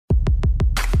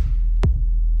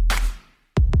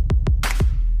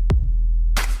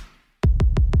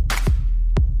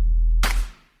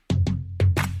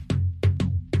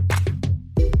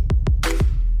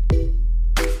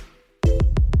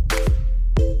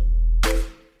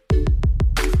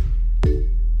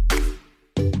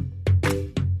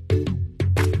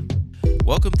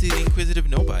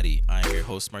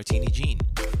host, Martini Gene.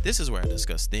 This is where I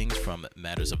discuss things from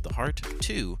matters of the heart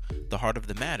to the heart of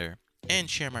the matter and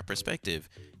share my perspective,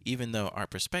 even though our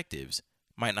perspectives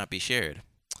might not be shared.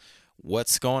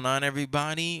 What's going on,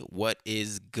 everybody? What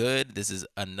is good? This is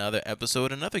another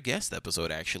episode, another guest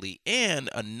episode, actually, and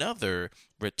another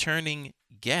returning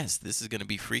guest. This is going to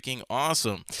be freaking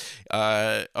awesome.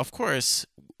 Of course,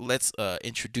 let's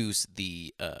introduce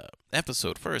the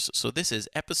episode first. So this is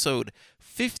episode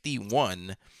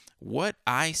 51, What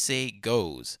I Say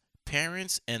Goes,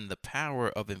 Parents and the Power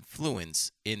of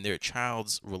Influence in Their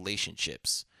Child's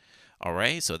Relationships. All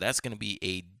right, so that's going to be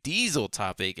a diesel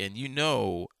topic, and you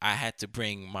know I had to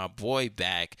bring my boy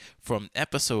back from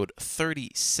episode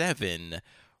 37.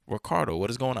 Ricardo, what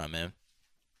is going on, man?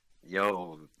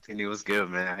 Yo, Tinny, what's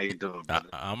good, man? How you doing, brother?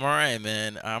 I'm all right,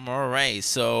 man. I'm all right.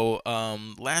 So,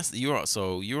 you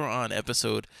were on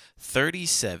episode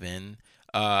 37,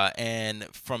 and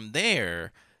from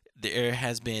there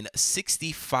has been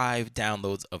 65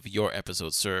 downloads of your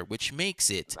episode, sir, which makes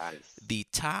it Nice. the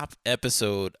top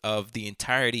episode of the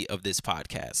entirety of this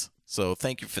podcast. So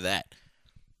thank you for that.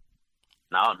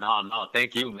 No.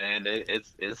 Thank you, man.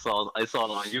 It's all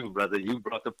on you, brother. You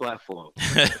brought the platform.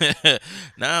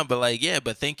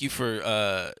 But thank you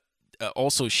for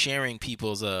also sharing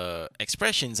people's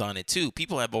expressions on it too.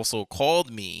 People have also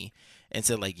called me and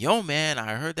said, like, yo, man,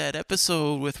 I heard that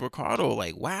episode with Ricardo.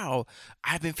 Like, wow,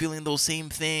 I've been feeling those same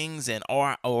things, and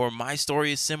or my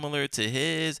story is similar to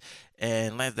his,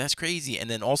 and like, that's crazy. And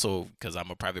then also, because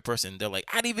I'm a private person, they're like,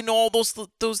 I didn't even know all those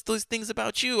things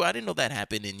about you. I didn't know that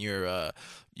happened in your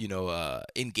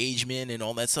engagement and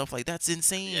all that stuff. Like, that's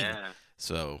insane. Yeah.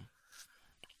 So.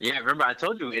 Yeah, remember I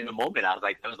told you in the moment, I was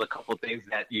like, there was a couple things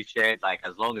that you shared, like,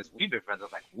 as long as we've been friends, I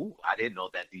was like, ooh, I didn't know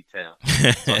that detail.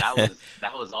 So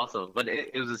that was awesome. But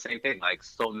it was the same thing. Like,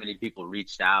 so many people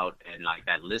reached out and like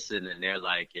that listened, and they're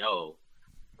like, yo,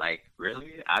 like,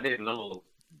 really? I didn't know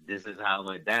this is how it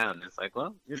went down. It's like,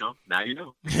 well, now you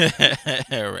know.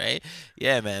 Right?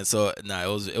 Yeah, man. So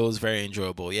no, it was very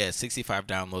enjoyable. Yeah, 65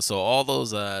 downloads. So all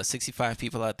those 65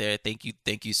 people out there, thank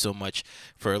you so much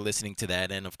for listening to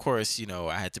that. And of course,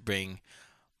 I had to bring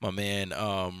my man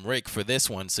Rick for this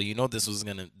one. So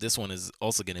this one is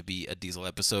also gonna be a diesel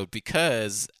episode,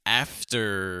 because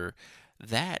after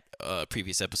that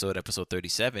previous episode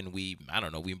 37, we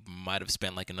might have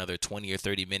spent like another 20 or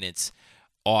 30 minutes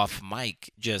off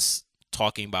mic just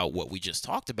talking about what we just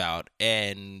talked about,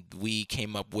 and we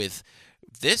came up with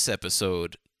this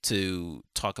episode to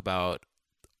talk about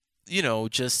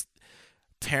just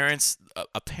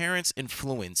a parent's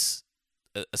influence,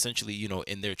 essentially,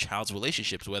 in their child's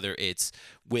relationships, whether it's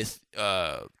with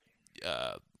like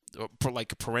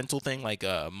a parental thing, like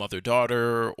a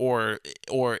mother-daughter, or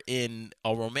in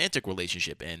a romantic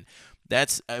relationship. And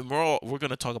we're going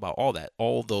to talk about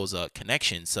all those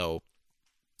connections. So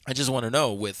I just want to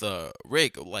know with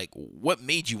Rick, like, what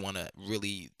made you want to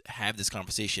really have this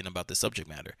conversation about this subject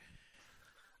matter?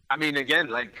 I mean, again,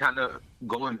 like, kind of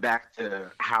going back to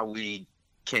how we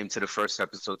came to the first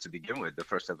episode to begin with, the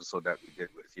first episode that we did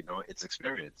with, it's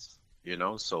experience,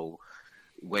 So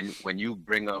when you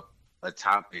bring up a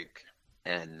topic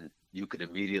and you could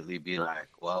immediately be like,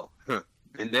 well,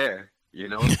 been there, been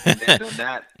there, done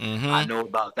that. Mm-hmm. I know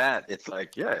about that. It's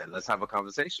like, yeah, let's have a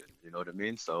conversation. You know what I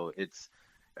mean? So it's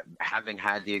having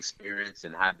had the experience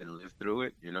and having lived through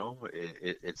it,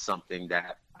 it's something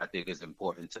that I think is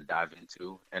important to dive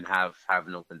into and have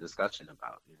an open discussion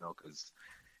about, because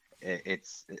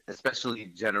it's,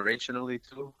 especially generationally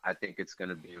too, I think it's going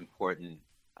to be important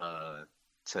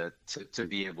to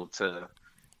be able to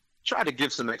try to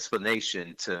give some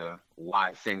explanation to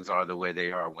why things are the way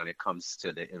they are when it comes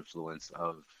to the influence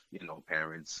of,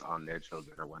 parents on their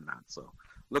children or whatnot. So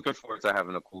looking forward to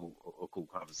having a cool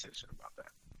conversation about that.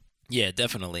 Yeah,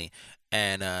 definitely.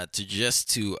 And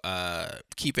to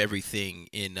keep everything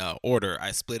in order,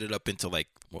 I split it up into like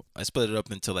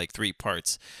three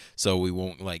parts, so we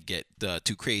won't like get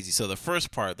too crazy. So the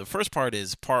first part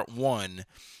is part one,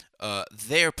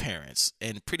 their parents,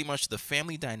 and pretty much the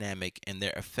family dynamic and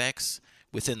their effects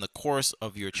within the course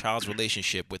of your child's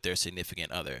relationship with their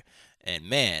significant other. And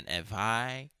man, have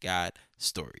I got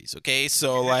stories. Okay,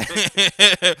 so like,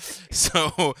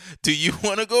 so do you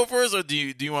want to go first, or do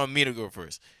you want me to go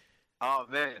first? Oh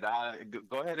man,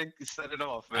 go ahead and set it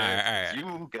off, All man. right.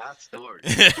 You got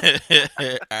stories.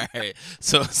 All right.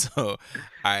 All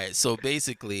right. So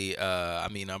basically,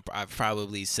 I've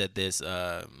probably said this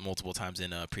multiple times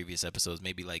in previous episodes.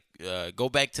 Maybe like go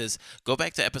back to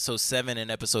episode 7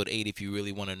 and episode 8 if you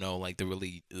really want to know like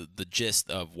the gist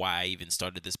of why I even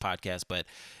started this podcast. But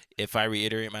If I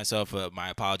reiterate myself, my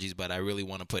apologies, but I really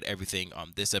want to put everything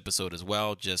on this episode as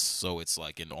well, just so it's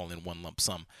like an all in one lump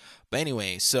sum. But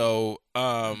anyway, so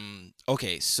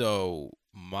okay, so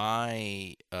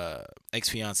my ex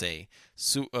fiance,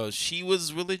 she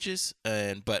was religious,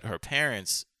 and but her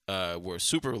parents were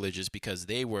super religious because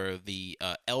they were the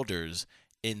elders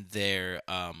in their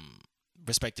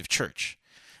respective church.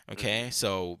 Okay,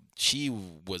 so she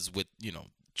was with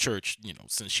church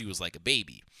since she was like a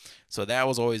baby, so that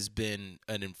was always been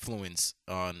an influence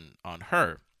on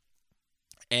her.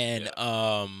 And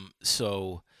Yeah.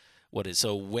 so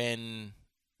when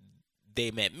they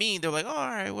met me, they're like, oh, all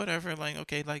right, whatever, like,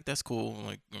 okay, like, that's cool,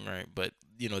 like, all right. But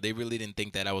they really didn't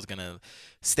think that I was gonna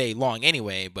stay long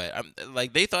anyway. But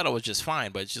like, they thought I was just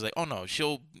fine. But she's like, oh no,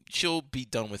 she'll be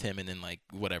done with him, and then like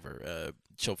whatever,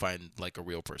 she'll find like a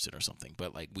real person or something.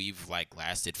 But like, we've like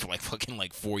lasted for like fucking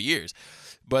like 4 years.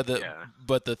 But the Yeah.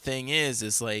 but the thing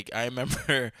is like, I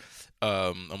remember,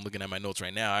 I'm looking at my notes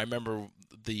right now. I remember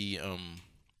the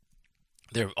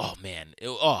there. Oh man.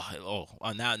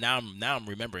 Now I'm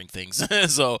remembering things.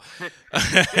 So.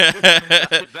 That's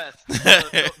the best.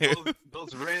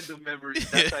 Those random memories.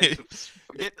 That's how you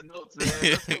forget the notes, man.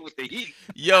 Let's go with the heat.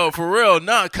 Yo, for real,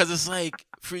 nah, cause it's like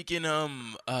freaking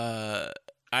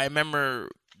I remember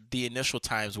the initial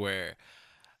times where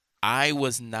I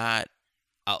was not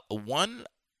one.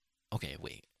 Okay,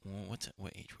 wait. What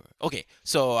age were? Okay,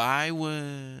 so I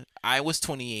was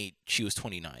 28. She was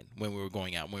 29 when we were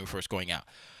going out. When we were first going out,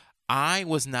 I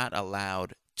was not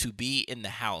allowed to be in the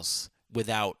house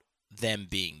without them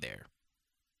being there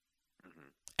Mhm.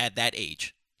 at that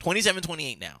age. 27,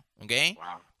 28 now. Okay,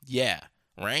 Wow. yeah,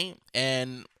 right.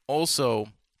 And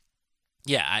also,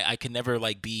 yeah, I could never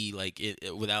like be like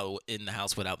without in the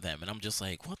house without them, and I'm just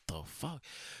like, what the fuck,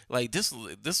 like this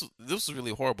was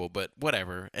really horrible, but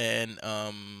whatever. And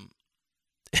and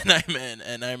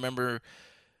I remember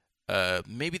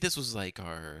maybe this was like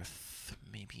our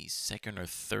maybe second or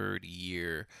third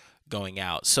year going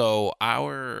out, so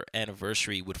our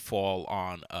anniversary would fall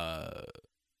on I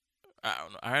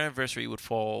don't know, our anniversary would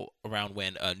fall around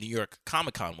when New York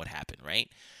Comic Con would happen, right?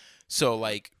 So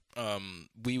like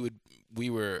we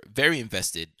were very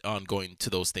invested on going to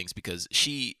those things because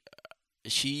she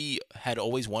had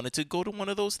always wanted to go to one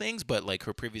of those things, but like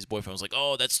her previous boyfriend was like,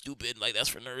 "Oh, that's stupid. Like that's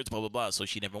for nerds, blah blah blah." So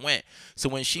she never went. So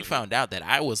when she Mhm. found out that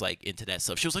I was like into that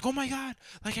stuff, she was like, "Oh my god,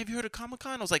 like have you heard of Comic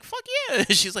Con?" I was like, "Fuck yeah!"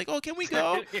 She's like, "Oh, can we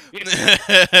go?"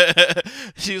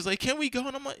 She was like, "Can we go?"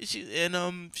 And I'm like,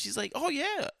 she's like, "Oh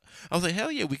yeah." I was like,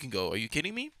 "Hell yeah, we can go. Are you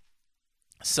kidding me?"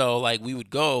 So like we would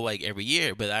go like every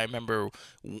year, but I remember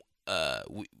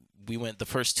we went the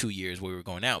first 2 years where we were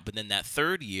going out, but then that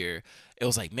third year it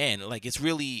was like, man, like it's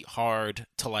really hard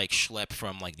to like schlep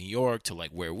from like New York to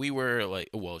like where we were. Like,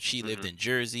 well, she lived Mhm. in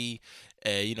Jersey,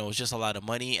 it was just a lot of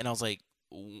money, and I was like,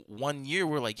 one year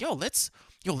we're like, let's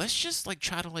just like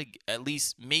try to like at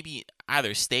least maybe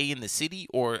either stay in the city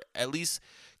or at least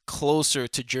closer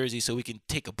to Jersey so we can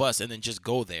take a bus and then just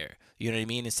go there. You know what I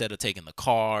mean? Instead of taking the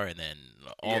car and then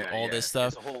all Yeah, all yeah. this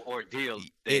stuff. It's a whole ordeal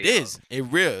It day of. is. It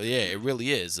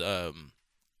really is.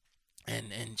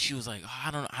 And she was like, oh,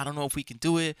 I don't know if we can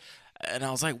do it. And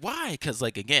I was like, why? Because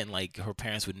like again, like her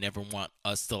parents would never want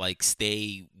us to like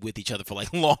stay with each other for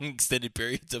like long extended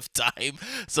periods of time.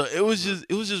 So Mhm.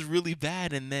 it was just really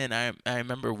bad. And then I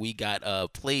remember we got a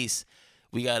place,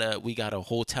 we got a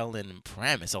hotel in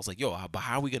Paramus. I was like, yo, but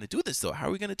how are we gonna do this though? How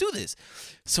are we gonna do this?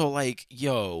 So like,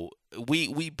 yo,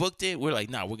 we booked it. We're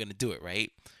like, nah, we're gonna do it,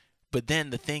 right? But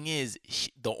then the thing is,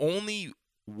 the only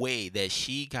way that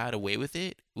she got away with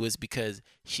it was because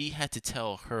she had to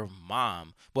tell her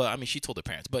mom. Well, I mean, she told her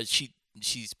parents, but she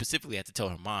specifically had to tell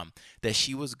her mom that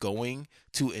she was going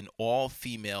to an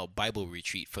all-female Bible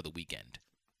retreat for the weekend.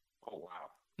 Oh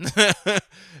wow.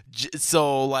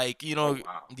 So like, Oh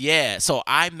wow. yeah. So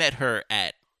I met her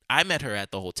at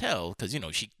the hotel because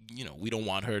she we don't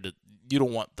want her to. You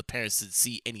don't want the parents to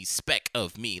see any speck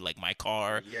of me, like my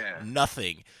car, Yeah.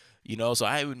 nothing. So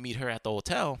I would meet her at the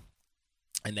hotel,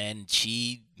 and then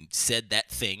she said that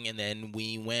thing, and then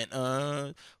we went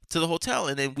to the hotel,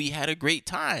 and then we had a great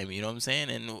time. You know what I'm saying?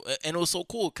 And it was so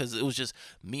cool because it was just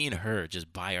me and her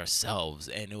just by ourselves,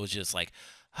 and it was just like,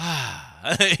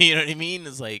 you know what I mean?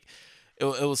 It's like it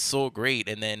was so great.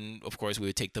 And then of course we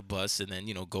would take the bus and then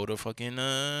go to fucking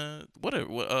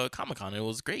Comic Con. It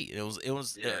was great. It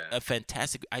was Yeah. a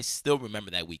fantastic. I still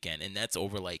remember that weekend, and that's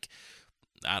over like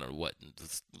I don't know what,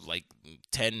 like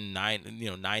 10, 9,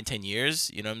 9, 10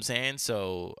 years. You know what I'm saying?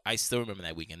 So I still remember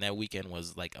that weekend. That weekend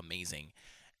was like amazing.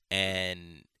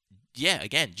 And yeah,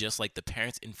 again, just like the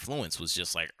parents' influence was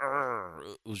just like,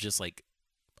 it was just like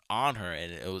on her,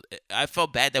 and I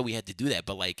felt bad that we had to do that,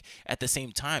 but like at the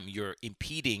same time, you're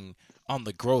impeding on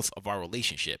the growth of our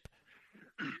relationship.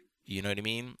 You know what I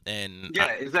mean? And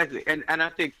Yeah, exactly. And I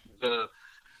think uh,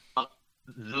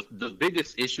 the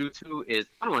biggest issue too is,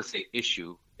 I don't want to say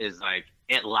issue, is like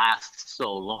it lasts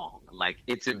so long, like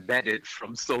it's embedded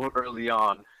from so early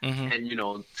on. Mhm.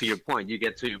 And to your point, you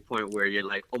get to your point where you're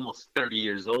like almost 30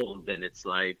 years old, and it's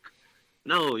like,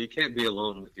 no, you can't be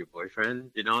alone with your boyfriend.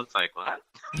 It's like, what?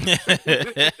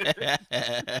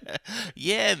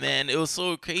 Yeah, man, it was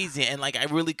so crazy, and like I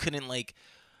really couldn't like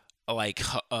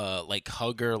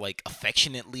hug her like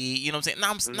affectionately. You know what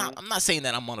I'm saying? No, Hmm. I'm not saying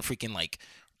that I'm on a freaking like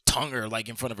tongue her like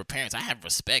in front of her parents. I have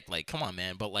respect. Like, come on,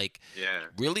 man. But like, Yeah.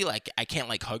 really, like I can't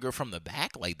like hug her from the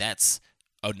back. Like that's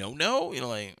a no. You know,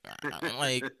 like I'm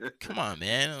like, come on,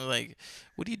 man. Like,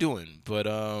 what are you doing? But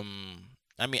I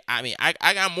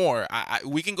got more.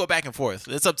 We can go back and forth.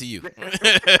 It's up to you.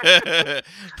 I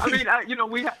mean,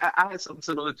 I had something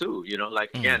similar too.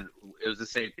 Like, Mhm. again, it was the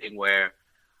same thing where,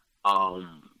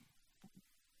 um,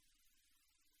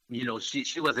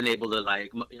 she wasn't able to,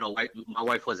 like, my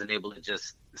wife wasn't able to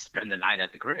just spend the night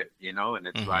at the crib, and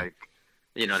it's Mhm. like,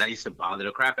 that used to bother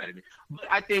the crap out of me. But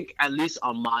I think, at least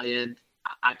on my end,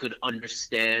 I could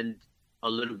understand a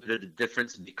little bit of the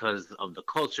difference because of the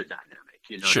culture dynamic.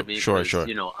 You know what I Sure. mean? Sure. Because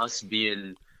Sure.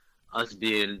 us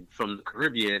being from the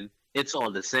Caribbean, it's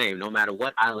all the same. No matter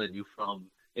what island you're from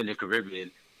in the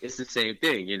Caribbean, it's the same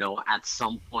thing. At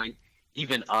some point,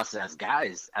 even us as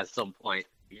guys, at some point,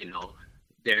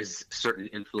 there's certain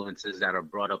influences that are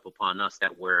brought up upon us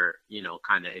that we're,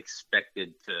 kind of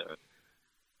expected to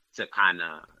kind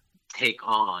of take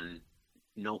on,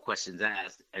 no questions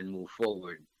asked, and move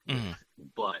forward with. Mhm.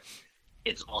 But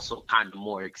it's also kind of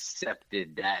more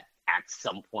accepted that at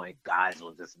some point guys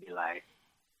will just be like,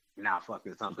 nah, fuck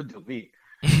this, I'm gonna do me.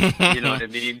 You know what I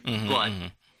mean? But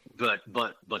Mhm.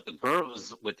 but the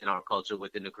girls within our culture,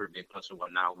 within the Caribbean culture,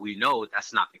 whatnot, we know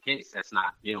that's not the case. That's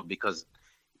not, because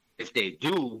if they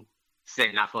do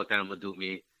say, nah, fuck that, I'm gonna do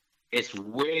me, it's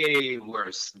way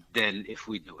worse than if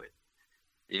we do it.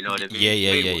 You know what I Yeah. mean?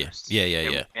 Yeah. Way Yeah. Yeah. worse. Yeah.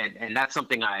 Yeah. And Yeah. and that's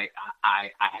something I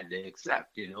had to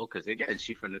accept, because again,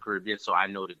 she's from the Caribbean, so I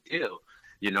know the deal,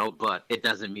 But it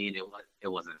doesn't mean it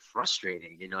wasn't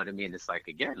frustrating. You know what I mean? It's like,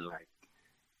 again, like,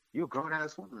 you're a grown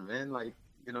ass woman, man. Like,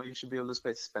 you should be able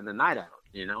to spend the night out.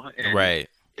 And Right.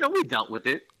 we dealt with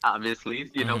it. Obviously,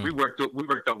 Mhm. we worked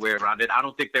our way around it. I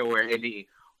don't think there were any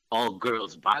all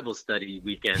girls Bible study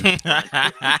weekends, but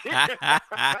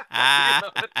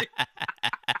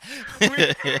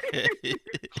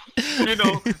you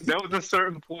know, we, there was a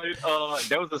certain point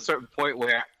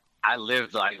where I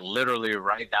lived, like, literally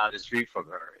right down the street from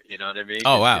her. You know what I mean?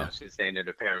 Oh Because wow. she's staying at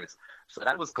her parents, so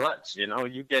that was clutch.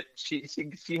 You get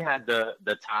she had the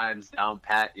times down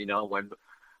pat.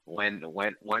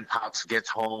 When pops gets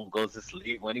home, goes to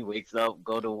sleep, when he wakes up,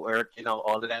 go to work.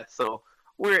 All of that. So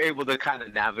we were able to kind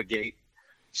of navigate.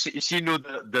 She knew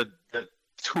the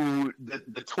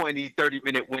 20-30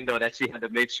 minute window that she had to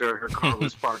make sure her car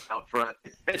was parked out front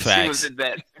and she was Facts. in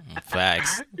bed.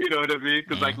 Facts. You know what I mean?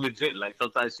 Because, like, Mhm. legit, like,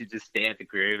 sometimes she just stay at the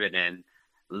crib and then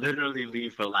literally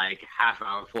leave for like half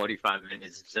hour, 45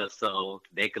 minutes, just so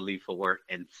they could leave for work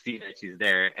and see that she's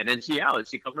there, and then she out and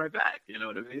she come right back. You know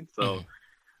what I mean? So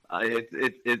Mhm.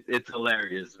 it's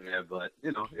hilarious, man. But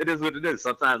it is what it is.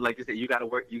 Sometimes, like you said, you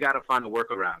gotta find a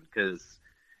workaround, because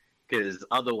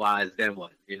otherwise, then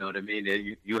what? You know what I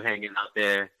mean? You hanging out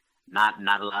there, not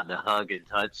allowed to hug and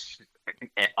touch,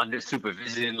 under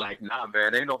supervision. Like, nah,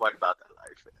 man, ain't nobody about that life.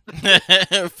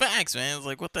 Facts, man. It's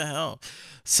like what the hell.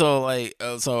 So like,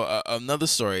 another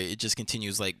story. It just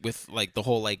continues like with like the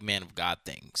whole like man of God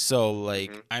thing. So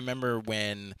like, Hmm. I remember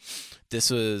when this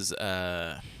was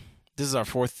this is our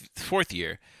fourth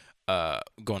year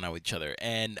going out with each other,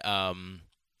 and I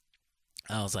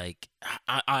was like,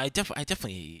 I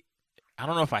definitely. I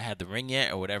don't know if I had the ring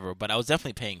yet or whatever, but I was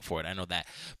definitely paying for it. I know that.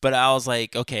 But I was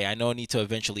like, okay, I know I need to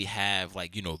eventually have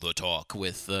like, the talk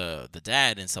with the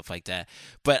dad and stuff like that.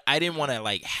 But I didn't want to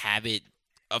like have it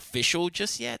official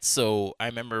just yet. So I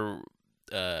remember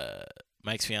uh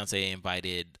my ex fiance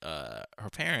invited her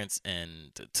parents and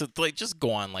to like just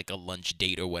go on like a lunch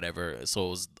date or whatever. So it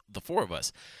was the four of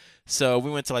us. So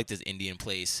we went to like this Indian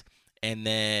place and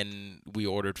then we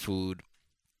ordered food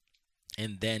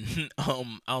and then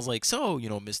I was like, so,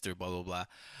 Mr. Blah blah blah.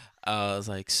 I was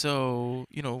like, so,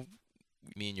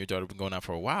 me and your daughter have been going out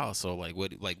for a while. So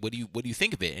what do you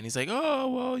think of it? And he's like, oh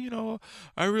well,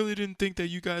 I really didn't think that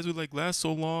you guys would like last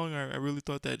so long. I really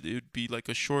thought that it would be like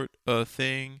a short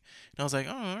thing. And I was like,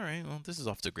 oh, all right, well, this is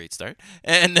off to a great start.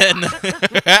 And then Like,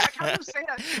 how do you say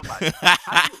that to somebody?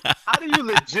 How do you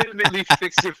legitimately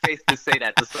fix your face to say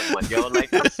that to someone, yo? Like,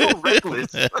 that's so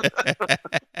reckless. Yo.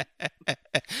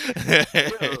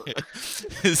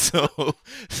 so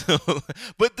so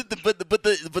but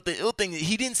the ill thing,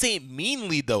 he didn't say it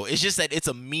meanly though. It's just that it's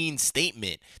a mean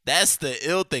statement. That's the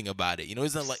ill thing about it.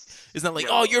 It's not like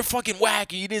oh, Yo. you're fucking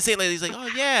whack. You didn't say it like he's like, oh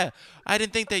yeah, I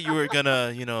didn't think that you were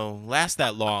gonna last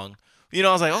that long. I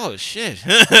was like, oh shit.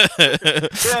 Yeah,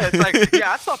 it's like,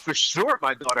 yeah, I thought for sure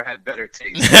my daughter had better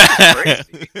taste. This is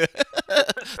crazy.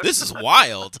 This is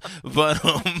wild.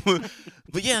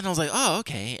 But yeah, and I was like, oh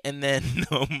okay. And then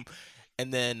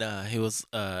he was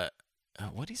what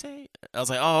did he say? I was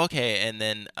like, oh okay. And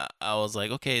then I was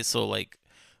like, okay, so like,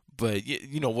 but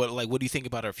what do you think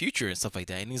about our future and stuff like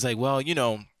that? And he's like, well,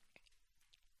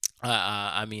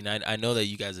 I mean, I know that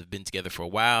you guys have been together for a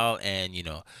while, and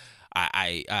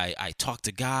I talked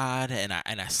to God, and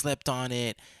I slept on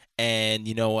it, and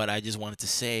you know what? I just wanted to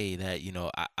say that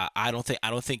I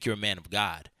don't think you're a man of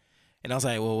God. And I was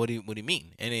like, well, what do you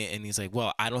mean? And he's like,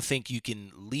 well, I don't think you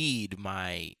can lead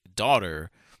my daughter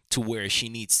to where she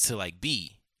needs to like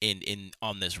be in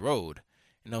on this road.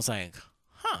 And I was like,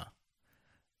 huh.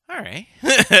 All right.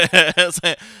 I was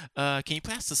like, can you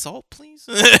pass the salt, please?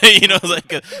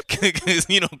 Like,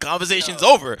 conversation's Yo.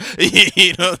 over.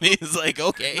 You know what I mean? It's like,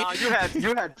 okay. No,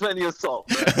 you had plenty of salt,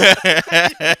 bro.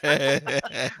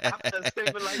 After a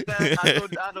statement like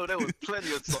that, I know there was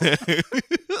plenty of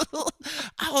salt.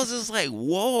 I was just like,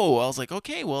 whoa. I was like,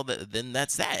 okay, well, then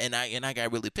that's that. And I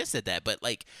got really pissed at that. But,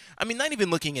 like, I mean, not even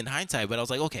looking in hindsight, but I was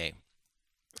like, okay,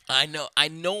 I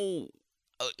know,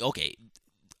 okay,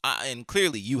 and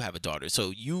clearly you have a daughter, so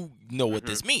you know what Hmm.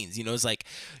 this means. It's like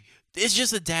it's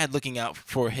just a dad looking out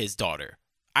for his daughter.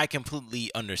 I completely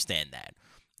understand that,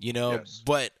 Yes.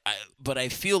 but I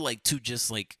feel like to just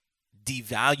like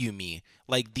devalue me,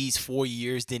 like these 4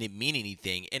 years didn't mean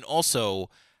anything, and also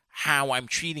how I'm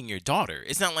treating your daughter.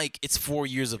 It's not like it's 4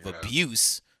 years of Yeah.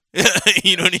 abuse.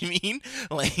 You know what Yes. I mean?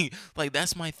 Like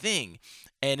that's my thing.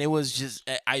 And it was just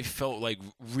I felt like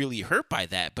really hurt by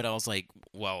that, but I was like,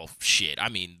 well, shit. I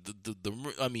mean,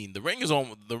 the ring is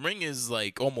the ring is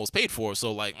like almost paid for,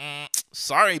 so like,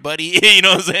 sorry, buddy. You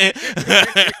know what I'm saying?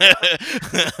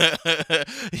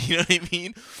 You know what I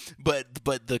mean?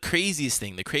 But the craziest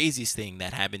thing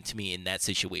that happened to me in that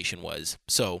situation was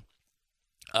so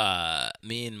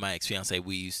me and my ex fiance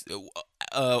we used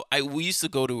to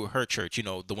go to her church,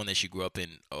 the one that she grew up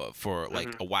in for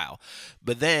like Hmm. a while,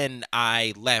 but then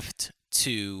I left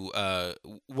to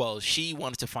well, she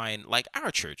wanted to find like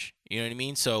our church, you know what I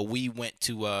mean? So we went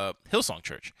to Hillsong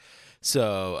Church.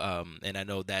 So and I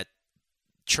know that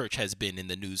church has been in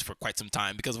the news for quite some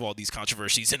time because of all these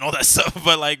controversies and all that stuff,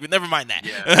 but like never mind that.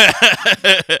 Yeah.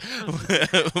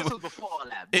 This was before all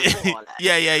that. Before all that.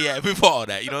 Yeah, before all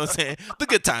that, you know what I'm saying? The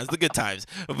good times.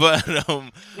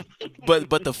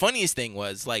 But the funniest thing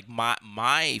was like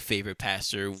my favorite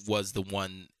pastor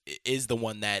is the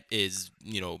one that is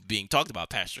being talked about,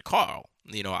 Pastor Carl.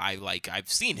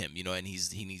 I've seen him, and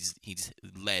he's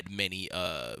led many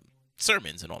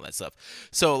sermons and all that stuff.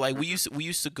 So like Hmm. we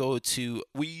used to go to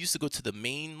the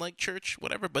main like church,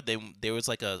 whatever, but then there was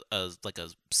like a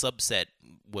subset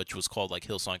which was called like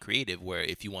Hillsong Creative, where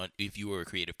if you were a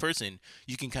creative person,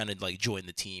 you can kind of like join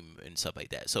the team and stuff like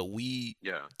that. So we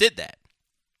Yeah. did that.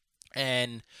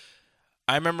 And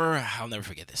I remember, I'll never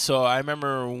forget this. So I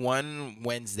remember one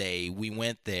Wednesday we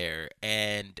went there,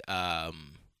 and uh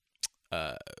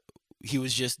he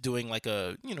was just doing like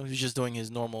he was just doing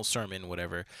his normal sermon,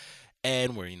 whatever,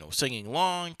 and we're singing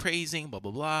along, praising, blah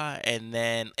blah blah. And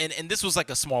then and this was like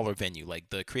a smaller venue, like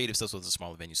the creative stuff was a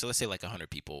smaller venue, so let's say like 100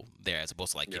 people there as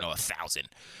opposed to like Yeah. 1,000.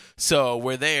 So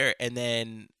we're there, and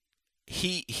then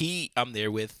I'm there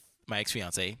with my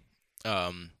ex-fiance,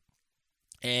 um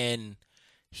and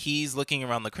he's looking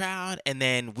around the crowd, and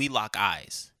then we lock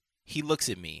eyes. He looks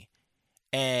at me,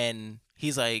 and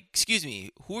he's like, "Excuse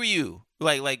me, who are you?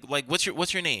 Like, what's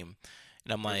your name?"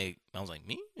 And I was like,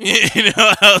 "Me?"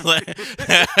 I was like,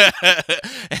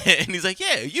 and he's like,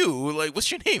 "Yeah, you. Like, what's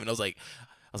your name?" And I was like,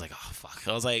 "Oh fuck."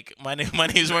 I was like, my name's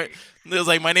Mart." Right. I was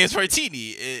like, "My name's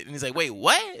Martini." And he's like, "Wait,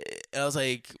 what?" And I was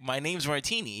like, "My name's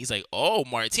Martini." He's like, "Oh,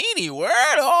 Martini, word.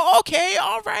 Oh, okay,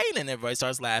 all right." And everybody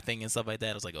starts laughing and stuff like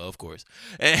that. I was like, "Oh, of course."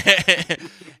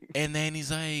 And then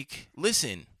he's like,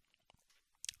 "Listen,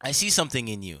 I see something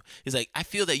in you." He's like, "I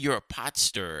feel that you're a pot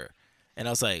stirrer." And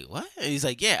I was like, what? And he's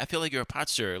like, yeah, I feel like you're a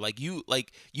potster. Like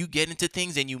you get into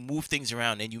things and you move things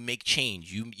around and you make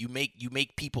change. You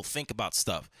make people think about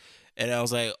stuff. And I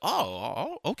was like,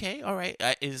 okay, all right.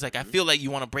 It's like I Hmm. feel like you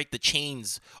want to break the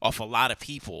chains off a lot of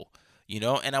people, you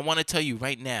know. And I want to tell you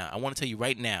right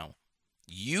now.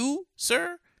 You,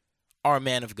 sir, are a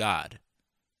man of God.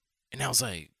 And I was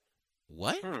like,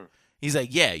 what? Hmm. He's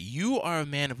like, yeah, you are a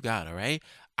man of God, all right?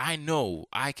 I know,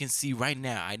 I can see right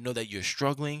now. I know that you're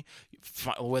struggling,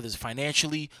 whether it's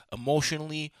financially,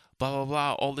 emotionally, blah blah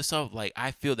blah, all this stuff. Like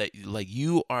I feel that like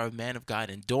you are a man of God,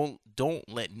 and don't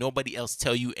let nobody else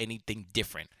tell you anything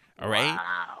different, all right?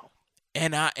 Wow.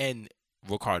 And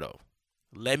Ricardo,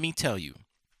 let me tell you,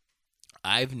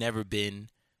 I've never been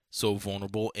so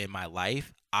vulnerable in my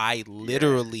life. I Yeah.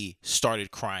 literally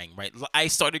started crying, right? I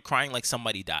started crying like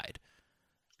somebody died.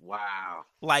 Wow.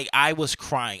 Like I was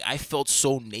crying. I felt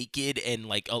so naked and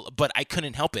like, but I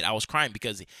couldn't help it. I was crying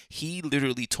because he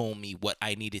literally told me what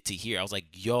I needed to hear. I was like,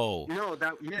 "Yo." No,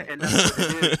 that yeah, and that's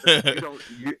what it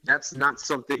is. That's not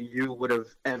something you would have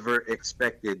ever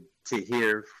expected to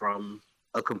hear from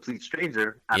a complete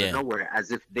stranger out of Yeah, nowhere,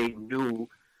 as if they knew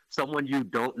someone you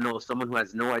don't know, someone who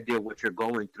has no idea what you're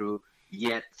going through,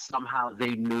 yet somehow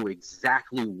they knew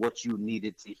exactly what you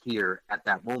needed to hear at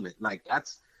that moment. Like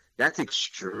that's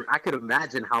extreme. I could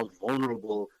imagine how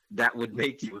vulnerable that would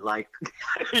make you. Like,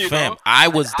 fam, I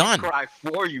like was I'd done. cry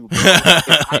for you, bro. Like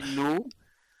if I knew,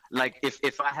 like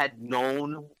if I had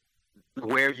known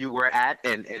where you were at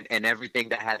and everything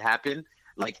that had happened,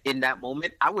 like in that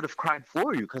moment, I would have cried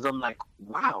for you because I'm like,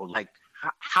 wow, like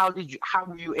how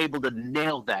were you able to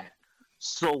nail that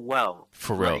so well?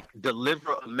 For real. Like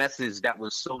deliver a message that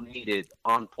was so needed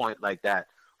on point like that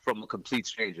from a complete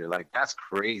stranger. Like that's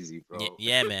crazy, bro.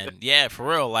 Yeah, man. Yeah, for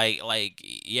real.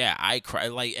 Yeah, I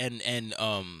cried. Like,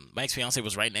 my ex fiance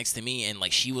was right next to me, and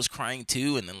like she was crying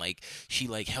too. And then like she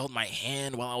like held my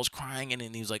hand while I was crying, and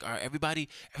then he was like, "All right, everybody,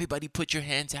 put your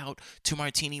hands out to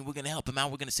Martini. We're gonna help him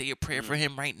out. We're gonna say a prayer for Mm,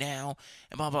 him right now."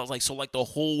 And blah blah. Like so, like the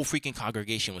whole freaking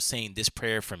congregation was saying this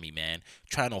prayer for me, man,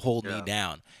 trying to hold me yeah,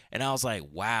 down. And I was like,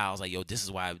 wow. I was like, yo, this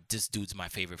is why this dude's my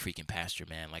favorite freaking pastor,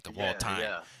 man, like of all yeah, time.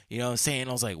 yeah. You know what I'm saying?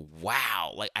 I was like,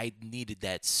 wow, like I needed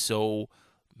that so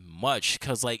much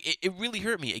because like it really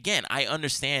hurt me. Again, I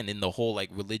understand in the whole like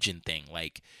religion thing,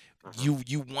 like Uh-huh.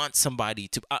 you want somebody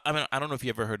to. I mean, I don't know if you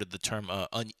ever heard of the term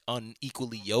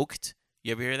unequally yoked.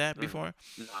 You ever hear that Mm. before?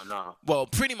 No, no. Well,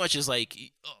 pretty much it's like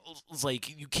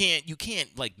you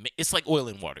can't like it's like oil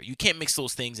and water. You can't mix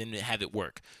those things and have it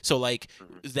work. So like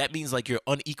Mhm. that means like you're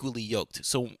unequally yoked.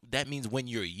 So that means when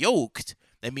you're yoked,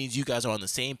 that means you guys are on the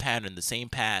same pattern, the same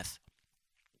path,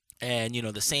 and you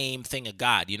know the same thing of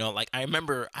God. You know, like I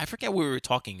remember, I forget what we were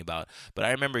talking about, but I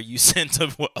remember you sent a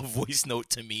voice note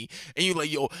to me, and you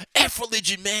like, "Yo, F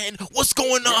religion, man, what's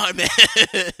going Yeah. on, man?"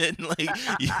 And,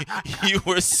 like you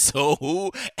were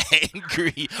so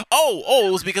angry. Oh,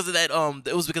 it was because of that.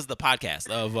 It was because of the podcast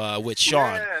of with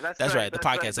Sean. Yeah, that's That's right. right, the That's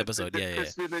right. podcast episode. The Yeah, yeah,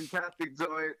 Christian and Catholic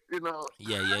joint,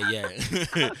 yeah.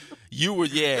 You were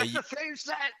that's the same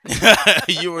set.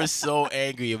 you were so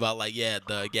angry about like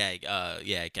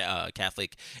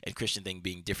Catholic and Christian thing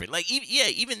being different. Like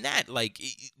even that like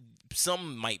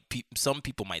some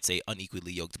people might say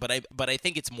unequally yoked, but I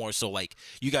think it's more so like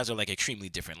you guys are like extremely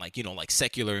different. Like you know like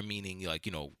secular meaning like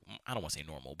you know I don't want to say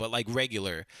normal, but like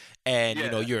regular, and you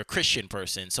know Yeah. you're a Christian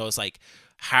person. So it's like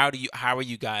how are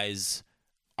you guys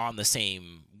on the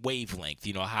same wavelength?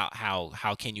 You know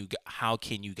how can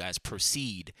you guys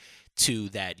proceed to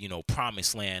that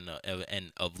promised land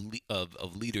and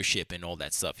of leadership and all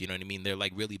that stuff. You know what I mean? They're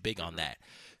like really big on Hmm. that.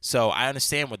 So I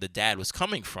understand where the dad was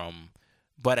coming from,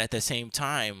 but at the same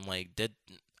time, like that.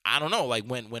 I don't know. Like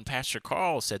when Pastor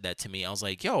Carl said that to me, I was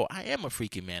like, "Yo, I am a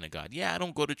freaking man of God. Yeah, I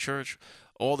don't go to church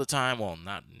all the time. Well,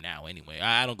 not now anyway.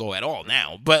 I don't go at all Hmm.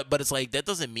 now. But it's like that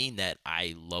doesn't mean that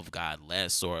I love God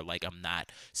less or like I'm not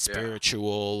Yeah.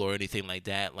 spiritual or anything like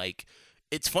that. Like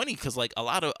it's funny because like a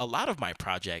lot of my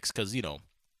projects, because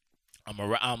I'm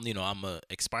a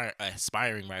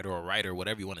aspiring writer or writer,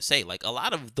 whatever you want to say. Like a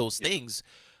lot of those Yeah. things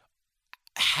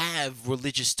have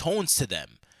religious tones to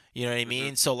them. You know what I Hmm.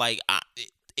 mean? So like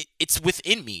it's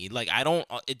within me. Like I don't.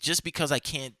 Just because I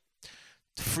can't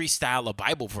freestyle a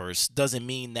Bible verse doesn't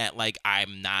mean that like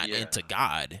I'm not Yeah. into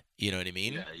God. You know what I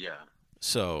mean? Yeah. Yeah.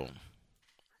 So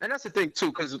And that's the thing too,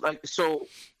 because uh,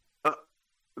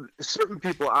 certain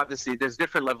people obviously there's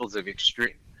different levels of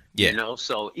extreme. yeah.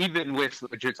 So even with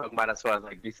what you're talking about as far as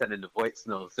like me sending the voice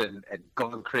notes and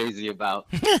going crazy about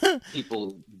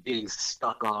people being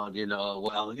stuck on,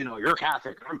 well, you're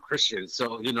Catholic, I'm Christian,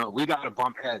 so we gotta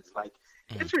bump heads. Like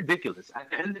Mhm. it's ridiculous. At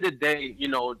the end of the day,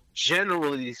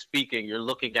 generally speaking, you're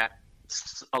looking at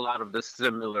a lot of the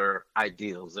similar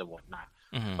ideals and whatnot,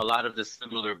 Mm-hmm. a lot of the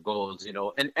similar goals, you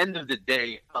know. And end of the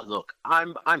day, look,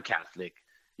 I'm Catholic.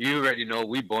 You already know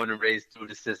we born and raised through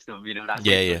the system. You know, not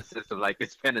Yeah, say through yeah. the system like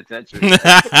it's penitentiary, but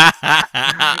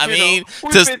I you know, mean,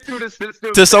 we've been through the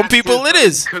system, to some people it baptism,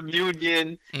 is.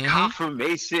 communion, Mm-hmm.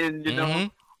 confirmation, you know, Mm-hmm.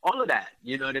 all of that.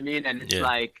 You know what I mean? And it's Yeah.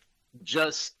 like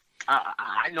just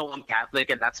I know I'm Catholic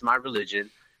and that's my religion.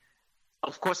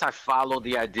 Of course, I follow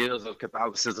the ideals of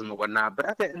Catholicism and whatnot, but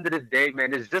at the end of the day,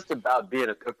 man, it's just about being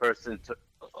a good person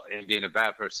and being a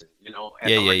bad person, you know, Yeah,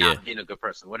 yeah, or yeah. not being a good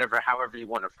person, whatever, however you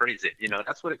want to phrase it. You know,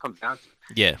 that's what it comes down to.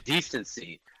 Yeah.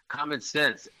 Decency, common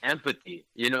sense, empathy.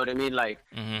 You know what I mean? Like,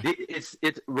 Mm-hmm. it's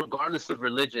regardless of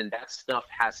religion, that stuff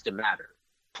has to matter.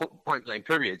 Point blank,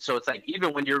 period. So it's like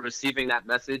even when you're receiving that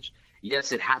message,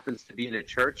 yes, it happens to be in a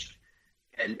church,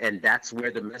 and that's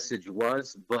where the message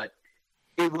was, but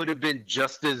it would have been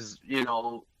just as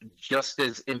just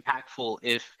as impactful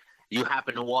if you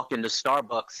happen to walk into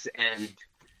Starbucks and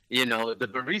the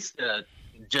barista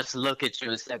just look at you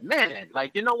and said, "Man,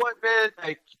 like you know what, man,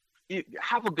 like you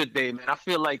have a good day, man. I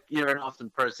feel like you're an awesome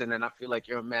person, and I feel like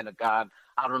you're a man of God.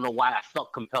 I don't know why I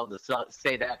felt compelled to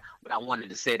say that, but I wanted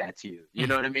to say that to you. You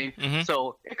know what I mean? Mm-hmm.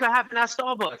 So it could happen at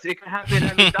Starbucks. It could happen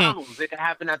at McDonald's. It could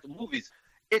happen at the movies.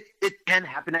 It can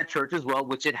happen at church as well,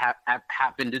 which it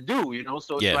happened to do. You know,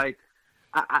 so it's Yeah. like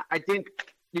I think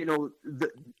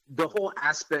the whole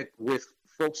aspect with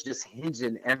folks just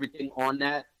hinging everything on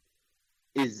that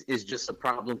is just a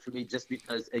problem for me, just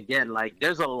because again, like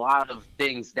there's a lot of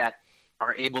things that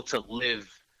are able to live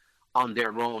on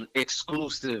their own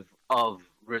exclusive of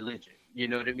religion. You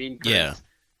know what I mean? Yeah.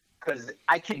 Because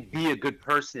I can be a good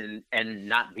person and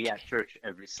not be at church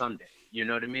every Sunday. You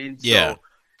know what I mean? Yeah. So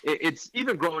it's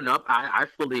even growing up, I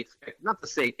fully expect, not to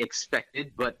say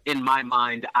expected, but in my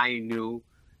mind, I knew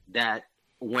that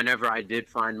whenever I did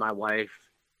find my wife,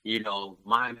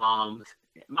 my mom,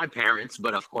 my parents,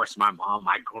 but of course my mom,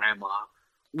 my grandma,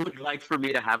 would like for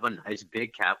me to have a nice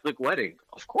big Catholic wedding.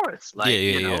 Of course, Yeah. like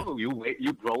Yeah. Yeah.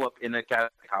 you grow up in a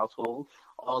Catholic household.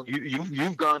 All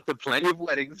you've gone to plenty of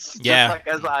weddings, just Yeah. like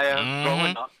as I have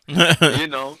growing up.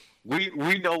 Mm-hmm.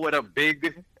 We know what a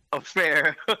big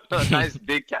affair, a nice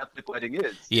big Catholic wedding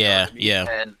is. You know Yeah. what I mean?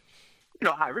 Yeah. And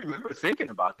I remember thinking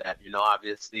about that.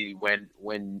 Obviously when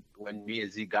me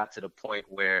and Z got to the point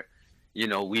where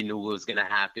we knew what was going to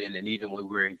happen, and even when we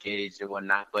were engaged and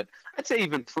whatnot. But I'd say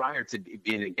even prior to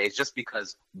being engaged, just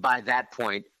because by that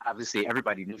point, obviously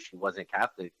everybody knew she wasn't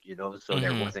Catholic, so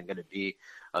there Mm-hmm. wasn't going to be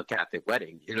a Catholic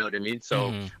wedding. You know what I mean? So,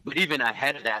 Mm-hmm. but even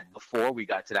ahead of that, before we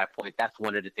got to that point, that's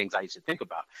one of the things I used to think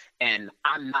about. And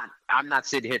I'm not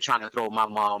sitting here trying to throw my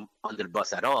mom under the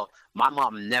bus at all. My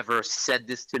mom never said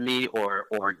this to me or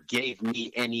gave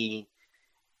me any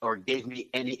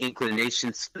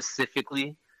inclination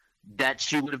specifically that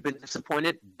she would have been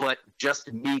disappointed, but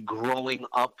just me growing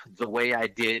up the way I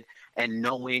did and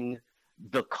knowing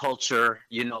the culture,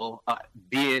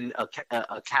 being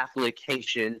a Catholic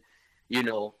Haitian,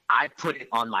 I put it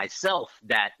on myself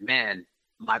that, man,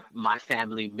 my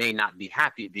family may not be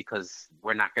happy because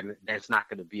there's not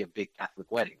gonna be a big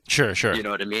Catholic wedding. Sure. Sure. You know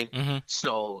what I mean? Mm-hmm.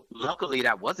 So luckily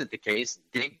that wasn't the case.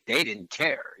 They didn't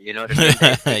care. You know what I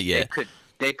mean? They Yeah.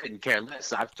 couldn't care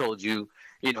less. I've told you,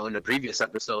 in the previous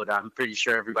episode, I'm pretty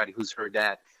sure everybody who's heard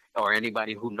that or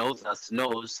anybody who knows us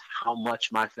knows how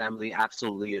much my family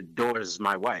absolutely adores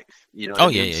my wife. You know what Oh I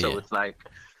yeah. mean? Yeah. So Yeah. it's like,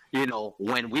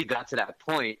 when we got to that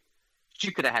point, she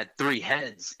could have had three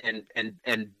heads and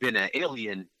been an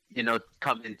alien,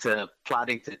 coming to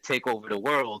plotting to take over the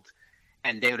world.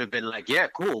 And they would have been like, "Yeah,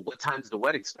 cool. What time's the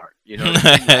wedding start?" You know what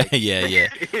I mean? Like, Yeah.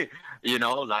 Yeah.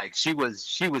 like she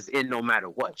was in no matter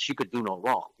what. She could do no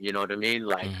wrong. You know what I mean?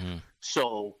 Like, Mm-hmm.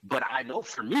 so. But I know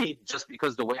for me, just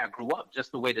because the way I grew up,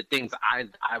 just the way the things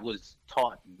I was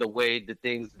taught, the way the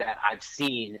things that I've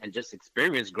seen and just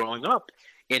experienced growing up,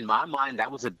 in my mind,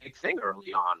 that was a big thing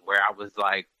early on, where I was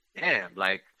like, "Damn,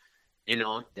 like,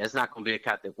 there's not going to be a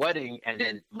Catholic wedding." And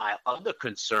then my other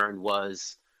concern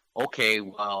was, okay,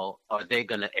 well, are they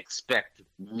going to expect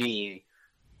me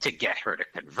to get her to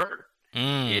convert?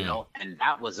 Mm. And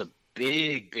that was a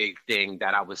big thing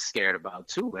that I was scared about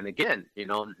too. And again,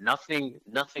 nothing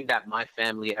that my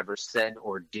family ever said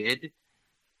or did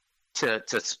to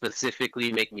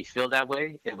specifically make me feel that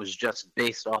way. It was just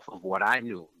based off of what I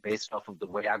knew, based off of the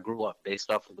way I grew up,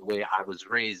 based off of the way I was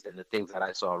raised and the things that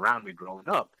I saw around me growing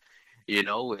up.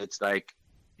 It's like,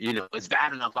 it's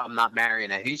bad enough I'm not marrying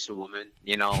a Haitian woman,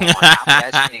 on top of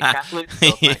that, she ain't Catholic. So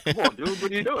it's like, come on, dude,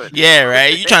 what are you doing? Yeah.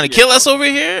 Right. You trying to kill us over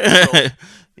here? So,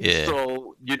 Yeah.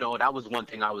 so, that was one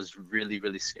thing I was really,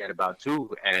 really scared about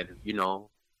too. And,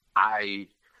 I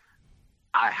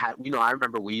I had, I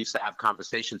remember we used to have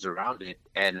conversations around it,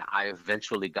 and I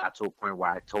eventually got to a point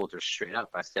where I told her straight up.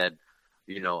 I said,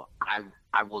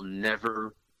 I will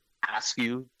never ask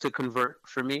you to convert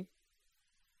for me.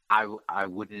 I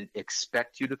wouldn't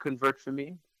expect you to convert for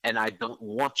me, and I don't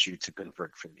want you to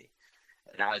convert for me.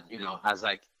 And I was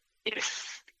like,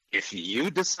 if you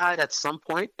decide at some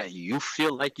point that you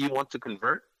feel like you want to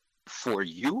convert for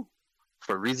you,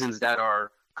 for reasons that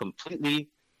are completely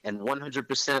and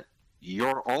 100%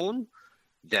 your own,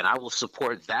 then I will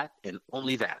support that and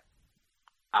only that.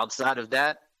 Outside of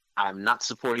that, I'm not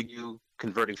supporting you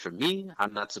converting for me.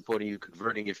 I'm not supporting you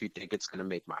converting if you think it's going to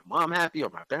make my mom happy or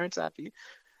my parents happy,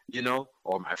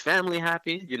 or my family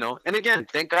happy, And again,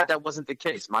 thank God that wasn't the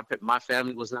case. My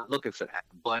family was not looking for that.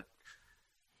 But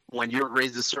when you're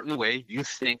raised a certain way, you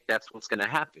think that's what's going to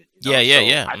happen. Yeah, yeah, So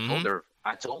yeah.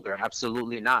 I told her,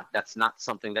 absolutely not. That's not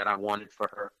something that I wanted for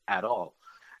her at all.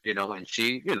 And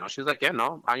she, she's like, yeah,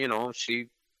 no, she's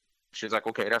like,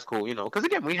 okay, that's cool, because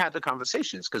again, we had the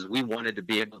conversations because we wanted to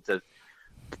be able to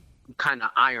kind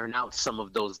of iron out some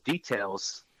of those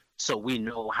details so we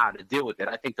know how to deal with it.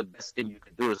 I think the best thing you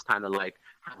can do is kind of like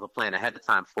have a plan ahead of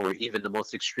time for even the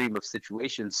most extreme of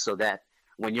situations so that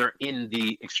when you're in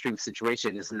the extreme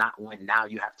situation, it's not when now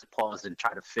you have to pause and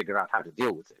try to figure out how to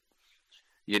deal with it.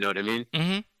 You know what I mean?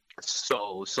 Mm-hmm.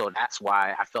 So that's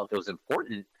why I felt it was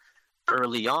important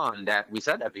early on that we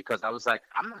said that, because I was like,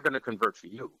 I'm not going to convert for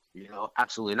you.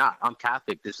 Absolutely not. I'm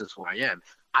Catholic. This is who I am.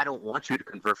 I don't want you to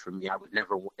convert for me. I would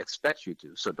never expect you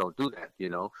to. So don't do that.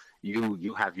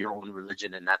 You have your own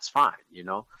religion and that's fine.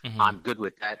 Mm-hmm. I'm good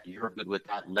with that. You're good with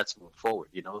that. And let's move forward.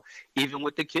 Even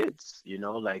with the kids,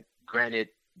 like granted,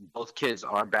 both kids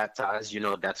are baptized.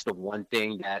 That's the one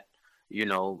thing that,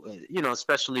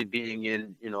 especially being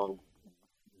in,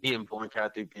 being born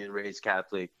Catholic, being raised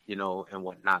Catholic, and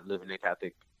whatnot, living in a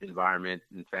Catholic environment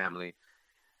and family,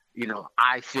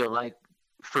 I feel like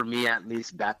for me at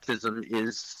least, baptism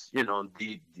is,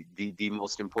 the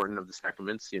most important of the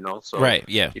sacraments, So, Right.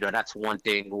 Yeah. that's one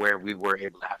thing where we were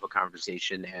able to have a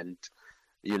conversation, and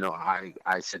I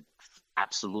said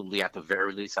absolutely, at the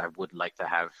very least, I would like to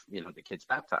have the kids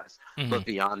baptized. Mm-hmm. But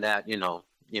beyond that,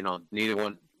 neither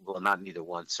one. Well, not neither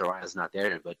one. Soraya's not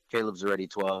there, but Caleb's already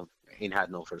 12. Ain't had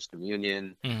no first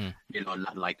communion. Mm-hmm.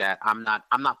 Nothing like that. I'm not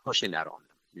pushing that on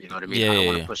them. You know what I mean? Yeah, I don't yeah,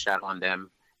 want yeah. to push that on them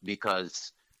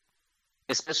because,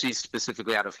 especially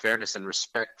specifically out of fairness and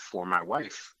respect for my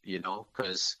wife,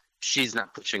 because she's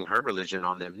not pushing her religion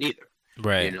on them neither. You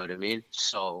Right. know what I mean?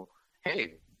 So,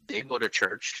 hey, they go to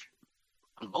church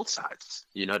on both sides.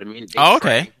 You know what I mean? Oh,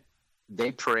 okay.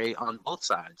 They pray on both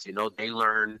sides.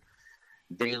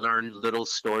 They learn little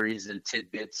stories and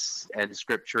tidbits and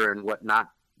scripture and whatnot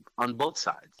on both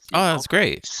sides. Oh, that's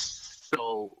great.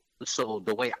 So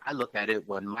the way I look at it,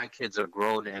 when my kids are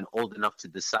grown and old enough to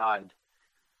decide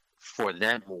for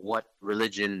them what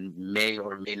religion may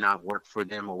or may not work for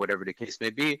them, or whatever the case may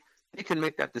be, they can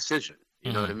make that decision.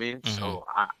 You know what I Mm-hmm. mean? Mm-hmm. So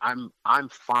I'm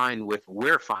fine with,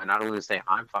 we're fine. I don't even say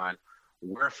I'm fine.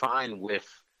 We're fine with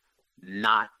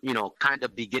not, kind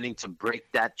of beginning to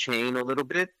break that chain a little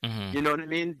bit. Mm-hmm. You know what I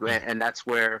mean? And that's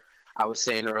where I was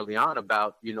saying early on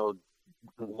about,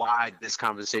 why this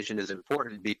conversation is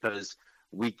important, because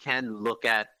we can look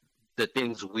at the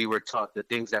things we were taught, the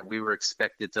things that we were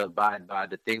expected to abide by,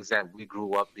 the things that we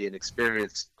grew up being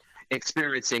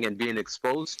experiencing and being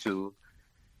exposed to,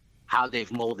 how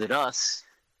they've molded us,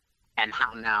 and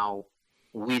how now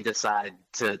we decide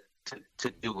to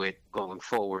do it going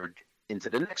forward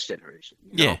into the next generation.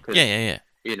 Yeah. Yeah. Yeah.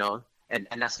 Yeah. And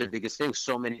that's the biggest thing.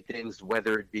 So many things,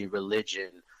 whether it be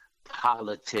religion,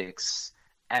 politics,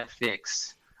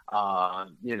 ethics,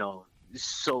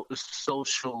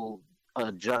 social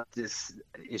justice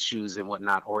issues and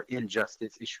whatnot, or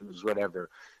injustice issues, whatever.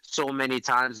 So many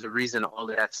times, the reason all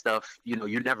of that stuff,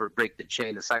 you never break the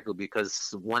chain of cycle,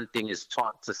 because one thing is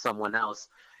taught to someone else,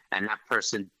 and that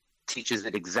person teaches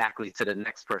it exactly to the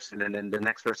next person, and then the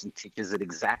next person teaches it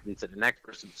exactly to the next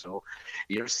person. So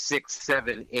you're 6,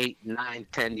 7, 8, 9,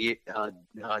 10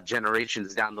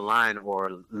 generations down the line,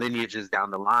 or lineages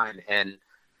down the line, and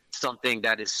something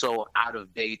that is so out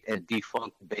of date and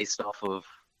defunct based off of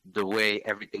the way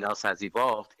everything else has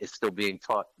evolved is still being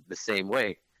taught the same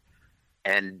way.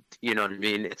 And you know what I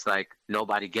mean? It's like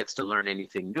nobody gets to learn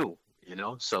anything new,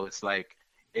 So it's like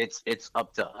it's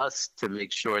up to us to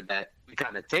make sure that we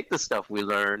kind of take the stuff we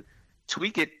learn,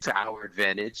 tweak it to our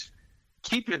advantage,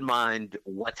 keep in mind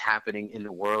what's happening in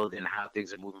the world and how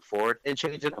things are moving forward, and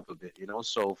change it up a bit,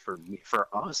 So for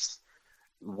us,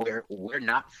 we're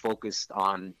not focused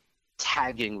on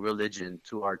tagging religion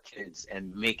to our kids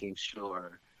and making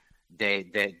sure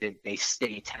they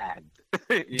stay tagged.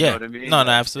 You know Yeah. what I mean? No, no,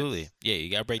 Like absolutely. it's Yeah, you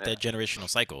gotta break yeah. that generational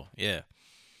cycle. Yeah.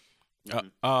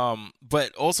 Mhm.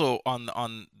 But also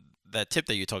on that tip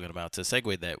that you're talking about, to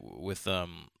segue that with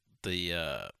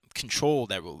the control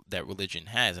that that religion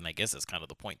has, and I guess that's kind of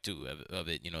the point too of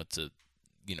it, to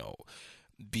you know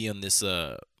be on this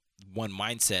one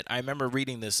mindset. I remember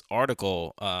reading this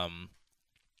article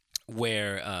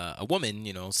where a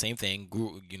woman, same thing,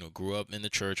 grew up in the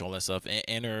church, all that stuff,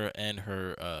 and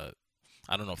her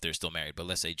I don't know if they're still married, but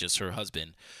let's say just her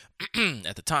husband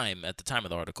at the time of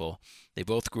the article, they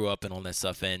both grew up and all that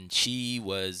stuff, and she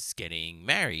was getting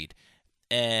married,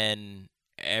 and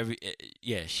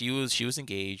yeah, she was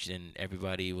engaged, and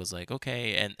everybody was like,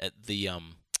 okay, and the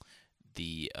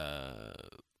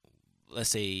let's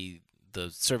say the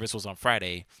service was on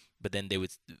Friday, but then the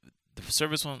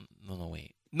service one, no,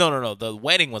 wait, no, the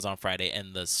wedding was on Friday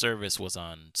and the service was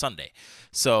on Sunday,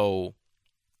 so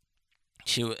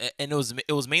and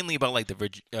it was mainly about like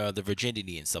the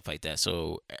virginity and stuff like that.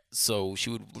 So she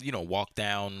would walk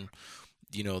down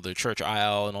the church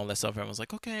aisle and all that stuff. Everyone's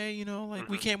like, okay, like,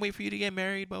 we Mhm. can't wait for you to get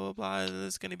married, blah blah blah.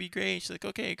 It's gonna be great. She's like,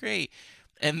 okay, great.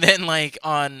 And then like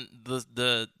on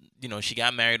the she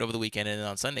got married over the weekend, and then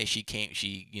on Sunday she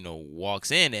walks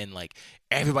in, and like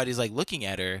everybody's like looking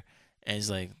at her, and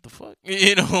it's like, the fuck,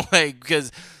 like,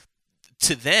 because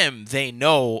to them, they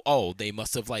know, oh, they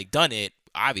must have like done it,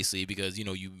 obviously, because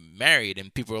you married,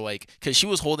 and people are like, because she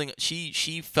was holding,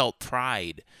 she felt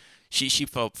pride, she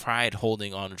felt pride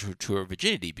holding on to her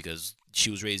virginity, because she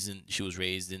was raised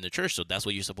in the church, so that's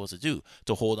what you're supposed to do,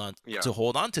 to hold on Yeah.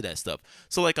 to that stuff.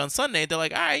 So like on Sunday, they're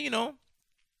like, all right,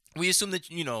 we assume that,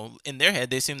 in their head,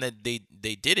 they assume that they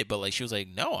did it, but like she was like,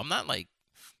 no, I'm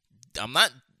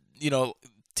not, you know,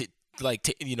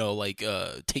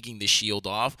 taking the shield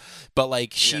off, but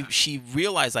like she Yeah. she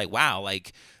realized, like, wow,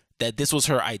 like, that this was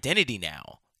her identity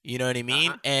now. You know what I mean?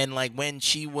 Uh-huh. And like when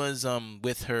she was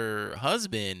with her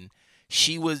husband,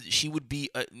 she would be,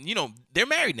 they're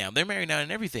married now. They're married now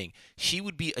and everything. She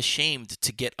would be ashamed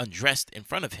to get undressed in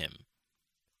front of him.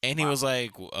 And he Wow. was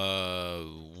like,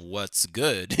 what's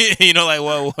good? Like,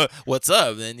 well, what's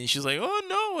up? And she's like, oh,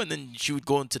 no. And then she would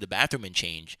go into the bathroom and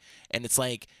change. And it's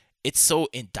like, it's so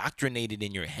indoctrinated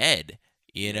in your head,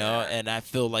 Yeah. and I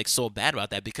feel like so bad about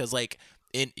that, because like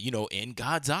in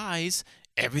God's eyes,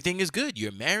 everything is good.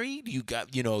 You're married. You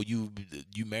got, you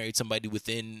married somebody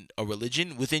within a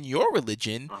religion, within your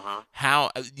religion. Uh-huh. How,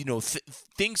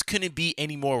 things couldn't be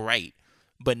any more right.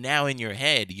 But now in your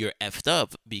head, you're effed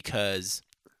up because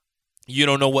you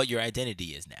don't know what your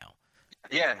identity is now.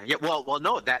 Yeah, yeah. Well,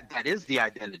 no. That is the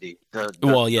identity.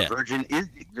 Well, The yeah, virgin is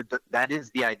that is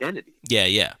the identity. yeah,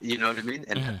 yeah, You know what I mean?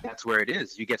 And hmm that's where it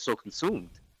is. You get so consumed.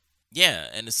 yeah.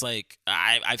 And it's like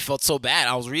I felt so bad.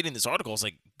 I was reading this article. I was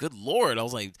like, good lord. I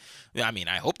was like, I mean,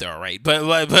 I hope they're all right, but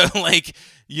like,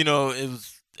 it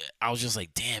was. I was just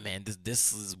like, damn, man,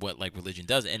 this is what like religion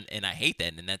does, and I hate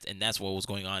that, and that's what was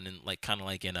going on in, like, kind of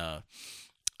like in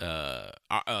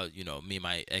me and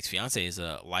my ex fiance's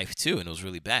life too, and it was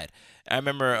really bad. I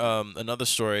remember another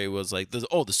story was like the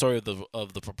story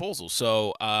of the proposal.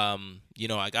 So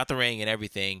I got the ring and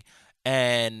everything,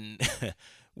 and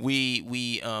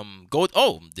we go.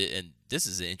 And this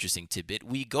is an interesting tidbit.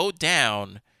 We go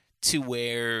down to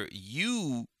where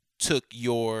you took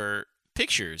your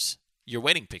pictures, your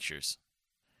wedding pictures.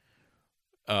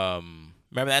 Remember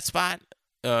that spot?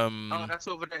 Oh, that's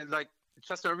over there, like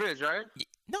Chestnut Ridge, right?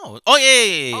 No. Oh, yeah, yeah,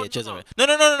 yeah, Oh yeah. no, Chestnut. No,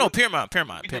 no, no, no, no. we Paramount,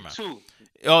 Paramount, we did Paramount. two.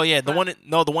 Oh yeah, But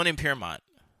the one in Paramount,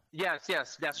 yes,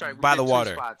 yes, that's right. We by the did two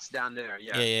water. spots down there.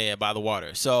 Yeah, Yeah. yeah, yeah, by the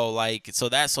water. So like,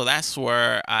 that's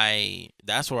where I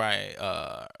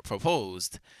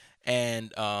proposed,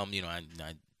 and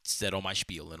I said all my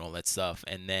spiel and all that stuff,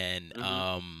 and then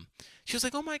Mhm. she was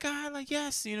like, oh my god, like,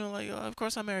 yes, like, of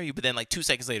course I'll marry you. But then like 2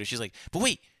 seconds later, she's like, but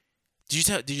wait, did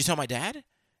you tell my dad?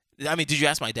 I mean, did you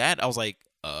ask my dad? I was like,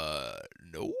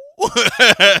 no.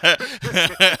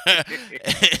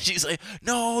 And she's like,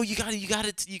 no, you gotta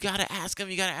ask him.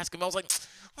 You gotta ask him. I was like,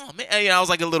 oh man, I was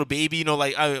like a little baby,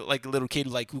 like a little kid,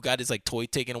 like, who got his like toy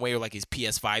taken away, or like his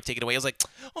PS5 taken away. I was like,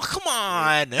 oh, come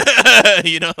on,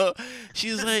 you know. She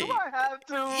was Do like, I have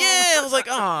yeah. I was like,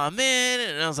 to? oh man,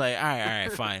 and I was like, all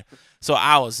right, fine. So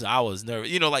I was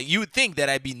nervous. Like, you would think that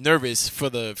I'd be nervous for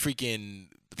the freaking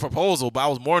proposal, but I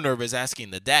was more nervous asking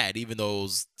the dad, even though it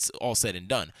was all said and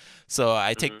done. So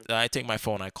I take Mhm. I take my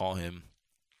phone, I call him,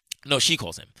 No, she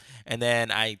calls him. And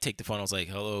then I take the phone. I was like,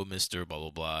 "Hello, Mister Blah blah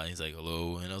blah." He's like,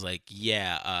 "Hello," and I was like,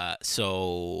 "Yeah,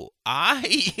 so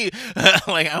I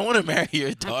like I want to marry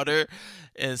your daughter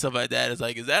and stuff like that." It's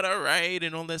like, "Is that all right?"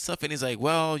 and all that stuff. And he's like,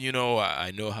 "Well,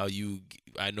 I know how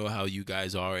I know how you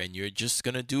guys are, and you're just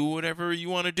gonna do whatever you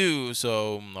want to do.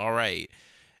 So, all right."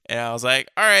 And I was like,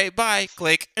 "All right, bye."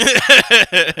 Click.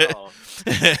 Oh,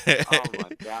 oh my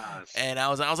gosh. And I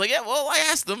was like, yeah, well, I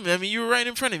asked them. I mean, you were right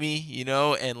in front of me,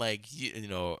 and like,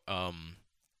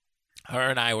 her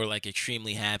and I were like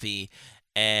extremely happy.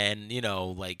 And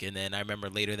like, and then I remember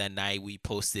later that night we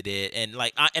posted it, and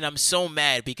like, and I'm so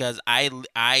mad because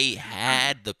I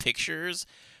had the pictures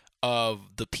of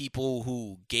the people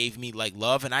who gave me like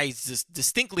love, and I just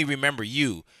distinctly remember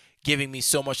you giving me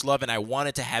so much love, and I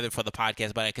wanted to have it for the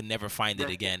podcast, but I could never find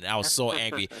it again. I was so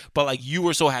angry. But like, you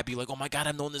were so happy, like, oh my god,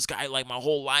 I've known this guy like my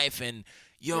whole life, and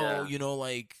yo, Yeah.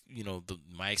 like,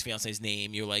 my ex fiance's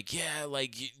name. You're like, yeah,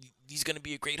 like he's gonna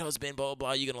be a great husband, blah blah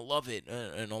blah. You're gonna love it,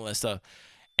 and all that stuff.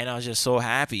 And I was just so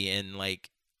happy, and like,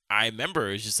 I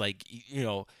remember it's just like,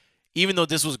 even though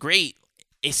this was great,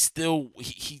 it's still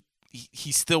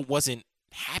he still wasn't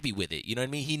happy with it. You know what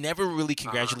I mean? He never really Uh-huh.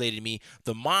 congratulated me.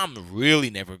 The mom really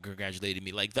never congratulated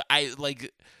me. Like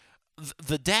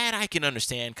the dad I can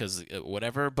understand cuz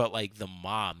whatever, but like the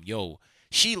mom, yo,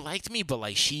 she liked me, but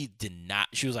like she did not.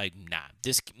 She was like, "Nah,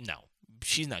 this no.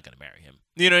 She's not going to marry him."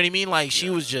 You know what I mean? Like she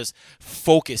was Yeah. just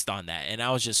focused on that, and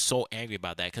I was just so angry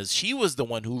about that cuz she was the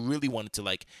one who really wanted to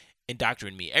like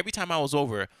indoctrinate me. Every time I was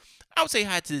over, I would say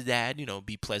hi to the dad,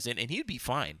 be pleasant, and he'd be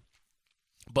fine.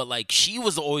 But like she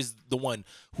was always the one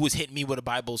who was hitting me with a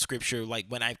Bible scripture, like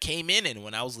when I came in and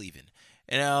when I was leaving.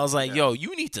 And I was like, Yeah. yo,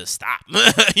 you need to stop.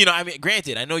 I mean,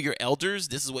 granted, I know you're elders.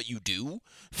 This is what you do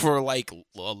for like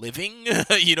a living,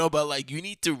 but like you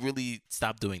need to really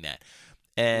stop doing that.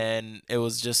 And it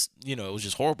was just, it was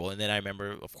just horrible. And then I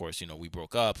remember, of course, we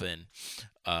broke up,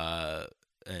 uh,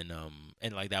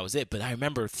 and like that was it. But I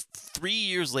remember 3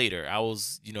 years later, I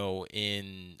was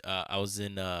in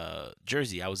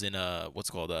Jersey. I was in what's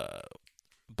called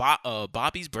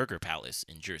Bobby's Burger Palace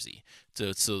in Jersey.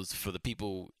 So for the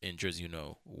people in Jersey who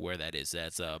know where that is,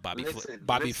 that's Listen,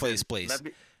 Bobby Flay's listen. place.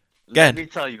 Go Let ahead. me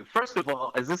tell you. First of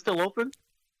all, is this still open?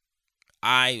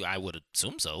 I would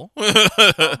assume so.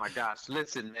 Oh my gosh.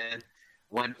 Listen, man.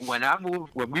 When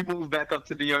we moved back up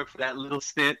to New York for that little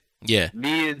stint, Yeah.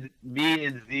 me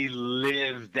and Z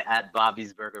lived at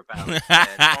Bobby's Burger Palace, man.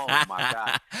 Oh my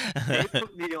God. They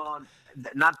put me on,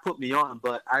 not put me on,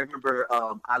 but I remember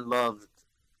I loved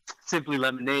Simply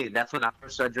Lemonade. That's when I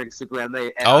first started drinking Simply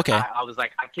Lemonade, and Oh, I, okay. I, I was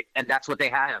like, I can't, and that's what they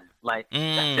have. Like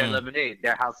that's their Mm. lemonade,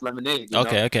 their house lemonade.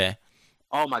 Okay. Okay.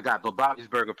 Oh my God, but Bobby's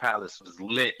Burger Palace was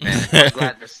lit, man. I'm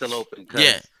glad they're still open Yeah.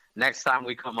 because next time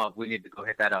we come up, we need to go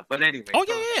hit that up. But anyway, Oh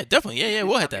yeah, go yeah, ahead. yeah, definitely. Yeah, yeah,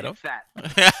 we'll hit I'm that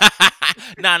getting up.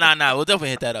 fat. Nah, nah, nah. We'll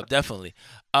definitely hit that up. Definitely.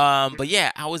 But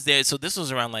yeah, I was there. So this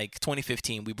was around like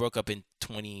 2015. We broke up in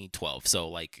 2012. So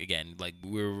like again, like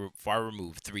we were far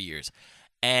removed, 3 years,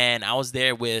 and I was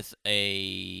there with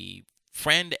a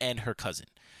friend and her cousin.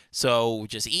 So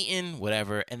just eating,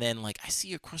 whatever, and then like I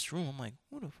see across the room. I'm like,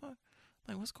 who the fuck?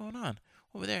 Like, what's going on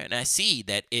over there? And I see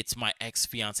that it's my ex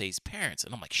fiance's parents,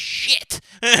 and I'm like, shit.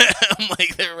 I'm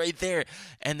like, they're right there.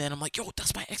 And then I'm like, yo,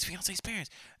 that's my ex fiance's parents.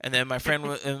 And then my friend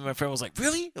was like,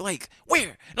 really? Like,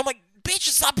 where? And I'm like, bitch,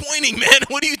 stop pointing, man.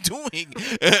 What are you doing?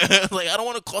 Like, I don't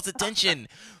want to cause attention,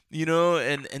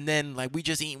 And then like we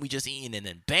just eating, and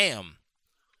then bam,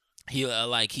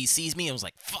 he sees me and was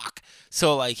like, fuck.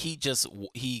 So like he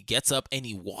gets up and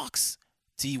he walks.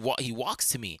 He walks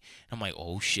to me. I'm like,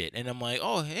 oh shit. And I'm like,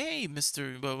 oh hey,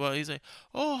 Mister. Blah, blah. He's like,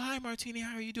 oh hi, Martini.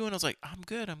 How are you doing? I was like, I'm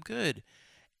good. I'm good.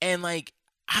 And like,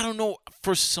 I don't know,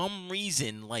 for some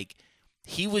reason, like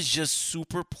he was just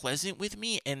super pleasant with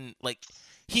me, and like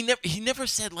he never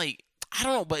said like, I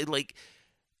don't know, but like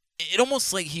it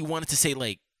almost like he wanted to say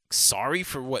like sorry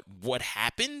for what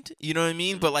happened. You know what I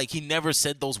mean? But like he never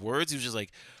said those words. He was just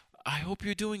like, I hope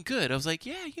you're doing good. I was like,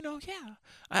 yeah,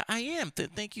 yeah, I am.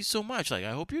 Thank you so much. Like,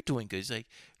 I hope you're doing good. He's like,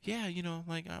 yeah,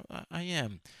 like I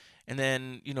am. And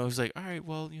then he's like, all right,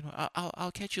 well,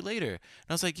 I'll catch you later. And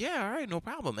I was like, yeah, all right, no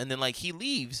problem. And then like he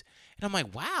leaves, and I'm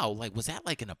like, wow, like was that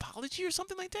like an apology or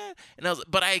something like that?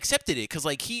 But I accepted it because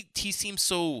like he seems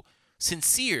so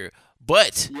sincere.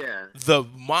 But Yeah. the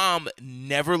mom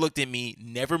never looked at me,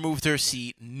 never moved her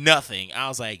seat, nothing. I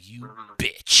was like, you Mhm.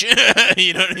 bitch.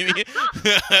 You know what I mean?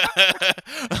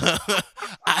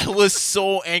 I was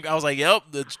so angry. I was like, yep,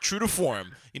 that's true to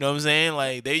form. You know what I'm saying?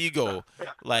 Like, there you go.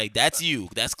 Like, that's you.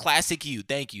 That's classic you.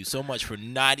 Thank you so much for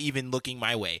not even looking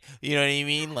my way. You know what I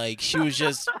mean? Like, she was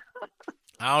just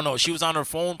I don't know. She was on her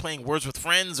phone playing Words with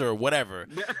Friends or whatever.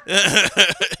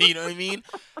 You know what I mean?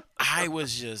 I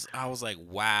was like,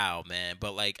 wow, man.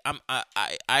 But like,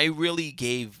 I really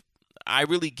give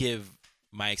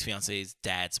my ex fiance's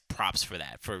dad's props for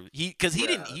that. Because he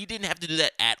didn't have to do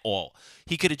that at all.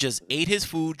 He could have just ate his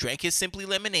food, drank his Simply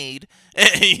Lemonade,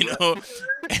 and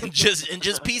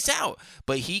just peace out.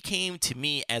 But he came to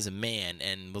me as a man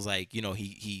and was like,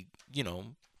 he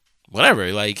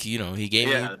whatever, like, he gave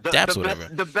me daps,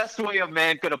 whatever. The best way a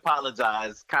man could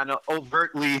apologize, kind of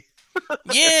overtly.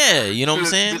 Yeah, you know what I'm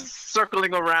saying? Just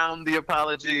circling around the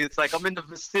apology. It's like I'm in the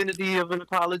vicinity of an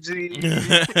apology.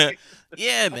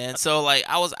 Yeah, man. So like,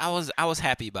 I was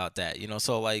happy about that,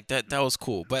 So like that was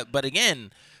cool. But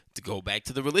again, to go back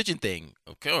to the religion thing,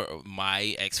 okay,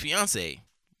 my ex fiance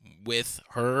with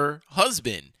her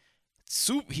husband.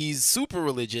 He's super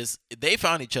religious. They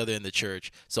found each other in the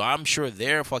church, so I'm sure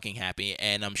they're fucking happy.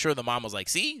 And I'm sure the mom was like,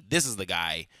 "See, this is the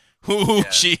guy who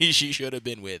she should have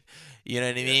been with." You know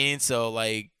what I mean? So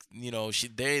like,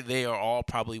 they are all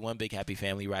probably one big happy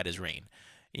family, right as rain.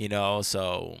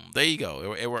 So there you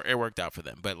go. It worked out for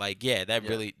them. But like, yeah, that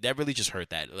really just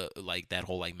hurt that like that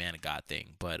whole like man of God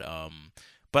thing. But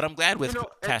I'm glad with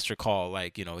Pastor Call,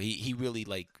 like, he really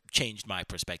like changed my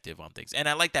perspective on things. And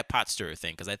I like that pot stirrer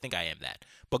thing because I think I am that.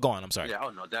 But go on, I'm sorry. Yeah, oh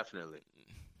no, definitely.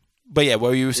 But yeah,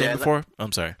 what were you saying before?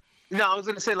 I'm sorry. No, I was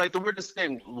gonna say, like, the weirdest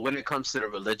thing when it comes to the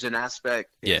religion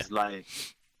aspect is like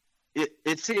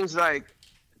it seems like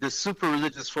the super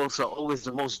religious folks are always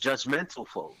the most judgmental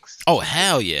folks. Oh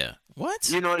hell yeah. What?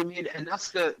 You know what I mean? And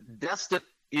that's the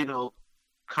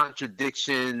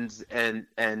contradictions and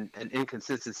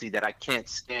inconsistency that I can't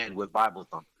stand with Bible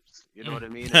thumpers. You know what I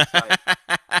mean? It's like,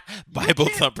 Bible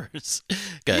thumpers.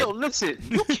 Yo, listen,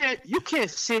 you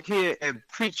can't sit here and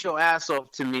preach your ass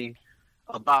off to me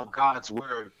about God's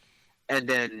word and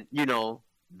then,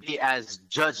 be as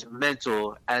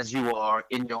judgmental as you are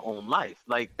in your own life.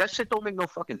 Like, that shit don't make no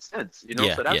fucking sense,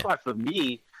 So that's why for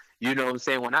me, what I'm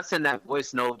saying, when I send that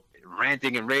voice note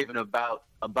ranting and raving about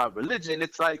religion,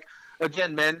 it's like,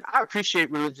 again, man, I appreciate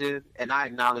religion and I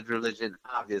acknowledge religion,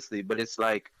 obviously, but it's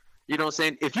like, you know what I'm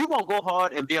saying? If you're going to go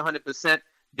hard and be 100%,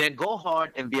 then go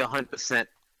hard and be 100%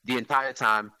 the entire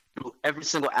time through every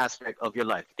single aspect of your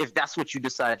life, if that's what you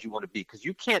decide you want to be. Because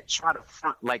you can't try to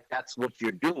front like that's what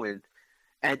you're doing,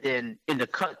 and then in the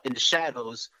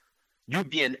shadows, you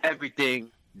being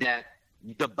everything that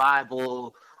the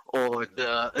Bible or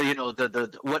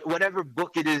the whatever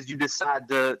book it is you decide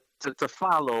to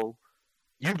follow,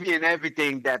 you being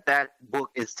everything that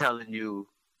book is telling you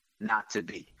not to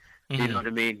be. You know what I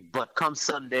mean? But come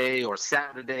Sunday or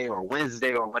Saturday or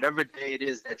Wednesday or whatever day it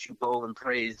is that you go and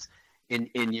praise in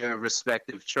your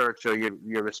respective church or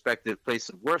your respective place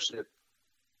of worship,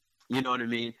 you know what I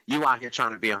mean? You out here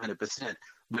trying to be 100%.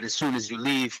 But as soon as you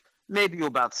leave, maybe you're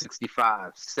about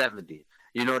 65, 70.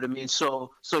 You know what I mean?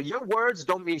 So your words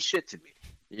don't mean shit to me.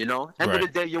 End of the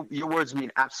day, your words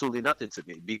mean absolutely nothing to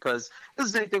me, because this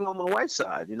is the same thing on my wife's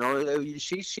side.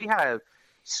 She had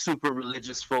super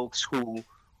religious folks who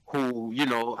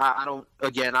I don't,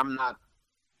 again, I'm not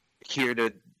here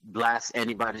to blast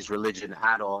anybody's religion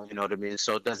at all, you know what I mean?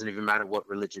 So it doesn't even matter what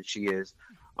religion she is,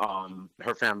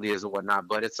 her family is or whatnot.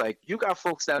 But it's like, you got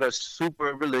folks that are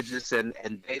super religious and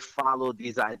they follow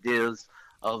these ideas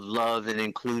of love and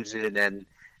inclusion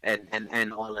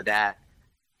and all of that.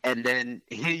 And then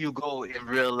here you go in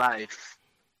real life,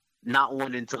 not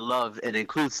wanting to love and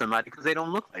include somebody because they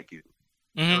don't look like you.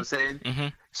 You know what I'm saying? Mm-hmm.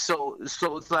 So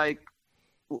it's like,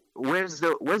 where's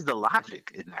the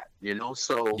logic in that?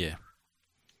 So yeah.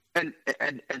 And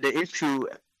the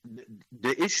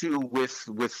issue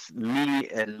with me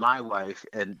and my wife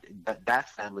and that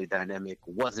family dynamic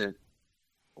wasn't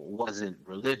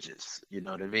religious. You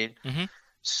know what I mean? Mm-hmm.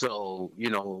 So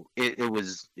it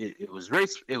was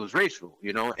racial.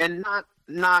 And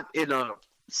not in a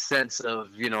sense of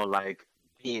like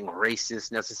being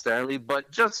racist necessarily, but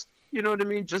just you know what I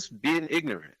mean, just being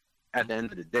ignorant. At the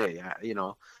end of the day,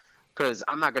 because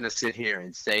I'm not going to sit here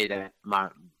and say that my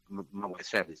wife's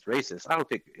family is racist. I don't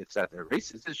think it's that they're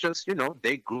racist. It's just,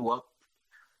 they grew up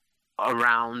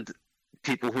around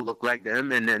people who look like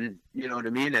them, and then, you know what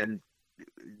I mean? And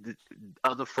the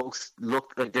other folks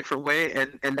look a different way,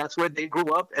 and that's where they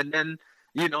grew up. And then,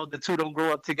 the two don't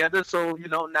grow up together. So,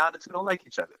 now the two don't like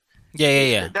each other.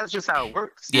 Yeah. That's just how it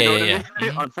works. You know what I mean?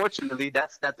 Mm-hmm. Unfortunately,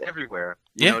 that's everywhere.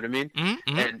 You know what I mean?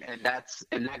 Mm-hmm. And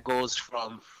that goes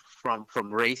from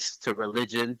race to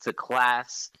religion to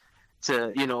class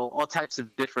to all types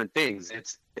of different things.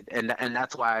 And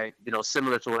that's why,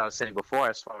 similar to what I was saying before,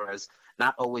 as far as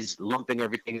not always lumping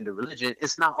everything into religion.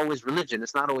 It's not always religion.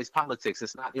 It's not always politics.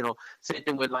 It's not, same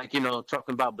thing with like,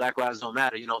 talking about Black Lives Don't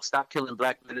Matter. Stop killing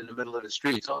black men in the middle of the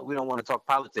streets. Oh, we don't want to talk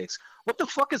politics. What the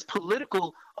fuck is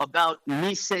political about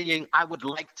me saying I would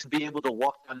like to be able to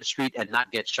walk down the street and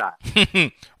not get shot?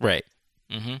 Right.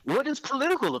 Mm-hmm. What is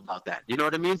political about that? You know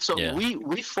what I mean? So Yeah.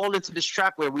 we fall into this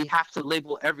trap where we have to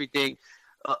label everything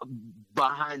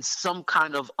behind some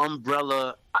kind of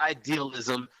umbrella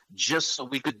idealism, just so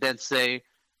we could then say,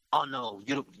 "Oh no,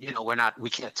 we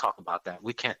can't talk about that.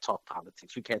 We can't talk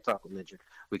politics. We can't talk religion.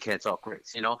 We can't talk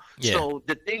race." Yeah. So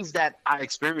the things that I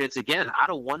experienced, again, I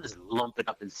don't want to lump it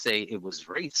up and say it was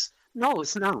race. No,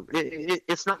 it's not.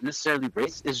 It's not necessarily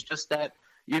race. It's just that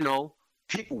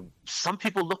some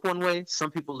people look one way,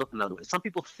 some people look another way. Some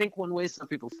people think one way, some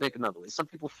people think another way. Some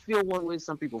people feel one way,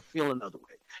 some people feel another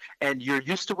way. And you're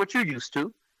used to what you're used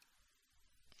to,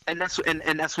 and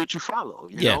that's what you follow.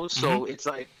 So it's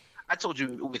like I told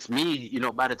you with me.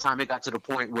 By the time it got to the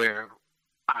point where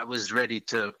I was ready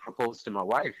to propose to my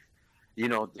wife,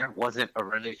 there wasn't a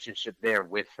relationship there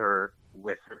with her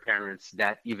parents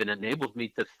that even enabled me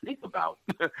to think about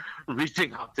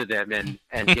reaching out to them and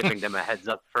giving them a heads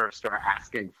up first, or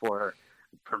asking for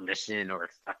permission or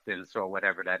acceptance or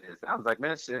whatever that is. I was like,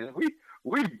 man, shit,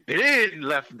 we've been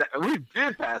left that, we've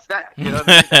been past that. You know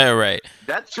what I mean? Right.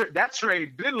 That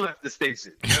train been left the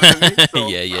station. You know what I mean? So,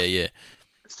 Yeah.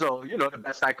 So, the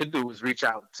best I could do was reach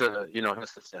out to, her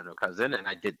sister and her cousin. And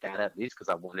I did that at least because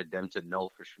I wanted them to know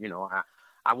for sure.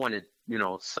 I wanted,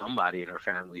 somebody in her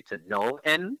family to know.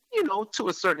 And, to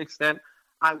a certain extent,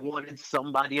 I wanted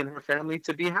somebody in her family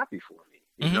to be happy for me.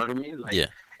 You know what I mean? Like, yeah.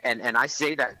 And I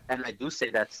say that, and I do say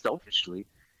that selfishly,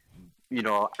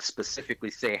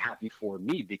 specifically say happy for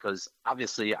me, because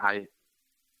obviously I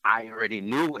already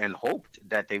knew and hoped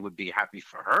that they would be happy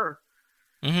for her.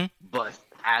 Mm-hmm. But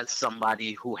as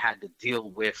somebody who had to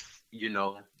deal with,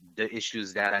 the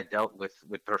issues that I dealt with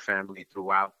her family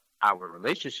throughout our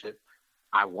relationship,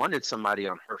 I wanted somebody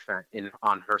on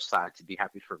on her side to be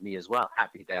happy for me as well.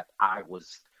 Happy that I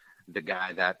was the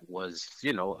guy that was,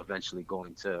 eventually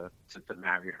going to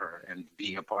marry her and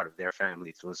be a part of their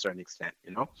family to a certain extent,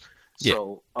 Yeah.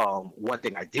 So one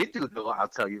thing I did do, though, I'll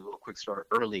tell you a little quick story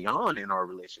early on in our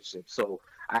relationship. So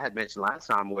I had mentioned last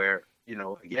time where,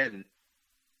 again,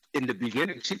 in the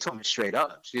beginning, she told me straight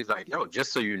up, she's like, yo,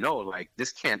 just so you know, like,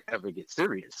 this can't ever get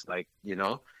serious. Like,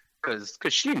 because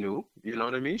she knew, you know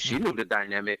what I mean? She knew the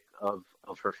dynamic of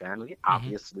her family,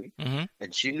 obviously. Mm-hmm.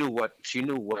 And she knew what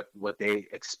they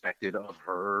expected of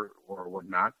her or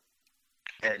whatnot.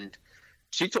 And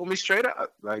she told me straight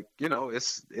up, like,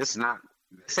 it's not,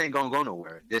 this ain't gonna go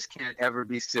nowhere. This can't ever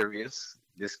be serious.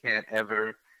 This can't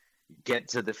ever get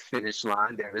to the finish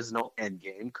line. There is no end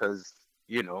game because,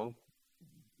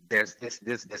 there's this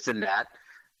and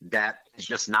that is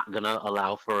just not gonna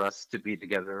allow for us to be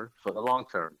together for the long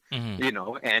term.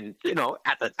 Mm-hmm. And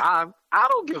at the time, I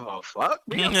don't give a fuck.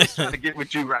 I'm just trying to get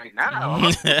with you right now.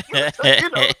 I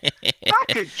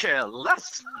could care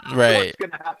less Right. what's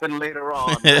gonna happen later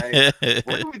on. Like,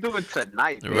 what are we doing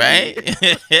tonight, baby? Right?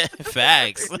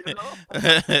 Facts.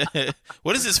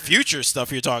 What is this future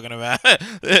stuff you're talking about? Yeah,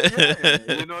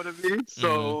 you know what I mean?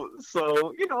 So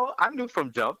I knew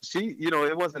from jump. She,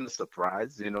 it wasn't a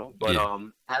surprise, but Yeah.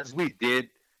 as we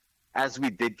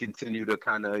did continue to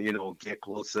kind of, get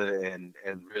closer and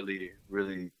really,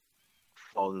 really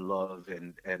fall in love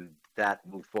and that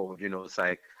move forward, it's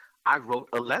like I wrote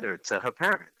a letter to her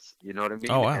parents, you know what I mean?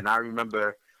 Oh, wow. And I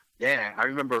remember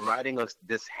writing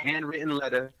this handwritten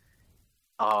letter.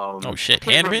 Oh shit, I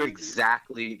can't remember handwritten?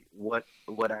 exactly what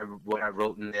I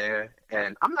wrote in there,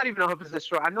 and I'm not even 100%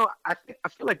 sure. I know I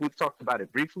feel like we've talked about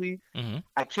it briefly. Mm-hmm.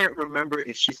 I can't remember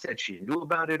if she said she knew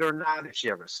about it or not, if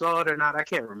she ever saw it or not. I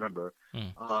can't remember.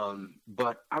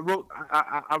 But I wrote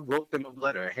them a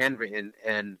letter, handwritten,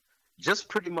 and just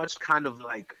pretty much kind of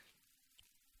like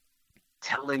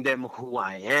telling them who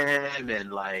I am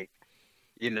and like,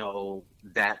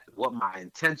 that what my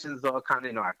intentions are, kind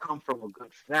of, I come from a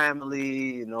good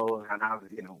family, and I,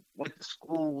 went to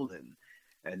school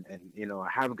and I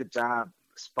have a good job,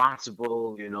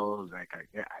 responsible, like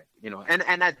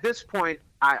and at this point,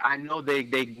 I know they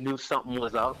knew something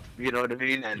was up, you know what I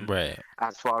mean? And Right.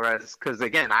 as far as, because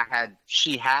again,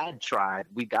 she had tried,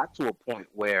 we got to a point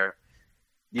where,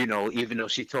 even though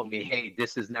she told me, hey,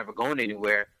 this is never going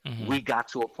anywhere, Mm-hmm. we got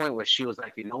to a point where she was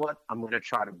like, you know what? I'm going to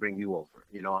try to bring you over.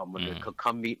 I'm going to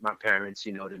come meet my parents,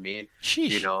 you know what I mean?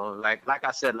 Sheesh. Like I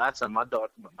said last time, my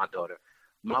daughter,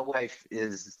 my wife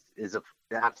is a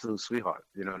the absolute sweetheart.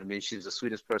 You know what I mean? She's the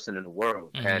sweetest person in the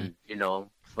world. Mm-hmm. And,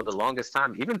 for the longest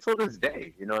time, even till this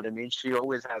day, you know what I mean? She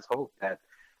always has hope that,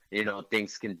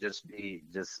 things can just be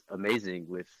just amazing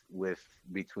with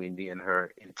between me and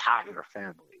her entire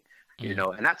family.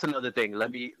 Mm-hmm. And that's another thing.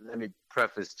 Let me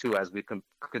preface too as we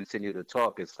continue to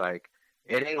talk. It's like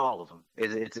it ain't all of them.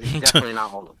 It's definitely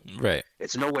not all of them. Right.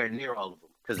 It's nowhere near all of them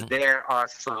because there are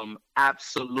some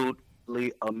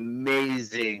absolutely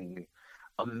amazing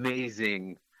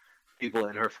people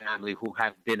in her family who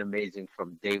have been amazing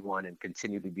from day one and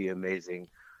continue to be amazing,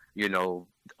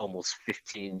 almost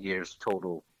 15 years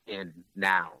total in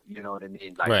now. You know what I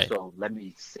mean? Like, Right. so let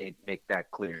me make that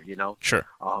clear. Sure.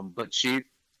 But she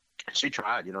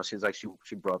tried, she's like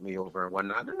she brought me over and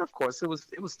whatnot. And of course it was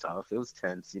tough. It was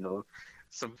tense,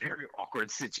 some very awkward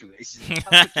situations,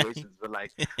 not situations, but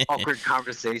like awkward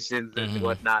conversations and Mm-hmm.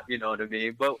 whatnot, you know what I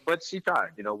mean? But she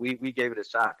tried, we gave it a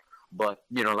shot. But,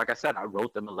 like I said, I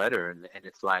wrote them a letter and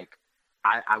it's like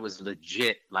I was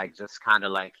legit, like just kind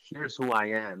of like, here's who I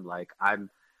am. Like I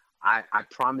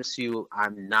promise you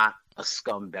I'm not a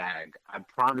scumbag. I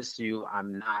promise you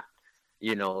I'm not,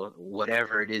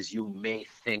 whatever it is you may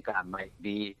think I might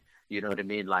be. You know what I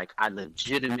mean? Like I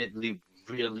legitimately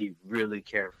really, really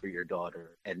care for your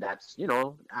daughter. And that's,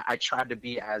 I try to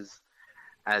be as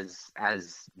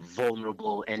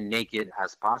vulnerable and naked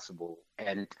as possible.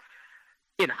 And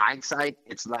in hindsight,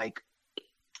 it's like,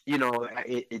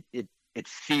 it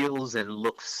feels and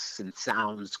looks and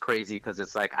sounds crazy because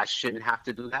it's like I shouldn't have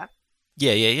to do that.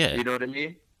 Yeah. Yeah. Yeah. You know what I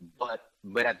mean?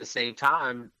 But at the same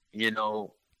time,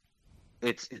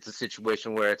 it's a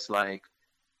situation where it's like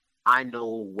I know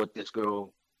what this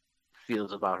girl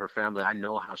feels about her family. I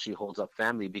know how she holds up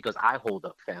family because I hold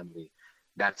up family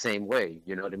that same way.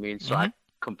 You know what I mean? So Mm-hmm. I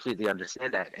completely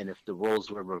understand that. And if the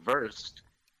roles were reversed,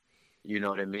 you know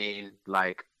what I mean?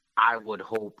 Like I would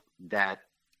hope that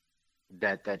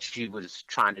she was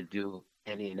trying to do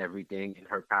any and everything in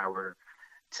her power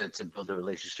to build a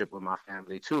relationship with my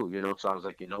family too. So I was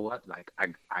like, you know what? Like I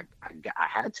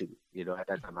had to. At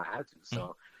that time I had to.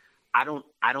 So I don't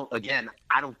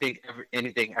think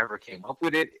anything ever came up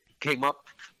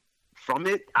from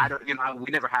it. I don't,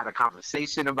 we never had a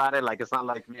conversation about it. Like, it's not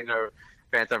like me and her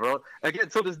parents ever wrote. Again,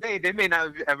 to this day, they may not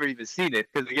have ever even seen it.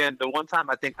 Because, again, the one time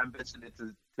I think I mentioned it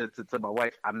to my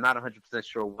wife, I'm not 100%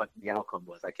 sure what the outcome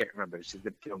was. I can't remember. She's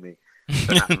going to kill me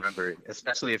for not remembering,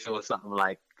 especially if it was something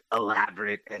like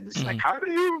elaborate and it's like, how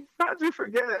did you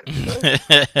forget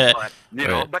it? But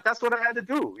Right. but that's what I had to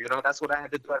do. That's what I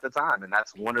had to do at the time. And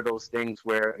that's one of those things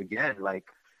where, again, like,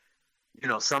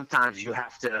 sometimes you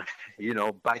have to,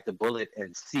 bite the bullet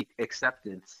and seek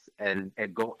acceptance and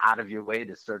go out of your way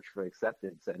to search for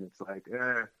acceptance. And it's like,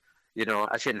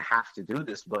 I shouldn't have to do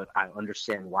this, but I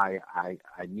understand why I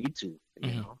need to,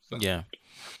 Mhm. So. Yeah.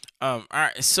 All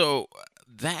right. So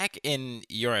back in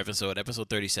your episode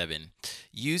 37,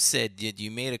 you said that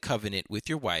you made a covenant with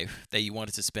your wife that you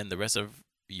wanted to spend the rest of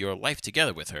your life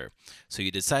together with her. So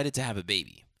you decided to have a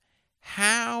baby.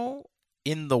 How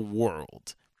in the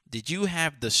world did you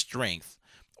have the strength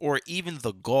or even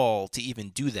the gall to even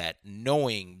do that,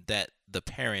 knowing that the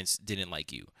parents didn't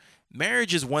like you?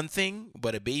 Marriage is one thing,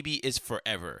 but a baby is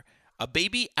forever. A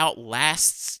baby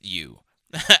outlasts you.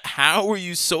 How were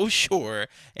you so sure,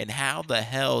 and how the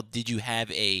hell did you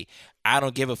have a I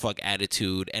don't give a fuck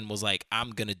attitude and was like,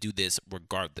 I'm gonna do this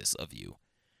regardless of you?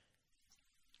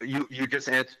 You just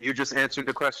answered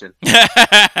the question.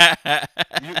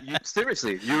 You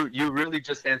seriously, you really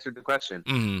just answered the question.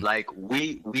 Mm, Like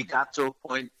we got to a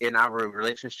point in our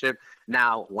relationship.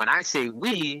 Now, when I say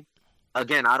we,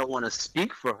 again, I don't want to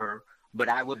speak for her, but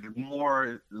I would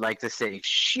more like to say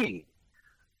she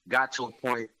got to a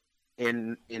point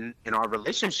in our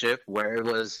relationship where it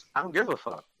was, I don't give a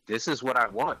fuck. This is what I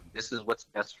want. This is what's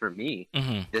best for me.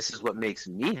 mm-hmm, This is what makes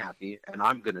me happy, and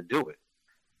I'm gonna do it.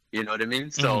 You know what I mean?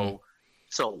 mm-hmm.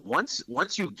 So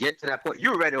once you get to that point,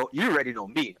 you already know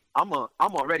me. I'm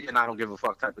already an I don't give a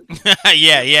fuck type of dude. Yeah,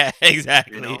 Period. yeah, You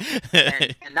exactly. know,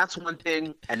 and that's one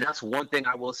thing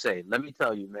I will say. Let me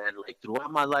tell you, man. Like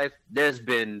throughout my life, there's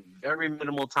been very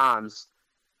minimal times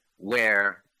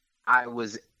where I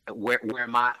was where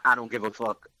my I don't give a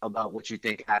fuck about what you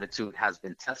think attitude has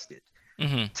been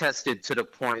Hmm. tested to the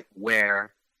point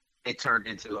where it turned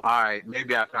into, all right,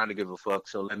 maybe I kind of give a fuck,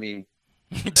 so let me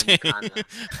kind of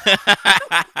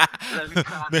let me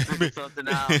kind of figure something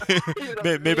out. You know what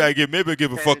I Maybe mean? I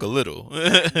give a fuck And a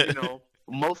little.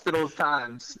 most of those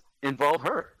times involve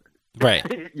her. Right.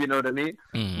 You know what I mean?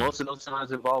 Mm, Most of those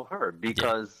times involve her yeah.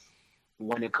 because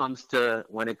when it comes to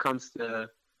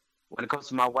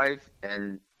my wife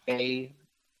and a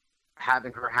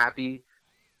having her happy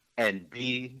and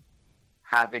B,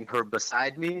 having her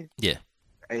beside me, Yeah.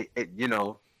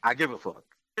 I give a fuck.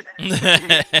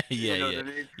 Yeah, You know what yeah. I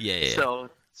mean? Yeah, yeah.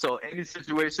 So any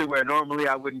situation where normally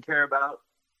I wouldn't care about,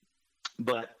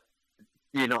 but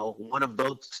one of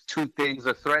those two things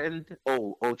are threatened.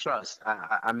 Oh, trust.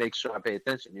 I make sure I pay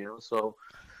attention.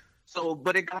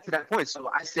 But it got to that point. So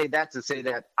I say that to say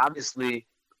that obviously,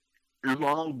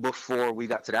 long before we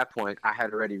got to that point, I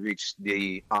had already reached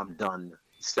the I'm done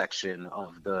section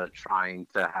of the trying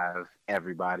to have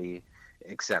everybody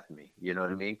accept me. You know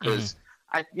what I mean? Hmm. Because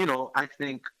I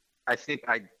think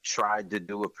I tried to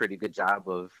do a pretty good job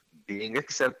of being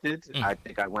accepted. I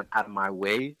think I went out of my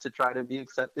way to try to be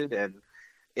accepted, and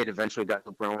it eventually got to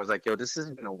the point where I was like, "Yo, this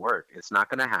isn't gonna work. It's not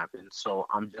gonna happen. So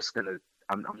I'm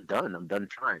done. I'm done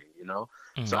trying."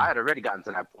 So I Hmm. had already gotten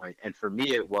to that point, and for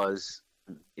me, it was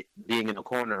being in a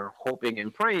corner, hoping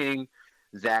and praying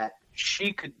that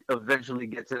she could eventually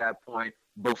get to that point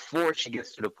before she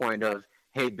gets to the point of,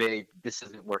 "Hey, babe, this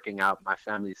isn't working out. My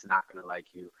family's not gonna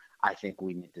like you. I think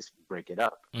we need to break it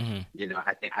up. Hmm.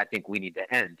 I think we need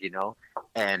to end.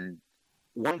 And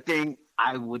one thing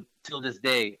I would till this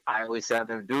day I always have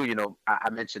them do. I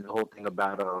mentioned the whole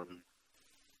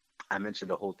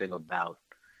thing about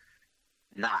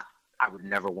not. I would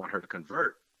never want her to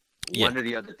convert. Yeah. One of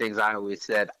the other things I always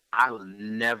said, I will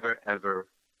never ever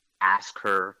ask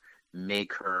her,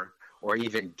 make her, or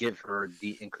even give her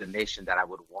the inclination that I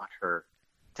would want her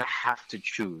to have to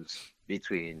choose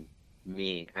between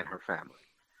me and her family.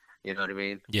 You know what I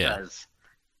mean? Yeah. Because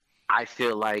I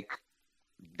feel like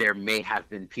there may have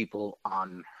been people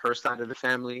on her side of the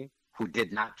family who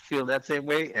did not feel that same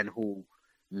way and who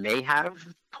may have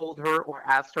told her or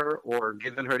asked her or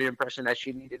given her the impression that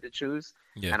she needed to choose.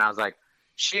 Yeah. And I was like,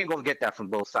 she ain't gonna get that from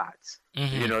both sides. You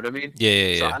Hmm. know what I mean? Yeah,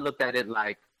 yeah, So yeah. I looked at it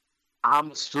like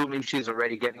I'm assuming she's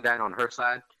already getting that on her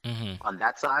side, Hmm. on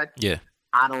that side. Yeah.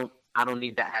 I don't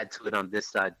need to add to it on this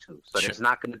side too. So Sure. there's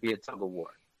not gonna be a tug of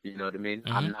war. You know what I mean?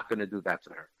 Hmm. I'm not gonna do that to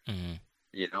her. Hmm.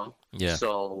 You know? Yeah.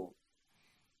 So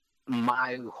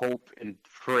my hope and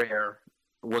prayer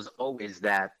was always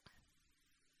that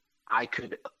I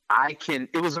could,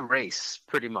 it was a race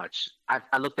pretty much.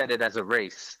 I looked at it as a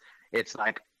race. It's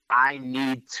like, I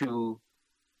need to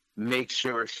make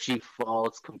sure she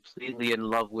falls completely in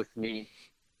love with me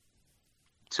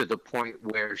to the point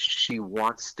where she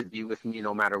wants to be with me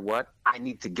no matter what. I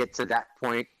need to get to that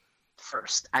point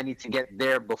first. I need to get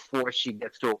there before she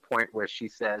gets to a point where she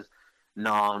says,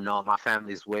 "No, no, my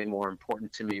family is way more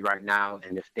important to me right now,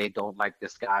 and if they don't like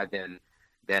this guy, then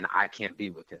I can't be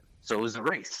with him." So it was a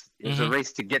race. It was a Hmm.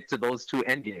 race to get to those two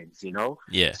end games.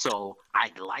 Yeah. So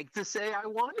I'd like to say I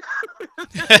won.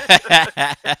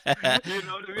 You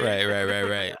know what I mean? Right, right, right,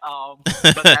 right.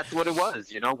 But that's what it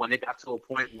was. When it got to a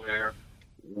point where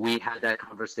we had that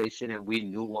conversation and we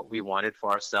knew what we wanted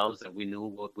for ourselves and we knew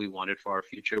what we wanted for our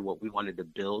future, what we wanted to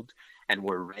build, and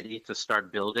we're ready to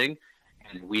start building.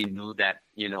 And we knew that,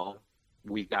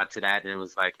 we got to that and it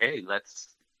was like, hey,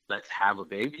 let's have a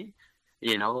baby.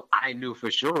 I knew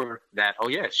for sure that, oh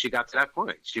yeah, she got to that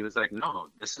point. She was like, no,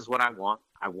 this is what I want.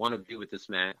 I want to be with this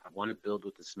man. I want to build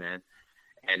with this man.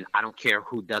 And I don't care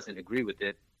who doesn't agree with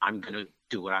it. I'm going to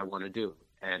do what I want to do.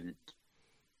 And,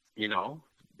 you know,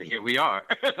 here we are.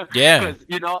 Yeah. Because,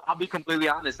 I'll be completely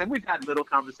honest. And we've had little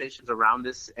conversations around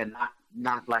this and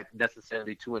not like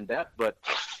necessarily too in depth, but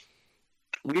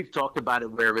we've talked about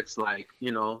it where it's like,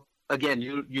 again,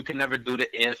 you can never do the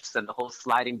ifs and the whole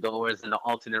sliding doors and the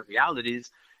alternate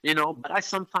realities, but I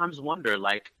sometimes wonder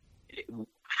like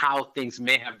how things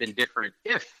may have been different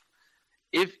if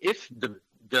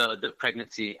the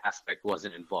pregnancy aspect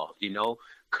wasn't involved,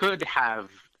 could have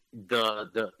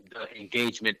the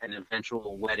engagement and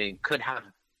eventual wedding could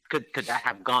that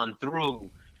have gone through,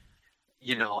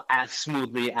 as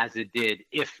smoothly as it did,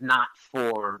 if not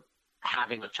for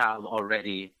having a child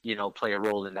already, play a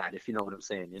role in that, if you know what I'm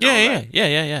saying, Yeah, yeah, like yeah,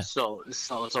 yeah, yeah. so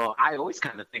I always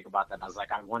kind of think about that. I was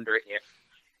like, I wonder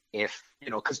if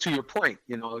because to your point,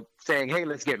 saying, hey,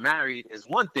 let's get married is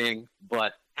one thing,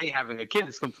 but hey, having a kid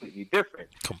is completely different.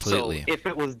 So Completely. if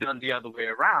it was done the other way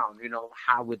around,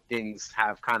 how would things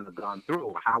have kind of gone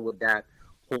through? How would that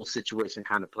whole situation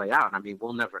kind of play out? I mean,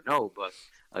 we'll never know. But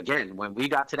again, when we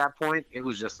got to that point, it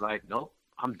was just like, nope,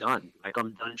 I'm done. Like,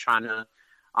 I'm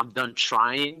done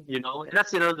trying, and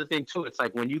that's another thing too. It's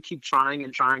like when you keep trying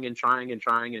and trying and trying and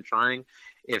trying and trying,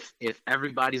 if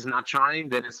everybody's not trying,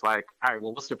 then it's like, all right,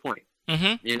 well, what's the point?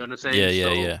 Mhm. You know what I'm Yeah, saying? yeah,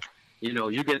 So, yeah.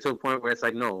 you get to a point where it's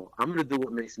like, no, I'm gonna do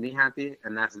what makes me happy,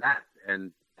 and that's that.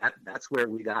 And that's where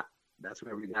we got. That's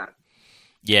where we got.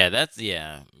 Yeah, that's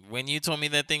When you told me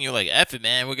that thing, you're like, "F it,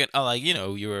 man. We're gonna like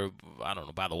you were I don't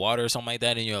know by the water or something like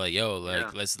that, and you're like, yo, Yeah.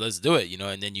 like let's do it,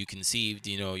 and then you conceived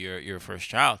your first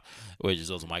child, which is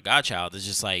also my godchild. It's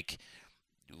just like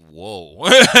whoa,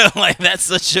 like that's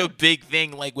such a big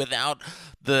thing, like without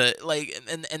the like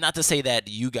and not to say that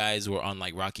you guys were on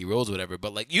like rocky roads or whatever,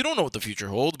 but like you don't know what the future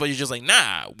holds, but you're just like,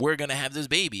 nah, we're gonna have this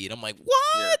baby, and I'm like, Yeah.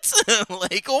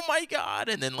 what? Like, oh my god.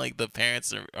 And then like the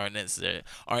parents aren't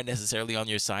necessarily on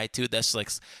your side too. That's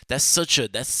such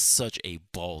a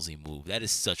ballsy move. That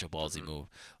is such a ballsy Hmm. move.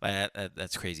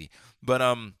 That's crazy. But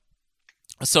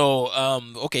so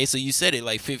okay, so you said it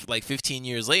like 15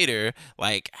 years later,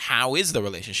 like how is the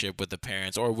relationship with the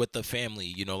parents or with the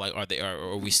family? Like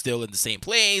are we still in the same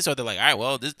place? Or they're like, all right,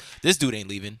 well this dude ain't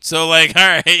leaving. So like, all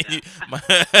right,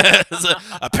 Yeah. so,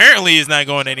 apparently he's not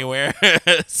going anywhere.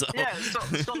 So Yeah.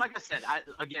 So like I said,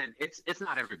 again, it's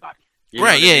not everybody. You know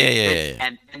right, what I yeah, yeah, mean? yeah, It's yeah.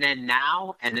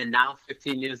 and then now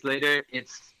 15 years later,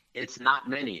 it's not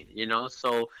many.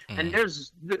 So and Mhm.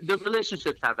 there's the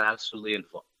relationships have absolutely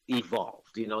evolved.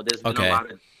 There's been a Okay.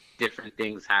 lot of different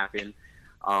things happen,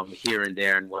 here and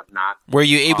there and whatnot. Were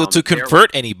you able to There convert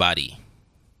anybody?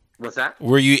 was that.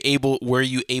 Were you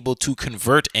able to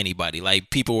convert anybody? Like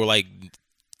people were like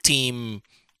team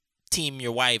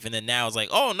your wife, and then now it's like,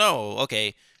 oh no,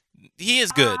 okay, he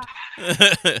is good.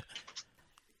 Uh,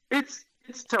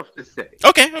 it's tough to say.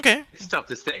 Okay, okay. It's tough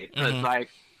to say because Mhm. like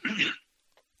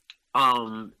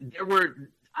there were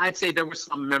I'd say there were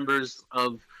some members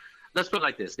of let's put it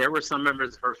like this. There were some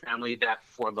members of her family that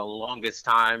for the longest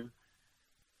time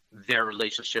their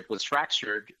relationship was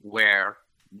fractured where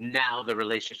now the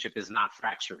relationship is not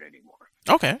fractured anymore.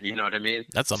 Okay, You know what I mean?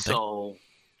 that's something. So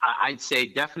I'd say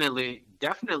definitely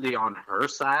on her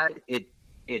side it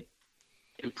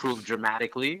improved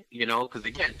dramatically, because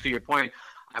again, to your point,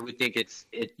 I would think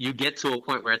you get to a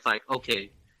point where it's like,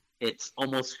 okay, it's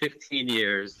almost 15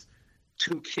 years,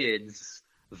 two kids,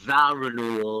 vow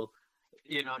renewal,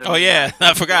 you know what I Oh mean? yeah, Like I we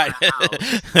bought forgot. a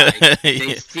house, like they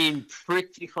Yeah. seem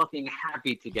pretty fucking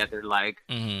happy together. Like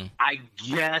Mhm. I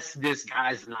guess this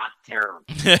guy's not terrible,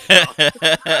 you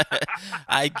know?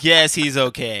 I guess he's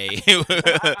okay.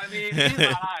 I mean, he's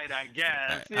alright, I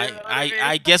guess. You know I, what I I mean?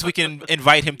 I guess we can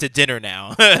invite him to dinner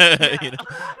now. Yeah. you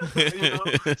you know.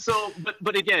 know. So,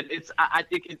 but again, I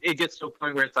think it gets to a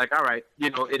point where it's like, all right,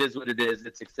 it is what it is.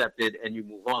 It's accepted, and you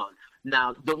move on.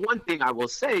 Now, the one thing I will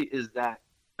say is that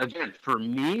again, for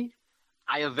me,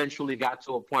 I eventually got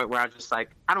to a point where I was just like,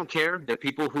 I don't care. The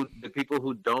people who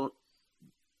don't,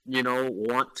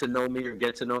 want to know me or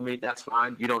get to know me, that's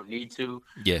fine. You don't need to.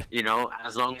 Yeah,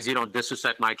 As long as you don't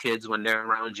disrespect my kids when they're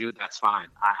around you, that's fine.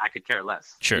 I could care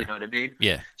less. You sure. know what I mean?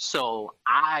 Yeah. So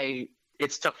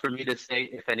it's tough for me to say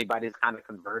if anybody's kind of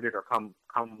converted or come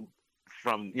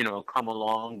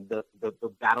along the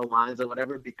battle lines or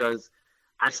whatever, because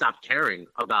I stopped caring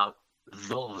about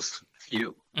those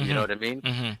few. You know Mhm. what I mean?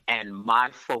 Mhm. And my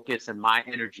focus and my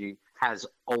energy has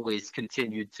always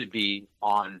continued to be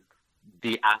on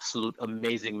the absolute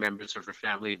amazing members of her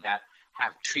family that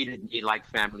have treated me like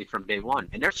family from day one.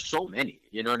 And there's so many,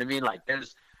 you know what I mean? Like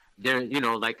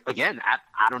like again,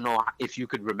 I don't know if you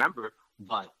could remember,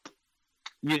 but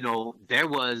there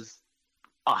was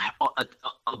a, a,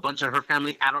 a bunch of her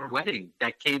family at our wedding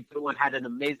that came through and had an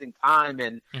amazing time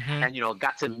Mhm. and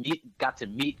got to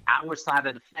meet our side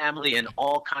of the family and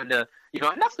all kind of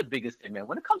and that's the biggest thing, man.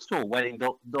 When it comes to a wedding,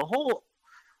 the whole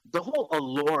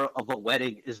allure of a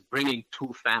wedding is bringing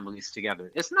two families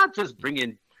together. It's not just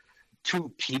bringing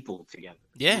two people together,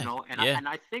 Yeah. and I, Yeah. and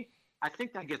I think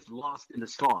that gets lost in the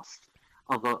sauce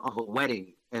of a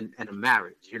wedding and a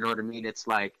marriage. You know what I mean? It's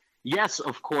like, yes,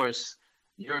 of course,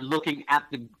 you're looking at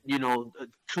the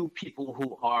two people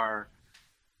who are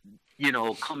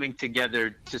coming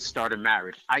together to start a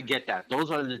marriage. I get that.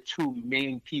 Those are the two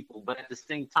main people, but at the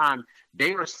same time,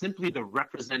 they are simply the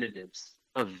representatives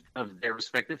of their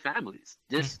respective families.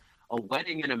 Mm. A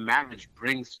wedding and a marriage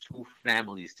brings two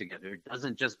families together. It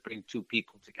doesn't just bring two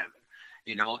people together,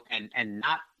 and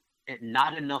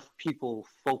not enough people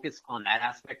focus on that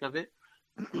aspect of it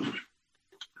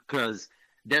because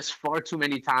there's far too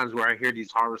many times where I hear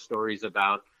these horror stories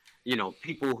about,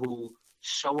 people who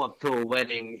show up to a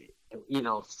wedding,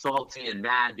 salty and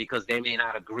mad because they may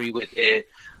not agree with it,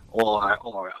 or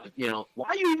why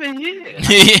are you even here? Like,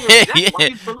 if you're a guest, why Yeah.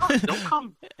 you pull up?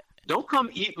 Don't come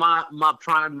eat my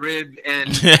prime rib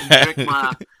and drink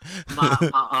my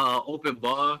open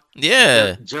bar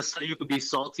Yeah. just so you could be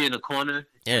salty in a corner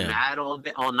and Yeah. mad all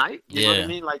day, all night. You know what I Yeah.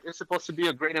 mean? Like it's supposed to be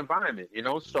a great environment,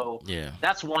 So Yeah.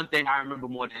 that's one thing I remember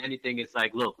more than anything. It's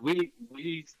like, look, we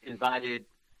invited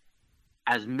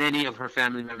as many of her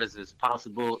family members as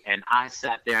possible. And I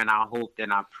sat there and I hoped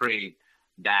and I prayed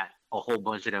that a whole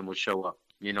bunch of them would show up,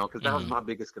 because that was Mm-hmm. my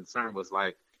biggest concern was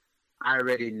like, I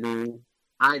already knew,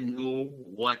 I knew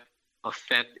what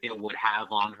effect it would have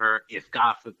on her if,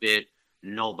 God forbid,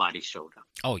 nobody showed up.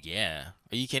 Oh yeah.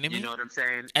 Are you kidding You know me? what I'm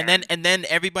saying? And then And and then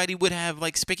everybody would have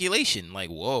like speculation, like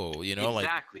whoa, like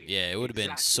exactly, yeah, it would have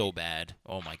been so exactly. bad.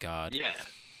 Oh my god. Yeah.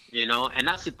 And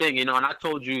that's the thing, and I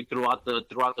told you throughout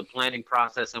the planning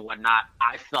process and whatnot,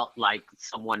 I felt like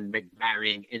someone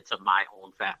marrying into my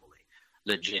own family.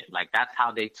 Legit. Like that's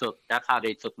how they took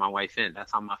my wife in.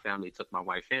 That's how my family took my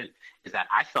wife in. Is that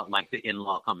I felt like the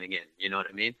in-law coming in. You know what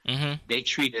I mean? Mm-hmm. They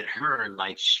treated her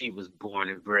like she was born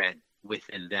and bred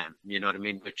within them. You know what I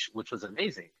mean? Which was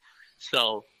amazing.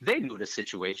 So they knew the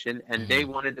situation and they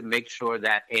Mm-hmm. wanted to make sure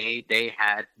that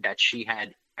that she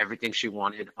had everything she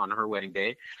wanted on her wedding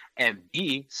day, and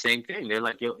B, same thing. They're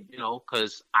like,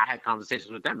 because I had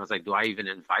conversations with them. I was like, do I even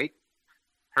invite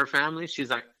her family? She's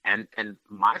like, and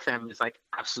my family's like,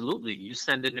 absolutely. You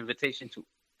send an invitation to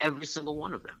every single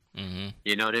one of them. Mm-hmm.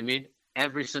 You know what I mean?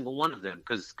 Every single one of them,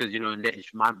 because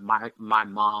my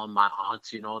mom, my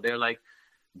aunts, they're like,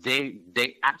 they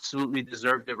absolutely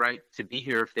deserve the right to be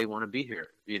here if they want to be here.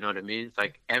 You know what I mean? It's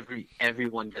like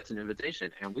everyone gets an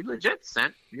invitation, and we legit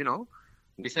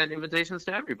we sent invitations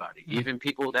to everybody, even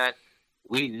people that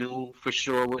we knew for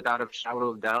sure without a shadow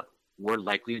of doubt were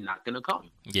likely not going to come.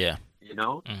 Yeah.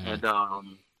 Mm-hmm.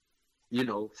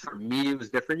 And for me it was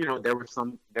different. There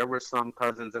were some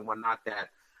cousins and whatnot that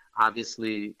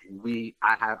obviously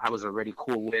I was already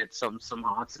cool with some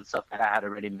aunts and stuff that I had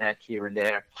already met here and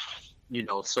there.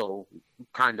 So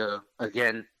kind of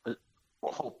again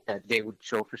hope that they would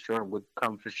show for sure, would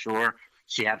come for sure.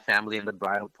 She had family in the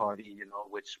bridal party,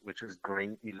 which was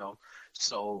great.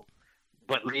 So,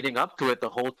 but leading up to it, the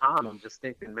whole time, I'm just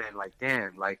thinking, man, like,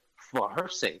 damn, like for her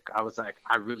sake, I was like,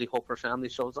 I really hope her family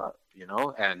shows up,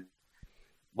 and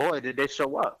boy, did they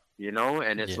show up,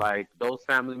 and it's Yeah. like those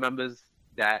family members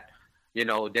that,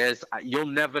 you'll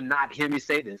never not hear me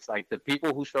say this, like the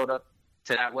people who showed up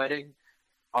to that wedding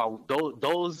are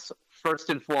those first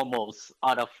and foremost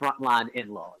are the frontline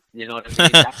in-laws. You know what I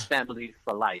mean? That's family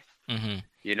for life. Mm-hmm.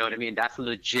 You know what I mean? That's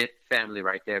legit family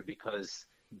right there because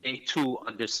they too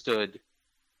understood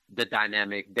the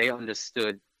dynamic. They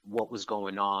understood what was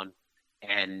going on,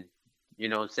 and you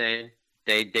know what I'm saying.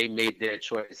 They made their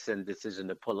choice and decision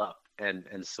to pull up and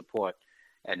support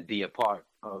and be a part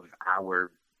of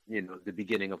our the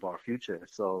beginning of our future.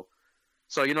 So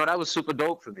that was super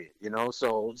dope for me.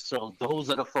 So those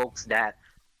are the folks that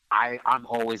I'm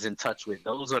always in touch with.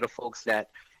 Those are the folks that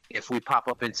if we pop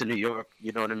up into New York,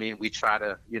 you know what I mean, we try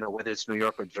to, whether it's New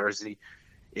York or Jersey,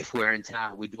 if we're in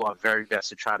town, we do our very best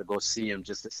to try to go see them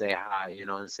just to say hi. You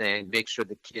know what I'm saying? Make sure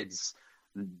the kids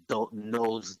don't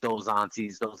knows those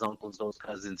aunties, those uncles, those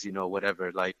cousins,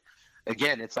 whatever. Like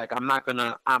again, it's like I'm not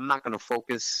gonna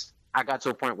focus. I got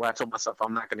to a point where I told myself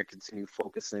I'm not gonna continue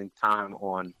focusing time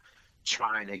on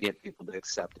trying to get people to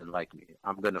accept and like me.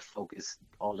 I'm gonna focus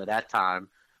all of that time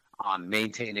on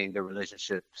maintaining the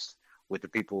relationships with the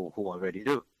people who already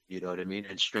do. You know what I mean?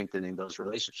 And strengthening those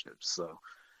relationships. So,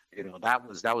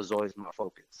 that was always my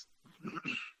focus.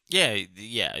 Yeah.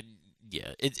 Yeah.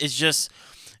 Yeah. It's just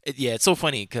yeah. It's so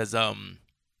funny because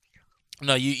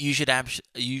no, you should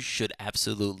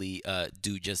absolutely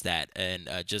do just that and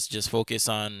just focus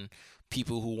on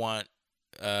people who want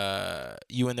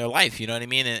you in their life, you know what I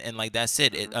mean? And like that's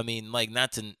it. I mean, like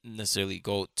not to necessarily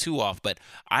go too off, but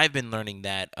I've been learning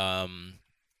that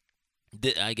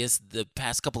I guess the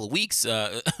past couple of weeks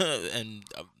and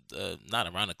not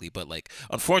ironically, but like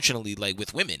unfortunately like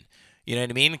with women, you know what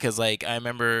I mean? Cuz like I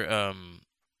remember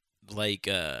like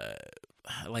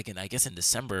like in I guess in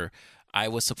December I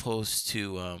was supposed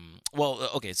to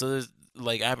okay, so there's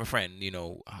like I have a friend,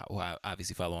 who I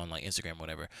obviously follow on like Instagram or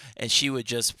whatever, and she would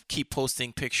just keep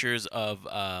posting pictures of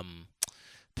the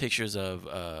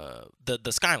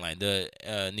skyline,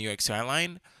 the New York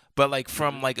skyline, but like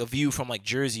from Hmm. like a view from like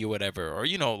Jersey or whatever, or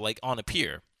like on a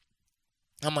pier.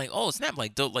 I'm like, oh snap,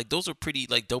 like those are pretty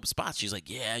like dope spots. She's like,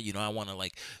 yeah, I want to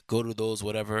like go to those,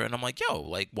 whatever. And I'm like, yo,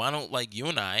 like why don't like you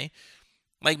and I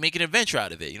like make an adventure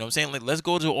out of it? You know what I'm saying? Like let's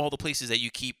go to all the places that you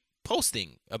keep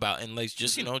posting about and like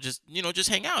just Hmm. just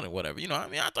hang out and whatever. I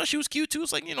mean, I thought she was cute too.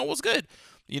 It's like, what's good?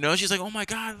 She's like, oh my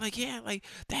god, like yeah, like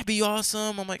that'd be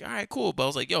awesome. I'm like, all right, cool. But I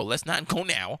was like, yo, let's not go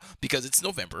now because it's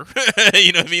November.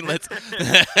 You know what I mean?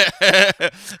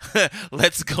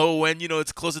 Let's go when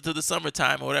it's closer to the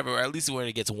summertime or whatever, or at least when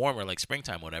it gets warmer, like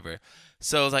springtime, or whatever.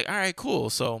 So I was like, all right, cool.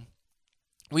 So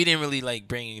we didn't really like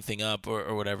bring anything up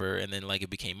or whatever, and then like it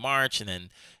became March, and then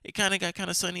it kind of got kind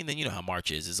of sunny. And then you know how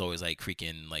March is; it's always like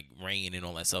freaking like rain and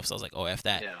all that stuff. So I was like, oh, f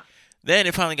that. Yeah. Then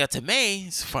it finally got to May,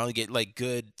 so finally get like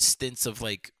good stints of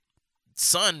like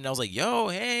sun, and I was like, yo,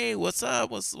 hey, what's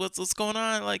up? What's going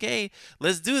on? Like, hey,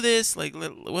 let's do this. Like,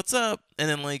 what's up? And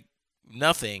then like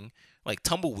nothing. Like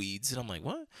tumbleweeds, and I'm like,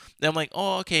 what? Then I'm like,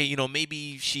 oh, okay, you know,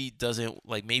 maybe she doesn't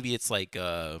like. Maybe it's like,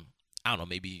 I don't know,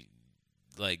 maybe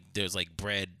like there's like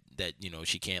bread that you know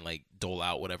she can't like dole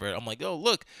out whatever. I'm like, oh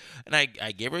look, and I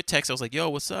gave her a text. I was like, yo,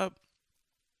 what's up?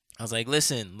 I was like,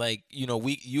 listen, like you know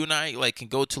you and I like can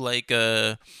go to like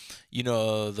you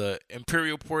know the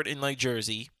Imperial Port in like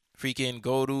Jersey. Freaking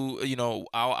go to you know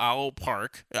I'll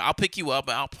park. I'll pick you up.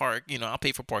 I'll park. You know I'll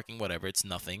pay for parking. Whatever. It's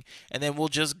nothing. And then we'll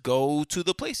just go to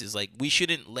the places. Like we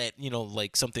shouldn't let you know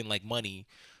like something like money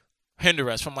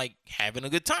hinder us from like having a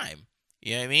good time.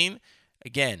 You know what I mean?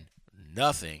 Again,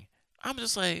 nothing. I'm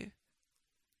just like,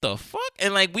 the fuck?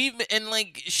 And like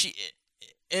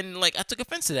I took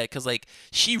offense to that because like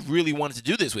she really wanted to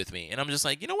do this with me, and I'm just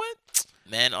like, you know what,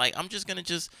 man, like I'm just gonna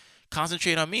just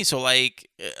concentrate on me. So like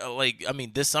I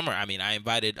mean, this summer, I mean, I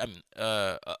invited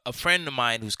a friend of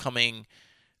mine who's coming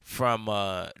from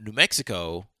New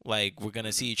Mexico. Like we're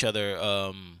gonna see each other.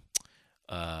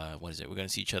 What is it? We're gonna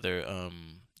see each other.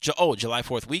 July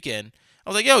 4th weekend. I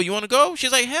was like, yo, you want to go?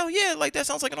 She's like, hell yeah, like that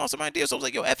sounds like an awesome idea. So I was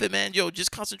like, yo, F it, man, yo,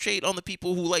 just concentrate on the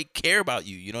people who like care about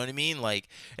you. You know what I mean? Like,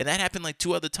 and that happened like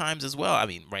 2 other times as well. I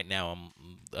mean, right now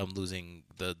I'm losing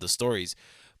the stories,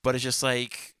 but it's just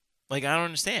like I don't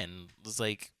understand. It's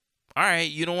like, all right,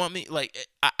 you don't want me like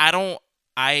I don't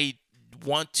I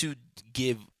want to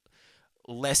give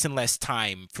less and less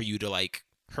time for you to like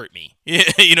hurt me.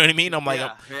 You know what I mean? I'm like,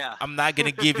 Yeah, yeah. I'm not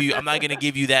gonna give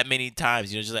you that many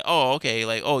times. You know, just like, oh, okay,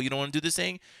 like, oh, you don't want to do this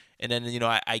thing, and then you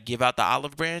know, I give out the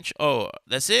olive branch. Oh,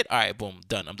 that's it. All right, boom,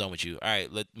 done. I'm done with you. All right,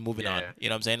 moving on. Yeah. You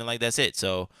know what I'm saying? And like that's it.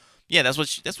 So yeah, that's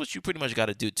what you pretty much got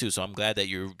to do too. So I'm glad that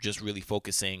you're just really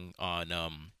focusing on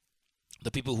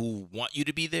the people who want you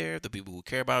to be there, the people who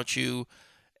care about you,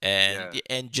 Yeah.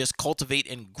 and just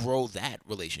cultivate and grow that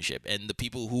relationship. And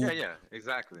Yeah, yeah,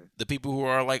 exactly. the people who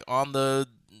are like on the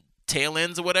tail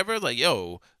ends or whatever, like,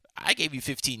 yo, I gave you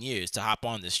 15 years to hop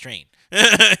on this train.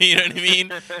 You know what I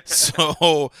mean?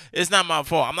 So it's not my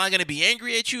fault. I'm not gonna be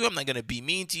angry at you. I'm not gonna be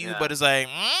mean to you. Yeah. But it's like,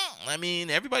 I mean,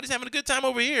 everybody's having a good time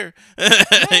over here. Yeah,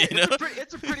 You know?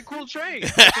 it's a pretty cool train.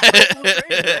 It's a pretty cool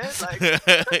train,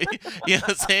 man. Like, You know what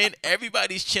I'm saying?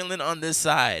 Everybody's chilling on this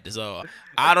side. So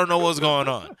I don't know what's going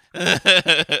on. You know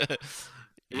what I'm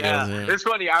yeah, saying? it's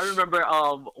funny. I remember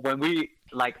when we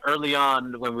like early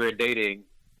on when we were dating,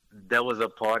 there was a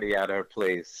party at her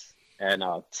place, and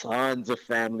tons of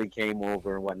family came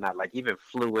over and whatnot. Like even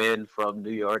flew in from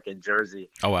New York and Jersey,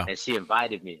 Oh wow. and she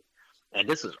invited me. And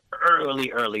this was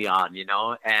early on, you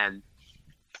know, and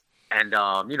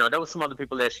you know, there was some other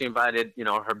people that she invited. You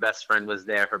know, her best friend was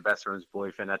there, her best friend's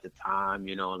boyfriend at the time.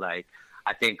 You know, like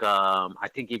I think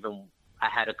even I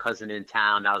had a cousin in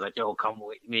town. I was like, yo, come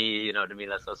with me. You know what I mean?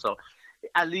 So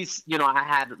at least you know I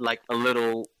had like a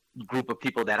little group of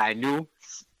people that I knew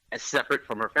as separate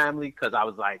from her family because I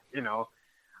was like, you know,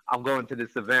 I'm going to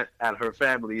this event at her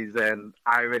family's and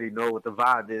I already know what the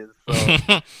vibe is.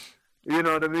 So you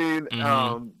know what I mean?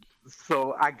 Hmm.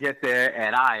 So I get there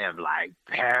and I am like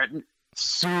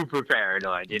super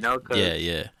paranoid, you know, Yeah,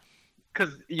 yeah,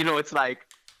 cause you know it's like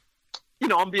you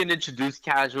know I'm being introduced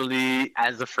casually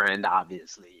as a friend,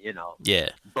 obviously, you know, yeah.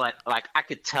 but like I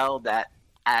could tell that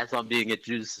as I'm being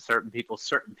introduced to certain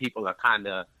people are kind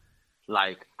of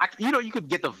like you know you could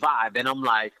get the vibe, and I'm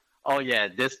like, oh yeah,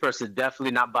 this person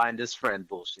definitely not buying this friend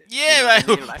bullshit. You Yeah,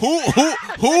 know what I like mean?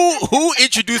 Like, who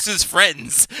introduces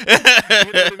friends? you know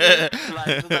what I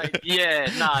mean? Like, yeah,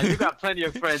 nah, you got plenty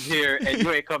of friends here, and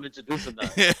you ain't come introducing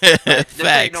us. Like, this ain't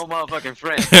Facts. no motherfucking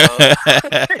friend,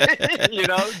 bro. You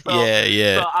know? Yeah, So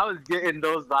yeah. I was getting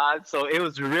those vibes. So it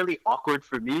was really awkward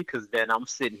for me because then I'm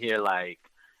sitting here like,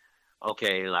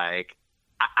 okay, like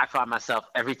I find myself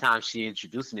every time she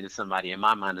introduced me to somebody in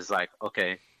my mind is like,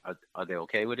 okay, are they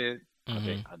okay with it?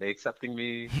 Hmm. Are they accepting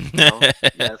me? No,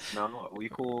 yes, no. Are we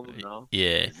cool? No.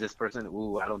 Yeah. Is this person?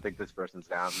 Ooh, I don't think this person's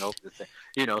down. Nope.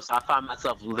 You know, so I find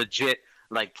myself legit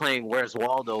like playing Where's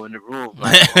Waldo in the room.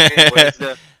 Like,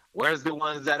 okay, where's the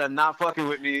ones that are not fucking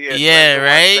with me, and where's Yeah, the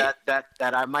ones right.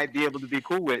 that I might be able to be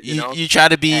cool with, you know? You And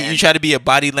try to be a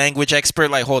body language expert.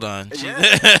 Like, hold on,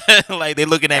 yeah, like they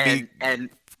looking at me and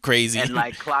crazy.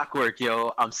 like clockwork,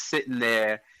 yo, I'm sitting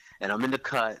there and I'm in the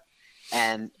cut.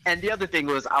 And the other thing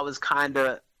was I was kind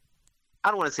of I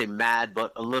don't want to say mad,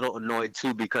 but a little annoyed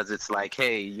too because it's like,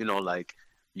 hey, you know, like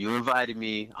You invited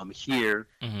me. I'm here.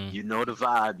 Mm-hmm. You know the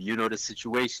vibe. You know the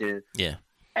situation. Yeah.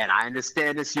 And I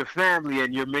understand it's your family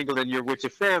and you're mingling, you're with your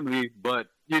family, but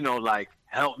like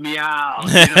help me out.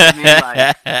 You know what I mean?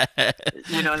 Like,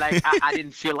 like I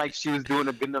didn't feel like she was doing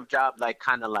a good enough job, like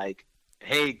kind of like,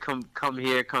 hey, come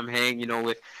here, come hang,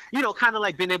 with, kind of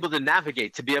like being able to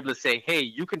navigate, to be able to say, hey,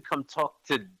 you can come talk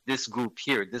to this group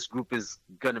here. This group is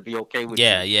gonna be okay with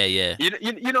Yeah, you. yeah, yeah.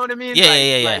 You know what I mean? Yeah, yeah, Like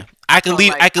yeah, yeah. like I felt I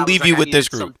like could I was leave like you I with this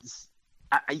needed group.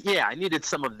 yeah, I needed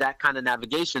some of that kind of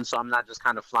navigation, so I'm not just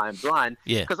kind of flying blind.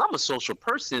 Yeah. Because I'm a social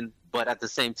person, but at the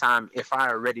same time, if I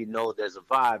already know there's a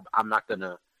vibe, I'm not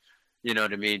gonna, you know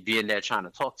what I mean, be in there trying to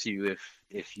talk to you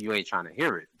if you ain't trying to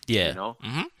hear it. You Yeah. know,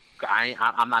 Mhm.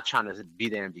 I'm not trying to be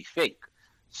there and be fake.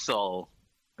 So,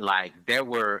 like, there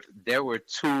were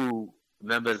two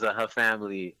members of her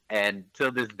family, and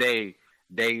till this day,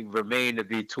 they remain to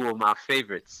be two of my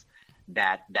favorites.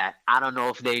 That I don't know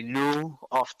if they knew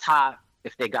off top,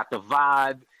 if they got the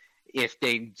vibe, if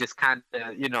they just kind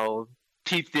of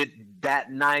peeped it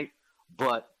that night,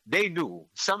 but they knew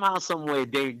somehow, some way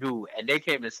they knew, and they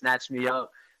came and snatched me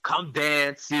up. Come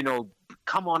dance,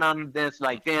 come on out and dance,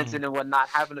 like Mhm. dancing and whatnot,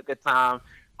 having a good time,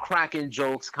 cracking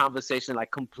jokes, conversation,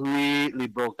 like completely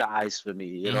broke the ice for me.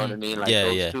 You know what I Mhm. mean? Like Yeah,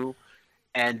 those yeah. two.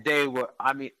 And they were,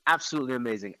 I mean, absolutely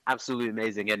amazing, absolutely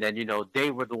amazing. And then,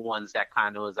 they were the ones that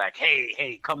kind of was like,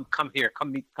 hey, come here,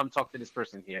 come talk to this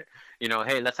person here.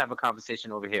 Hey, let's have a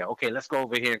conversation over here. Okay, let's go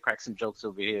over here and crack some jokes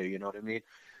over here. You know what I mean?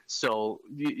 So,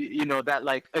 that,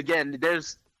 like, again,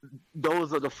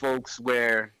 those are the folks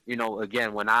where,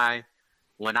 again, when I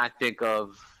think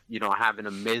of, having an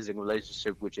amazing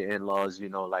relationship with your in-laws,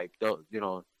 like,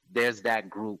 there's that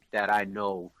group that I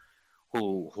know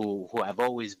who have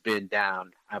always been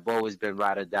down. I've always been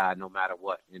ride or die, no matter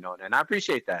what, and I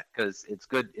appreciate that, because it's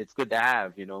good to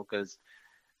have, because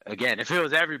again, if it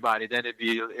was everybody, then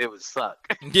it would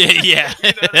suck. Yeah,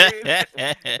 You know what I mean?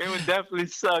 yeah. It would definitely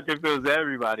suck if it was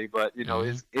everybody, but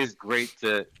Mhm. it's great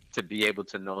to be able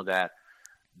to know that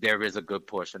there is a good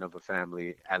portion of a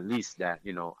family, at least, that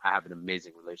I have an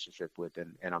amazing relationship with,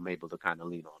 and I'm able to kind of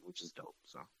lean on, which is dope.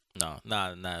 So No,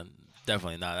 nah,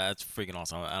 definitely not. That's freaking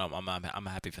awesome. I'm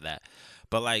happy for that.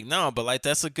 But like, no, but like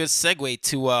that's a good segue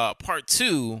to part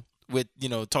two with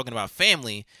talking about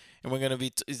family, and we're gonna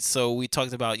be so we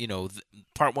talked about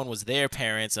part one was their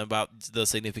parents and about the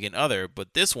significant other,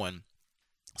 but this one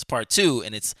is part two,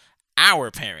 and it's our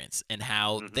parents and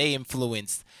how hmm they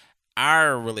influenced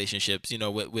our relationships,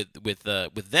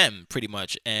 with them pretty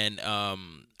much. And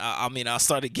I mean, I'll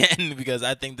start again because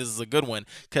I think this is a good one.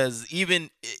 Because even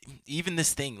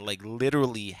this thing like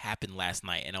literally happened last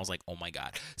night, and I was like, oh my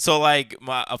god. So like,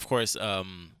 of course,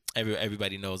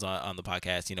 everybody knows on the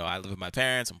podcast. I live with my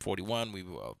parents. I'm 41.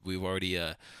 We've already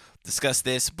discussed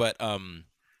this, but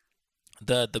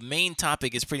the main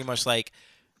topic is pretty much like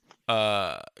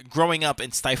growing up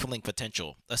and stifling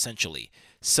potential, essentially.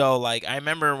 So like I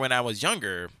remember when I was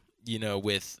younger,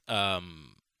 with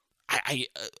I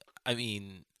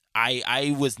mean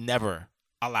I was never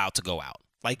allowed to go out.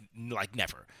 Like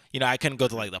never. I couldn't go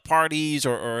to like the parties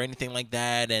or anything like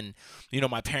that. And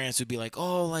my parents would be like,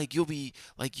 "Oh, like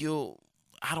you'll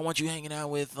I don't want you hanging out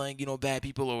with like bad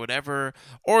people or whatever."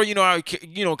 Or I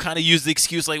kind of use the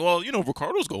excuse like, "Well,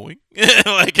 Ricardo's going."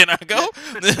 Like, can I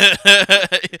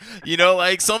yeah, go?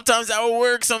 Like sometimes that would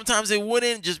work, sometimes it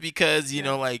wouldn't, just because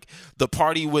yeah, like the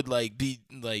party would like be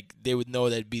like they would know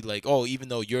that it'd be like, oh, even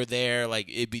though you're there, like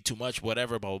it'd be too much,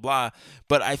 whatever, blah blah blah.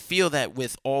 But I feel that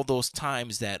with all those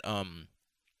times that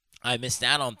I missed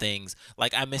out on things,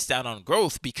 like I missed out on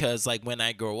growth, because like when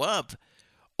I grow up,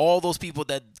 all those people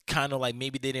that kind of like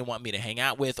maybe they didn't want me to hang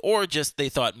out with, or just they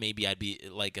thought maybe I'd be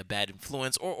like a bad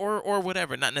influence, or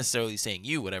whatever, not necessarily saying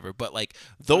you whatever, but like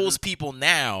hmm those people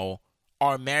now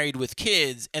are married with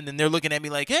kids, and then they're looking at me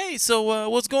like, hey, so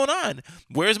what's going on,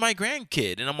 where's my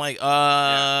grandkid? And I'm like,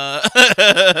 yeah,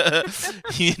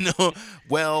 you know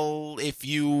well, if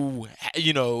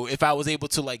if I was able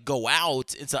to like go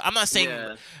out. And so I'm not saying,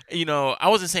 yeah. I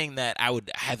wasn't saying that I would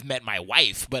have met my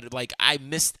wife, but like I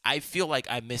feel like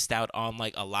I missed out on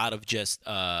like a lot of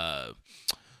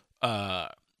uh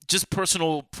just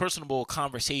personable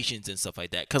conversations and stuff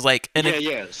like that. Cause like, Yeah,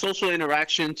 yeah. Social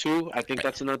interaction too. I think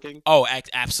that's another thing. oh,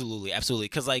 absolutely, absolutely.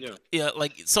 Cause like, Yeah. yeah,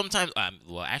 like sometimes,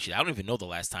 well, actually, I don't even know the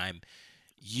last time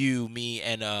you, me,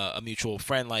 and a mutual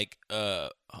friend, like the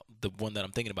one that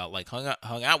I'm thinking about, like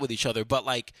hung out with each other. But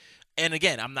like, and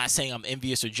again, I'm not saying I'm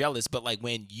envious or jealous, but like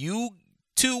when you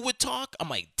two would talk, I'm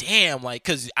like, damn, like,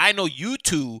 cause I know you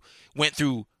two went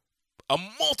through a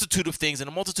multitude of things and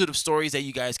a multitude of stories that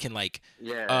you guys can like,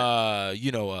 Yeah. uh,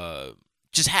 you know, uh,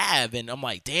 just have. And I'm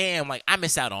like, damn, like I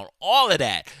miss out on all of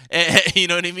that. You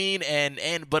know what I mean?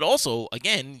 But also,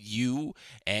 again, you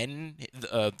and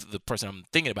the person I'm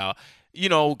thinking about,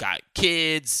 got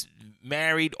kids,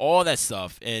 married, all that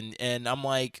stuff. And I'm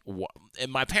like,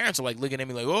 and my parents are like looking at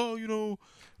me like, oh,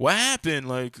 what happened?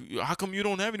 Like, how come you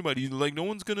don't have anybody? Like, no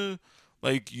one's gonna.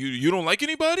 Like, you don't like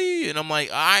anybody? And I'm like,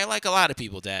 I like a lot of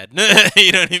people, Dad.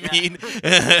 You know what I mean?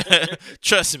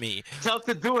 Trust me. Tough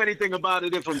to do anything about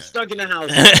it if I'm stuck in the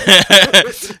house.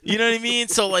 You know what I mean?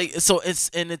 So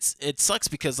it sucks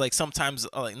because like sometimes,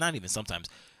 like not even sometimes,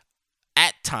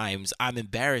 at times I'm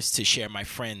embarrassed to share my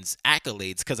friends'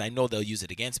 accolades because I know they'll use it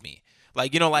against me.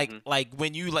 Like, like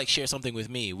when you like share something with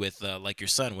me with like your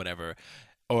son, whatever.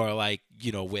 Or like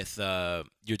with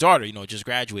your daughter, just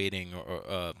graduating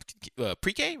or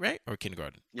pre-K, right, or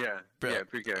kindergarten? Yeah,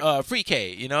 pre-K.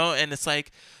 Pre-K, and it's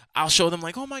like I'll show them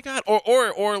like, oh my god,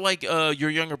 or like your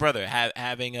younger brother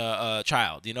having a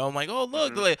child, I'm like, oh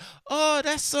look, like, oh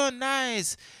that's so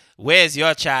nice. Where's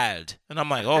your child? And I'm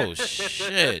like, oh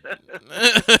shit.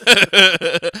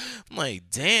 I'm like,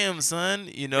 damn, son,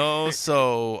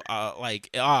 So I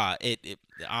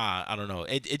don't know.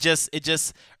 It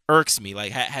just irks me.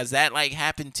 Like, has that like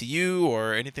happened to you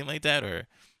or anything like that, or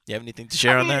you have anything to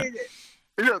share on that?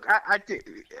 Look, I think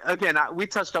again, we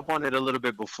touched up on it a little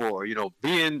bit before.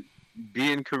 Being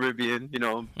Caribbean,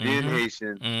 being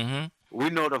Haitian, we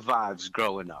know the vibes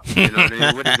growing up. You know what I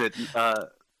mean? What is it?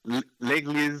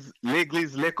 L'église,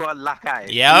 l'école, la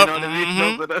caille. Yep. You know what I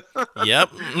mean?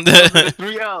 Yep. The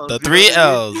 3 L's. The 3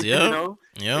 L's. Yep.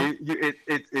 Yep.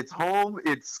 It's home.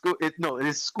 It's school.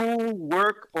 It's school,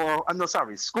 work, or I'm no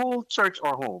sorry, school, church,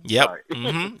 or home. Yep. Sorry.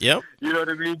 Yep. You know what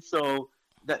I mean? So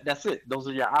that's it. Those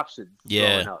are your options.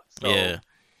 Yeah. Growing up.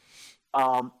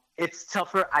 So, it's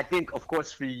tougher. I think, of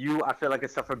course, for you, I feel like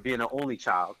it's tougher being an only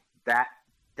child.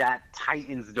 That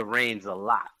tightens the reins a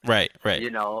lot. Right.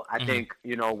 I think,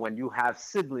 when you have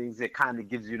siblings, it kind of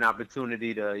gives you an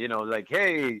opportunity to, like,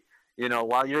 hey,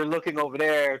 while you're looking over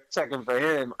there checking for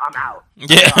him, I'm out.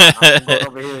 Yeah. I'm going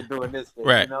over here doing this thing,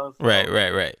 right. So,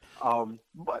 Right.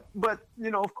 But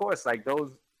of course, like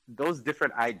those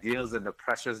different ideals and the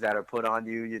pressures that are put on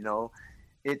you,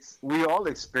 we all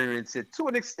experience it to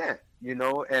an extent,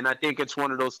 and I think it's one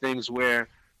of those things where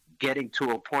getting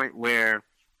to a point where,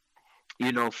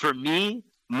 for me,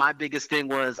 my biggest thing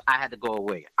was I had to go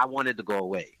away. I wanted to go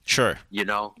away. Sure.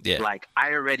 Yeah. Like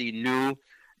I already knew,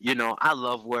 I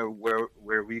love where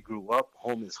we grew up.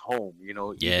 Home is home.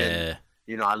 Yeah.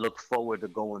 Even, I look forward to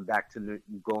going back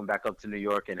up to New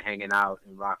York and hanging out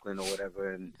in Rockland or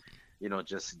whatever, and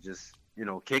just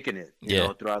kicking it.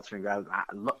 Throughout spring.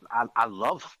 I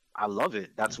love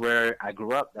it. That's where I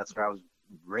grew up. That's where I was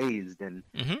raised and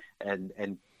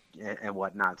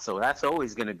whatnot. So that's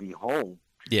always going to be home.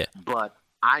 Yeah. But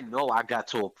I know I got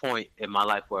to a point in my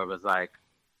life where I was like,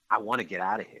 I want to get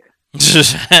out of here.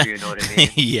 You know what I mean?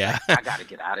 Yeah. Like, I got to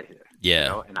get out of here.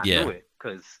 Yeah. And I knew it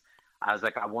because I was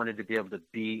like, I wanted to be able to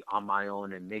be on my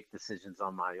own and make decisions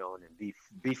on my own and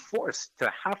be forced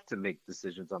to have to make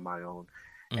decisions on my own.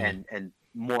 And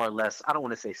more or less, I don't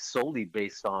want to say solely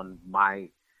based on my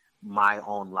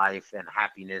own life and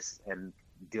happiness and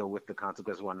deal with the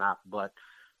consequences or not, but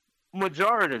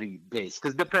majority based,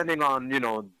 because depending on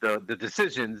the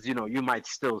decisions, you might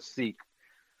still seek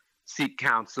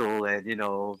counsel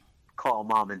and call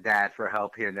mom and dad for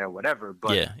help here and there, whatever,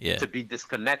 but to be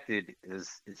disconnected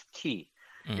is key.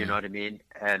 You know what I mean?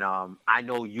 And I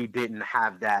know you didn't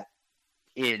have that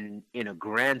in a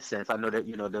grand sense. I know that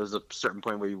there was a certain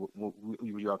point where you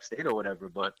were upstate or whatever,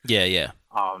 but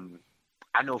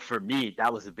I know for me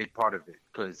that was a big part of it,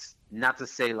 because not to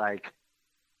say like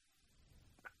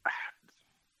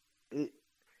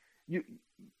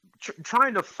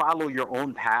trying to follow your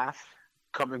own path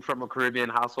coming from a Caribbean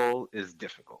household is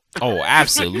difficult. Oh,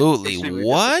 absolutely.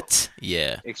 What? Difficult.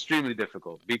 Yeah. Extremely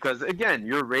difficult, because again,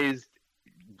 you're raised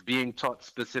being taught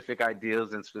specific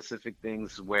ideals and specific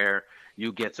things where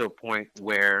you get to a point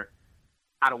where,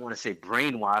 I don't want to say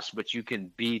brainwashed, but you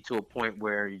can be to a point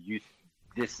where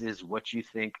this is what you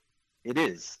think it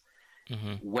is.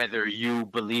 Whether you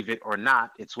believe it or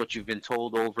not, it's what you've been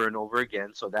told over and over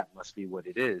again, so that must be what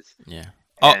it is. Yeah.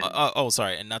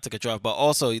 Sorry, and not to cut you off, but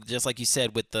also, just like you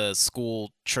said, with the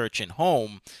school, church, and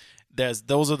home,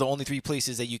 those are the only 3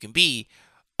 places that you can be.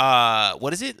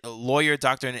 What is it? A lawyer,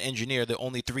 doctor, and an engineer. The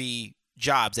only 3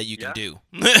 jobs that you can do.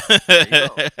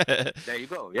 There you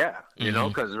go. Yeah.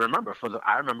 Because I remember for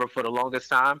the longest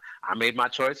time, I made my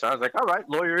choice. I was like, all right,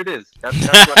 lawyer it is. That's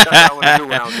what I want to do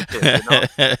when I was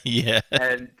a kid. Yeah.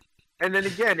 and then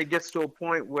again, it gets to a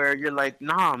point where you're like,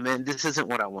 nah, man, this isn't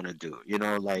what I want to do. You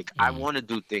know, like I Mm. want to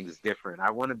do things different.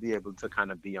 I want to be able to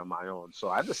kind of be on my own. So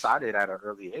I decided at an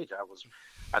early age,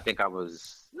 I think I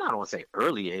was, no, I don't want to say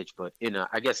early age, but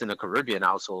I guess in a Caribbean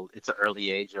household, it's an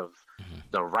early age of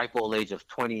the ripe old age of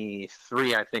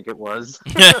 23, I think it was,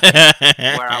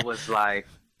 where I was like,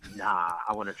 nah,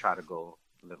 I want to try to go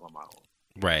live on my own.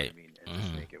 You know what Right. I mean? And just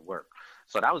Hmm. make it work.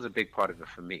 So that was a big part of it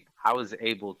for me. I was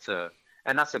able to,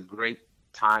 and that's a great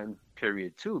time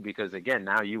period too, because again,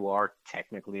 now you are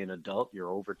technically an adult, you're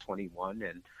over 21,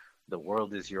 and the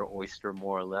world is your oyster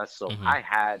more or less. So Hmm. I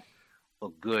had a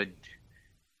good,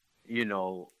 you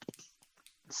know,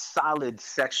 solid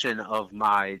section of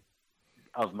my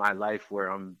life where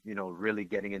I'm, really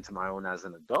getting into my own as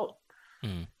an adult,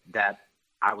 Hmm. that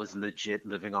I was legit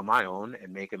living on my own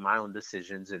and making my own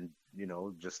decisions and,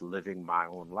 just living my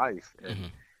own life. Hmm.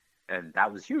 And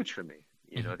that was huge for me.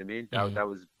 You know Hmm. what I mean? That Hmm. that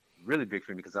was really big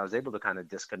for me because I was able to kind of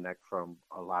disconnect from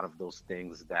a lot of those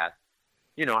things that,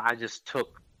 I just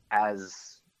took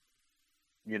as,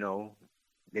 you know,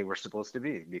 they were supposed to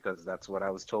be because that's what I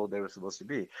was told they were supposed to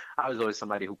be. I was always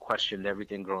somebody who questioned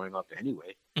everything growing up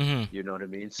anyway. Hmm. You know what I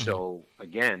mean? Hmm. So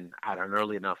again, at an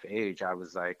early enough age, I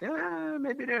was like,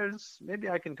 maybe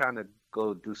I can kind of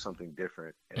go do something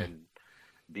different and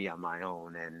be on my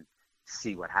own and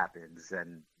see what happens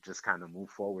and just kind of move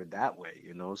forward that way.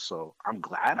 So I'm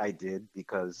glad I did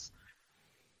because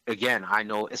again, I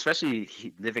know, especially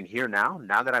living here now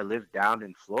that I live down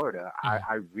in Florida, Hmm.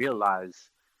 I realize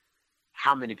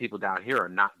how many people down here are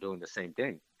not doing the same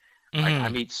thing. Like I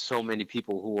Hmm. meet so many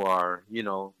people who are,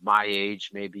 my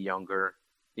age, maybe younger,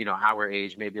 our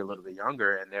age, maybe a little bit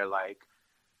younger, and they're like,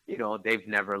 they've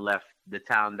never left the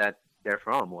town that they're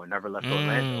from or never left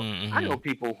Orlando. I know Hmm.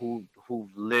 people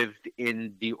who've lived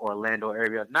in the Orlando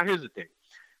area. Now here's the thing.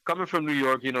 Coming from New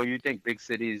York, you think big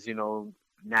cities,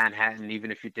 Manhattan, even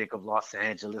if you think of Los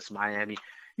Angeles, Miami,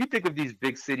 you think of these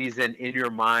big cities, and in your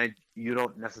mind, you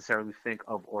don't necessarily think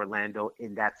of Orlando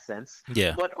in that sense.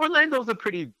 Yeah. But Orlando's a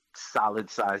pretty solid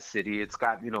sized city. It's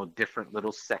got, different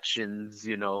little sections,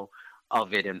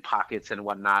 of it and pockets and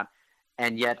whatnot.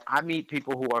 And yet I meet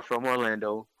people who are from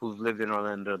Orlando, who've lived in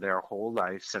Orlando their whole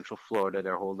life, Central Florida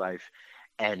their whole life,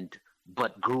 and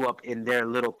but grew up in their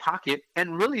little pocket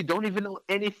and really don't even know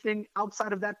anything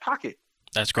outside of that pocket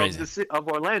That's of crazy. of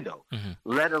Orlando, Hmm.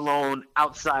 let alone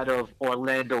outside of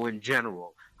Orlando in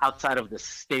general, outside of the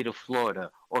state of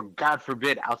Florida, or God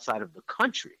forbid, outside of the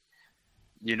country.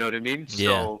 You know what I mean? Yeah.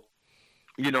 So,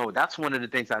 that's one of the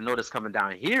things I noticed coming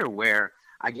down here where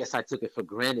I guess I took it for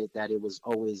granted that it was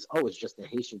always, oh, it's just a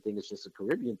Haitian thing, it's just a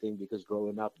Caribbean thing because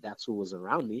growing up, that's who was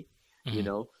around me.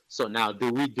 Hmm. So now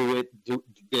do we do it?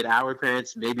 Did our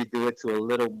parents maybe do it to a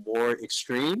little more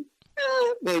extreme?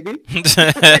 Maybe.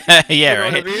 Yeah. You know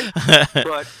what I Right.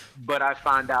 mean? But I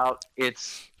find out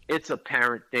it's a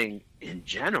parent thing in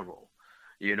general.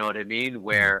 You know what I mean? Hmm.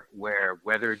 Where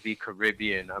whether it be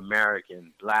Caribbean,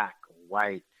 American, black,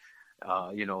 white,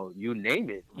 you name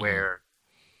it, Hmm. where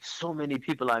so many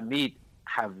people I meet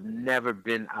have never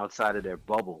been outside of their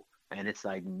bubble. And it's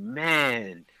like,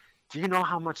 man, do you know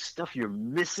how much stuff you're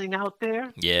missing out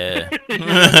there? Yeah. You know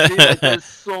what I mean? Like there's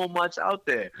so much out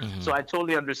there. Hmm. So I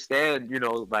totally understand,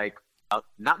 like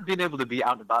not being able to be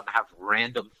out and about and have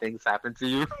random things happen to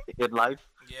you in life.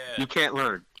 Yeah. You can't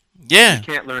learn. You Yeah.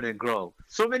 can't learn and grow.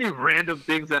 So many random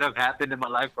things that have happened in my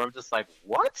life where I'm just like,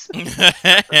 what? You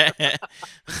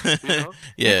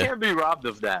Yeah. can't be robbed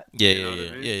of that. Yeah, You yeah, know what I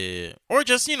yeah, mean? yeah, yeah, yeah. Or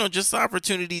just just the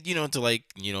opportunity, to like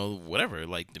whatever,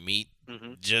 like to meet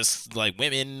Hmm. just like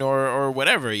women or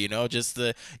whatever, just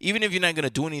even if you're not gonna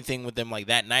do anything with them like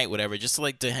that night, whatever, just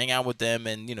like to hang out with them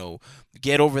and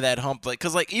get over that hump, like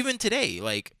because like even today,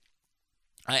 like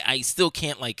I still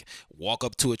can't like walk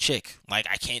up to a chick. Like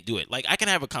I can't do it. Like I can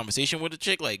have a conversation with a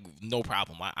chick, like no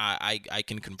problem. I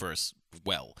can converse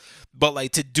well. But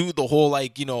like to do the whole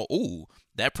like, ooh,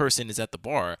 that person is at the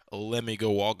bar. Let me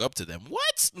go walk up to them.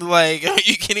 What? Like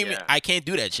you can't even Yeah. I can't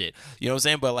do that shit. You know what I'm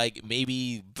saying? But like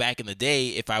maybe back in the day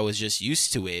if I was just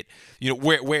used to it,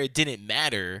 where it didn't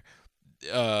matter,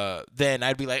 then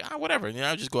I'd be like, whatever.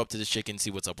 I'll just go up to this chick and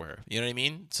see what's up with her. You know what I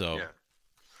mean? So Yeah.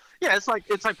 Yeah, it's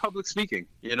like public speaking,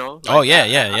 oh like yeah,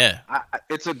 yeah, yeah.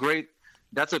 it's a great,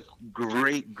 that's a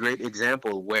great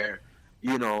example where,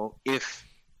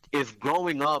 if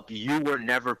growing up you were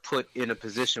never put in a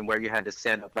position where you had to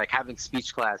stand up, like having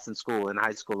speech class in school, in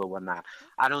high school or whatnot,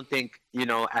 I don't think,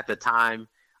 at the time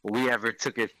we ever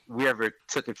took it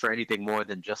for anything more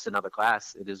than just another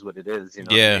class. It is what it is, you know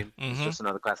what I Yeah. mean? It's Mhm. just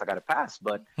another class I got to pass.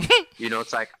 But,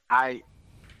 it's like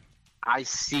I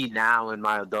see now in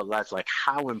my adult life like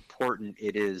how important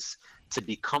it is to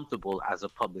be comfortable as a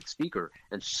public speaker,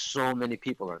 and so many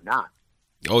people are not.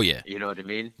 Oh yeah. You know what I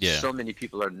mean? Yeah. So many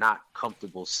people are not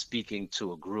comfortable speaking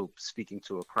to a group, speaking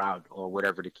to a crowd, or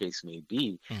whatever the case may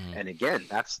be. Hmm. And again,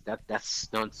 that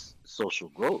stunts social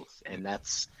growth, and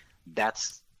that's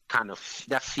kind of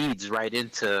that feeds right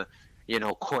into,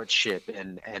 courtship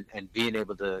and being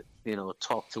able to,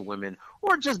 talk to women,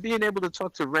 or just being able to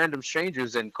talk to random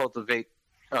strangers and cultivate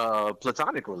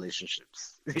platonic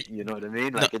relationships. You know what I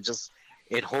mean? No, Like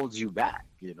it holds you back.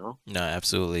 no,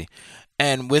 absolutely.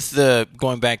 And with the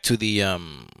going back to the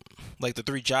like the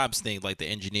three jobs thing, like the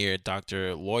engineer,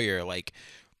 doctor, lawyer, like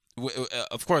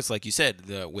of course, like you said,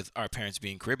 with our parents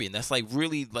being Caribbean, that's like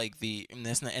really like and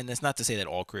that's not to say that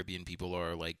all Caribbean people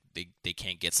are like they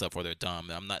can't get stuff or they're dumb.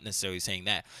 I'm not necessarily saying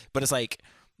that, but it's like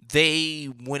they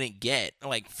wouldn't get,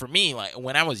 like, for me, like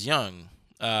when I was young,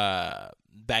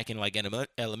 back in like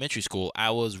elementary school,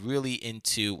 I was really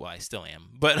into, well, I still am,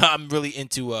 but I'm really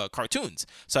into cartoons.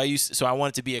 So I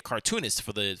wanted to be a cartoonist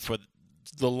for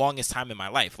the longest time in my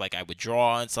life. Like I would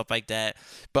draw and stuff like that,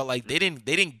 but like they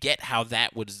didn't get how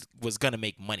that was gonna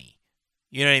make money.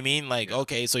 You know what I mean? Like, Yeah.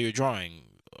 okay, so you're drawing,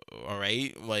 all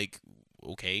right, like,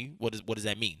 okay, what does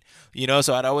that mean?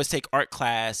 So I'd always take art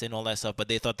class and all that stuff, but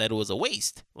they thought that it was a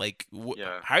waste. Like,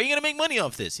 Yeah. how are you gonna make money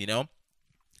off this?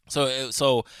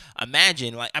 So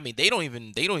imagine, like, I mean, they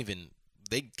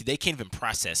can't even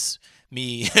process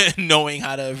me knowing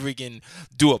how to freaking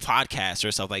do a podcast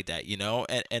or stuff like that.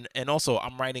 And also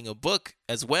I'm writing a book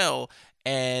as well,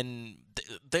 and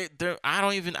they I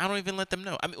don't even let them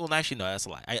know. I mean, well, actually, no, that's a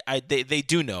lie. They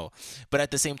do know, but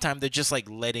at the same time they're just like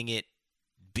letting it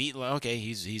be, like, okay,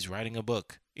 he's writing a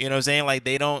book. You know what I'm saying? Like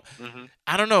they don't. Hmm.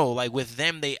 I don't know. Like with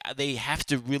them, they have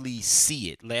to really see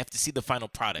it. They have to see the final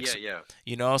product. Yeah,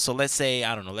 yeah. So let's say,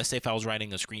 I don't know. Let's say if I was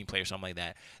writing a screenplay or something like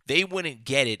that, they wouldn't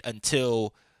get it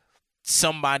until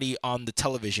somebody on the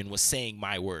television was saying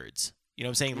my words. You know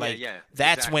what I'm saying? Yeah, Like yeah.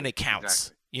 that's when Exactly. it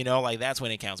counts. Exactly. Like that's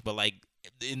when it counts. But like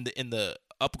in the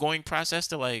upgoing process,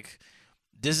 they're like,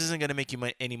 this isn't gonna make you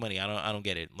any money. I don't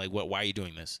get it. Like, what? Why are you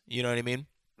doing this? You know what I mean?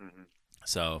 Hmm.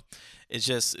 So it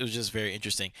was just very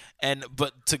interesting. And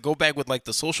but to go back with like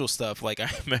the social stuff, like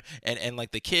and like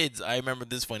the kids, I remember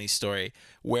this funny story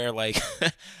where like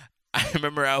I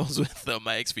remember I was with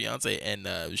my ex fiance, and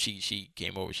she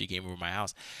came over. She came over my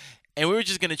house, and we were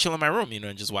just gonna chill in my room,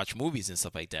 and just watch movies and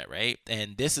stuff like that, right?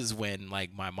 And this is when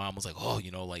like my mom was like, oh,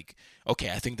 like,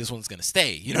 okay, I think this one's gonna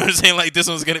stay. You know what I'm saying? Like this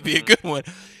one's gonna be a Hmm. good one.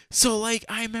 So like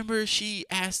I remember she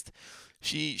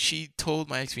told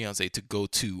my ex fiance to go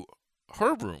to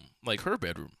her room, like her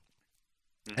bedroom.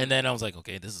 Hmm. And then I was like,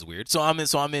 okay, this is weird. So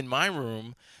I'm in my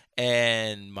room,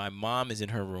 and my mom is in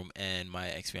her room, and my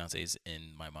ex fiance is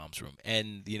in my mom's room,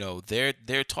 and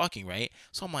they're talking, right?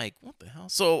 So I'm like, what the hell?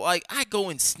 So like I go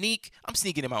and sneak. I'm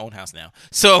sneaking in my own house now.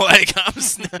 So like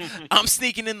I'm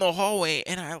sneaking in the hallway,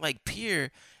 and I like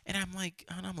peer, and I'm like,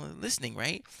 and I'm listening,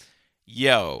 right?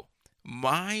 Yo,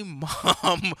 my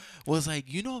mom was like,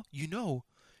 you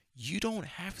don't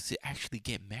have to actually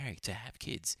get married to have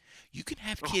kids. You can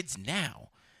have Oh, kids now,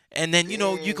 and then you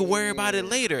can worry about it damn.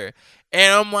 later.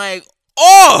 And I'm like,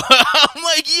 oh, I'm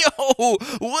like, yo,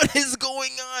 what is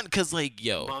going on? Cause like,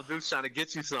 yo, Mom Duke's trying to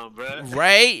get you some, bruh.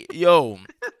 right, yo,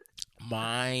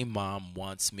 my mom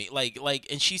wants me,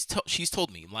 and she's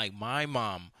told me, like, my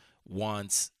mom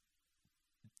wants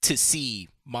to see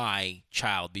my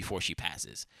child before she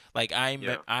passes. Like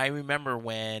Yeah. I remember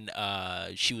when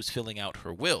she was filling out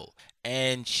her will,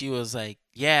 and she was like,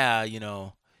 "Yeah,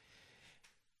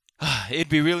 it'd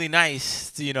be really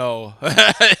nice, it'd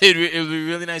be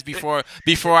really nice before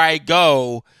I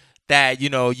go that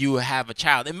you have a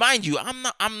child." And mind you,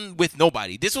 I'm with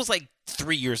nobody. This was like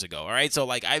 3 years ago. All right, so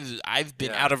like I've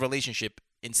been Yeah. out of relationship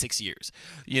in 6 years,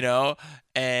 you know.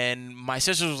 And my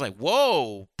sister was like,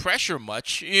 "Whoa, pressure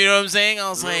much?" You know what I'm saying? I A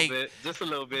was little like, bit. Just a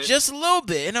little bit. just a little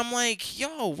bit, and I'm like,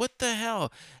 "Yo, what the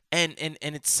hell?" And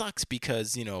it sucks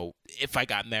because if I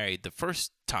got married the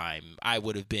first time, I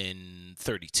would have been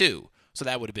 32, so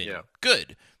that would have been Yeah.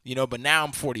 good, But now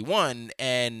I'm 41,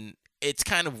 and it's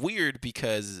kind of weird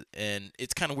because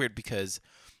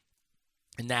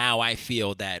now I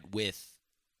feel that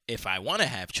if I want to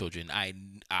have children,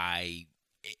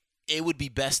 it would be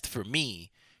best for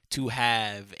me to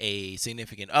have a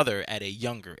significant other at a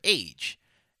younger age.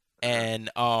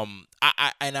 Uh-huh.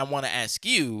 And I want to ask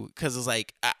you, because it's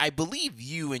like I believe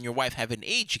you and your wife have an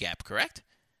age gap, correct?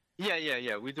 Yeah, yeah,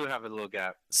 yeah. We do have a little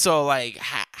gap. So like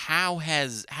how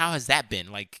has that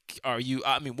been? Like, are you?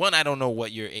 I mean, one, I don't know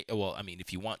what your well. I mean,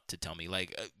 if you want to tell me,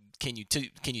 like, can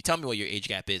you tell me what your age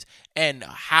gap is, and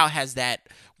how has that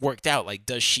worked out? Like,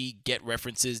 does she get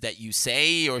references that you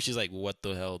say, or she's like, what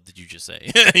the hell did you just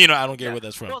say? I don't get where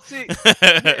that's from. Well, see,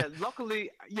 yeah,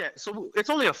 luckily, yeah. So it's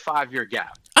only a 5-year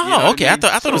gap. Oh, okay. I I mean?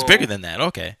 thought it was bigger than that.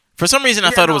 Okay. For some reason, I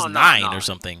Yeah, thought it was no, 9 or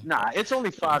something. nah. It's only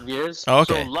 5 years. Oh,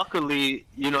 So okay. luckily,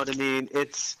 you know what I mean.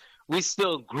 We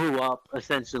still grew up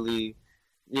essentially,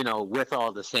 with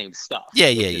all the same stuff. Yeah,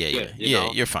 Which yeah, is yeah, good, yeah.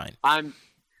 Yeah, you're fine.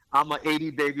 I'm a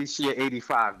 80 baby, she a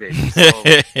 85 baby. So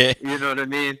you know what I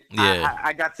mean? Yeah.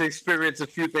 I got to experience a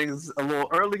few things a little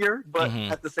earlier, but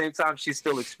at the same time she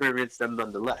still experienced them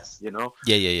nonetheless, Yeah,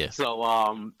 yeah, yeah.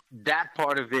 So that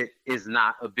part of it is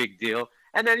not a big deal.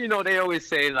 And then, they always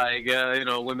say like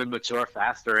women mature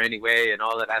faster anyway and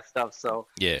all of that stuff. So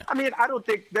Yeah. I mean, I don't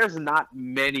think there's not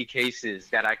many cases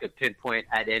that I could pinpoint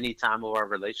at any time of our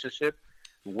relationship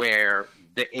where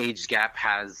the age gap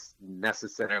has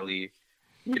necessarily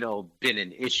been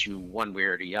an issue one way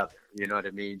or the other. You know what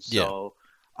I mean? Yeah. So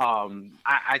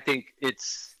I think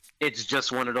it's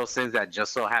just one of those things that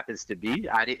just so happens to be.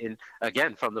 I didn't,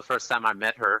 again, from the first time I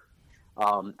met her,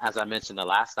 as I mentioned the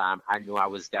last time, I knew I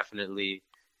was definitely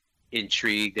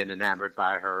intrigued and enamored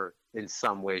by her in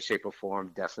some way, shape, or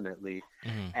form, definitely.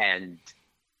 And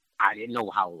I didn't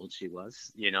know how old she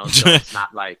was, so it's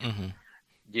not like,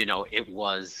 it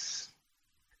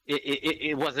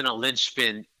wasn't a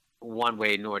linchpin one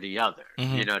way nor the other.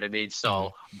 You know what I mean?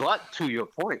 So, but to your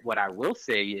point, what I will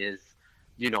say is,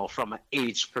 from an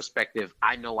age perspective,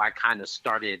 I know I kind of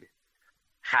started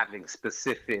having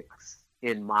specifics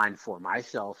in mind for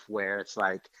myself where it's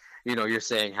like, you're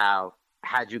saying how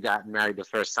had you gotten married the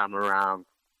first time around,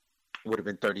 would have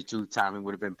been 32, timing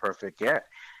would have been perfect. Yeah,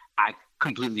 I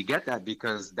completely get that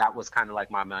because that was kind of like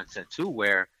my mindset too,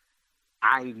 where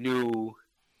I knew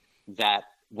that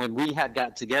when we had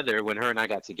got together, when her and I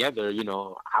got together,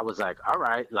 I was like, all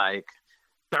right, like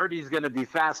 30 is going to be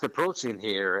fast approaching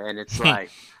here. And it's like,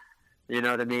 you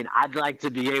know what I mean? I'd like to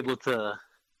be able to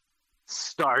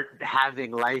start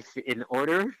having life in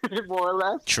order, more or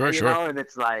less. Sure. And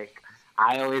it's like,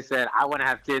 I always said, I want to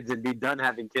have kids and be done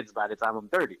having kids by the time I'm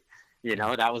 30.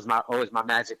 That was always my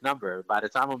magic number. By the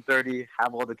time I'm 30,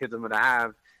 have all the kids I'm going to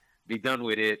have, be done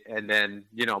with it. And then,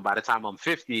 by the time I'm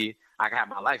 50, I can have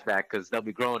my life back because they'll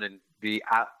be grown and be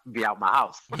out my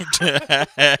house. Yeah.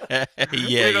 What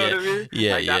I mean?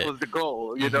 Yeah. That was the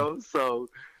goal, So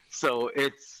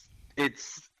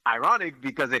it's ironic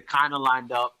because it kind of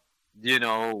lined up.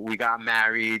 We got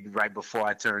married right before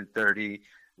I turned 30.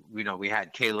 We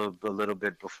had Caleb a little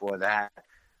bit before that.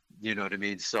 You know what I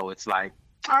mean? So it's like,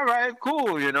 all right,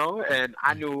 cool, And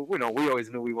I knew, we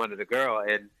always knew we wanted a girl.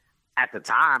 And at the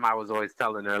time, I was always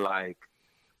telling her, like,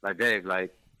 babe,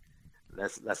 like,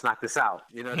 let's knock this out.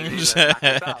 You know what I mean? Let's knock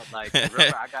this out. Like,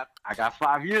 remember, I got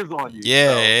 5 years on you.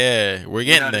 Yeah, so, yeah, we're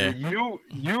getting there. You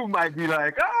might be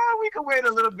like, we can wait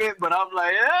a little bit, but I'm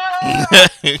like,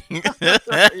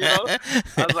 I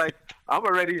was like, I'm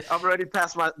already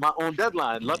past my own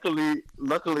deadline. Luckily,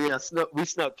 we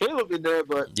snuck Caleb in there,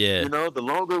 but yeah, the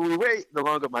longer we wait, the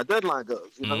longer my deadline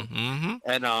goes. And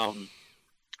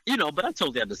but I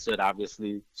totally understood.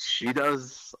 Obviously, she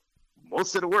does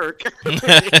most of the work,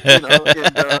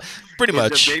 pretty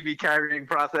much the baby carrying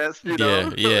process.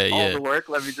 Yeah. All the work.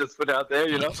 Let me just put it out there.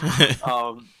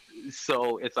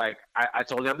 So it's like I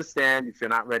totally understand. If you're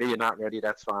not ready, you're not ready.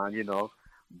 That's fine.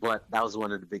 But that was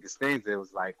one of the biggest things. It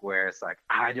was like where it's like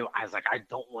I don't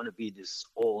want to be this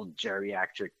old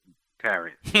geriatric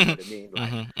parent. You know what I mean?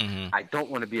 Like I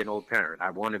don't want to be an old parent. I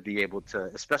want to be able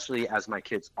to, especially as my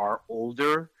kids are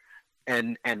older,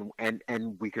 and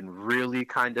we can really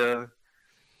kind of,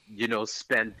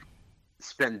 spend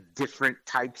different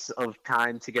types of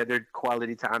time together,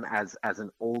 quality time as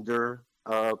an older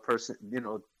person,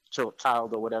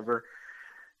 child or whatever.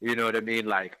 You know what I mean?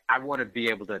 Like I want to be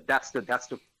able to. That's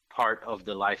the part of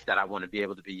the life that I want to be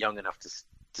able to be young enough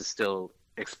to still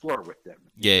explore with them.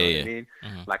 You know what I mean?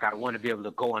 Like I want to be able to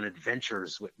go on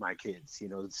adventures with my kids.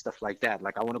 Stuff like that.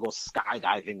 Like I want to go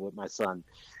skydiving with my son.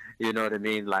 You know what I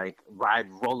mean? Like ride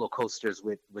roller coasters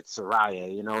with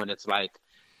Soraya. And it's like,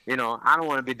 I don't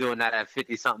want to be doing that at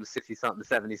 50 something, 60 something,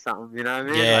 70 something. You know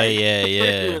what I mean? Yeah.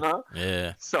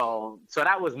 Yeah. So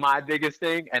that was my biggest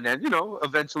thing. And then,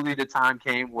 eventually the time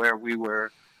came where we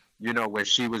were, where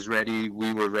she was ready,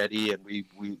 we were ready, and we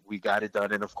got it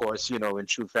done. And of course, in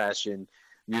true fashion,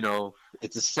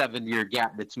 it's a 7-year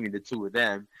gap between the two of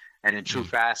them. And in true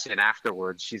fashion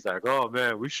afterwards, she's like, oh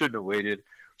man, we shouldn't have waited.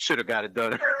 Should have got it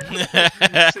done. Should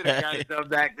have got it done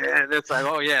back then. It's like,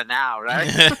 oh yeah, now, right?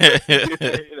 Because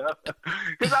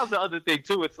that was the other thing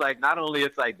too. It's like not only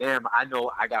it's like, damn, I know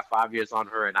I got 5 years on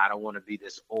her, and I don't want to be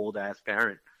this old ass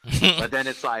parent. But then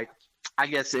it's like, I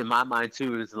guess in my mind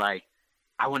too is like,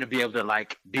 I want to be able to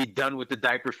like be done with the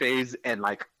diaper phase and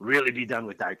like really be done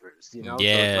with diapers, you know? So it's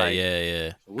Yeah, like yeah,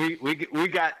 yeah.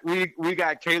 we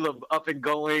got Caleb up and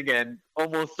going and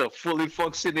almost a fully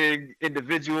functioning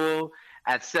individual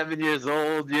at 7 years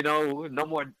old, you know, no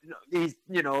more he's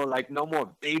like no more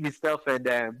baby stuff and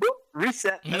then boop,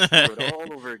 reset, let's do it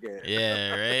all over again.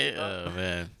 Yeah, You right? know? Oh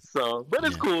man. So but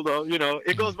it's Yeah. cool though, you know,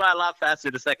 it Mhm. goes by a lot faster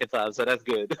the second time, so that's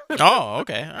good. Oh,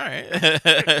 okay. All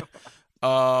right.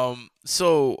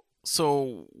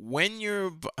 So when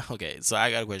okay, so I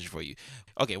got a question for you.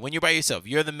 Okay, when you're by yourself,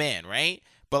 you're the man, right?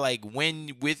 But like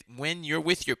when you're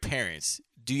with your parents,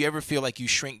 do you ever feel like you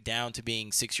shrink down to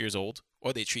being 6 years old,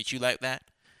 or they treat you like that?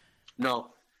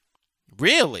 No,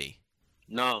 Really?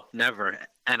 no, never.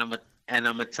 And I'm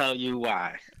gonna tell you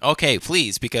why. Okay,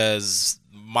 please, because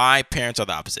my parents are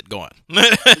the opposite. Go on.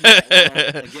 Yeah,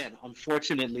 well, again,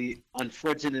 unfortunately,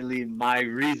 my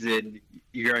reason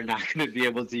you're not going to be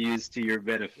able to use to your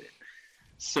benefit.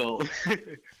 So,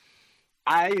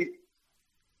 I,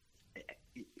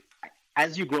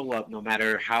 as you grow up, no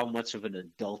matter how much of an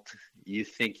adult you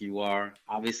think you are,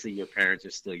 obviously your parents are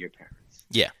still your parents.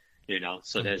 Yeah. You know,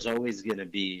 so Mhm. there's always going to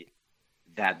be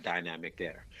that dynamic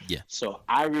there. Yeah. So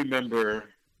I remember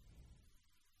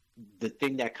the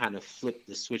thing that kind of flipped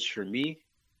the switch for me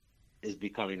is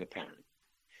becoming a parent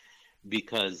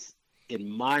because in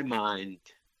my mind,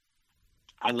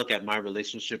 I look at my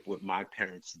relationship with my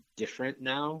parents different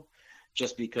now,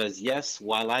 just because, yes,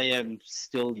 while I am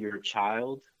still your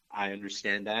child, I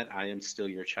understand that I am still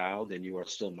your child and you are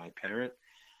still my parent.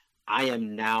 I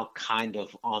am now kind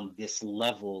of on this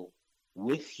level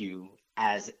with you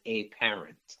as a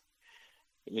parent.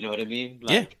 You know what I mean?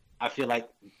 Yeah. Like, I feel like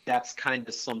that's kind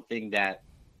of something that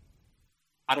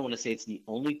I don't want to say it's the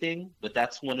only thing, but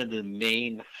that's one of the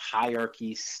main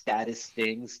hierarchy status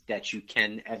things that you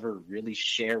can ever really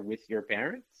share with your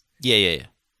parents Yeah. Yeah. Yeah.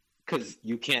 because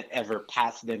you can't ever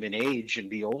pass them in age and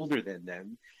be older than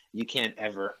them. You can't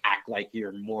ever act like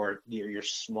you're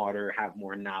smarter, have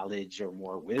more knowledge or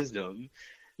more wisdom.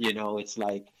 You know, it's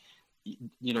like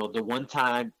the one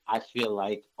time I feel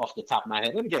like off the top of my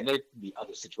head, and again, there'd be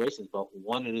other situations, but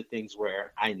one of the things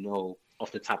where I know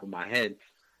off the top of my head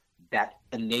that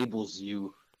enables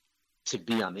you to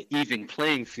be on the even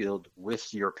playing field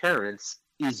with your parents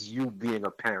is you being a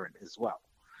parent as well.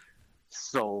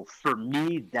 So for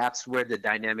me, that's where the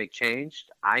dynamic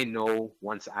changed. I know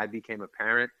once I became a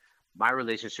parent, my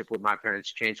relationship with my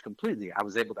parents changed completely. I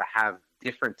was able to have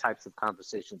different types of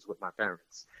conversations with my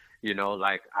parents.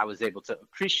 Like I was able to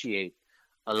appreciate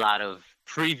a lot of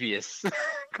previous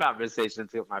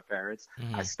conversations with my parents.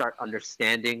 I Mhm. start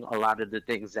understanding a lot of the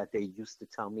things that they used to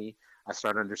tell me. I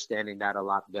start understanding that a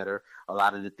lot better. A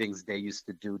lot of the things they used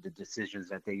to do, the decisions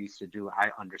that they used to do,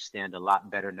 I understand a lot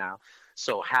better now.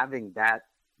 So having that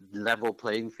level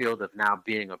playing field of now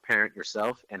being a parent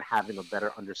yourself and having a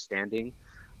better understanding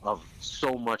of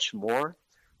so much more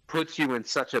puts you in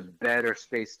such a better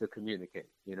space to communicate.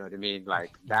 You know what I mean?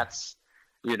 Like that's,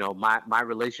 my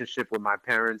relationship with my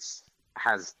parents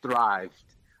has thrived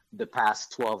the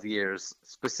past 12 years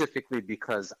specifically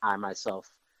because I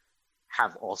myself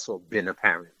have also been a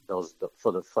parent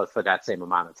for that same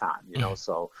amount of time, Mhm.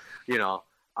 so you know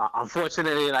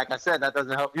unfortunately, like I said, that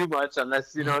doesn't help you much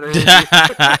unless you know what I mean.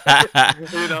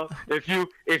 Mhm.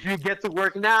 If you get to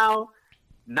work now,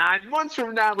 9 months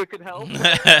from now it could help.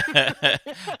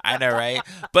 I know, right?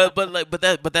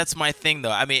 But that's my thing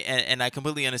though. I mean, and I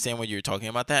completely understand what you're talking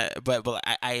about that. But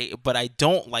I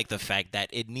don't like the fact that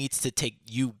it needs to take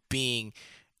you being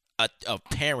a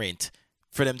parent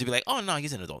for them to be like, oh no,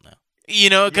 he's an adult now.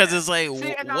 Because Yeah. it's like,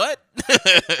 See, what?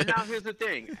 and now here's the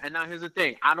thing.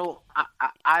 I don't.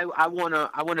 I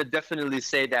wanna definitely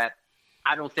say that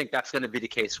I don't think that's gonna be the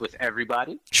case with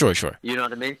everybody. Sure, sure. You know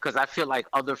what I mean? Because I feel like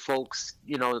other folks,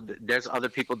 there's other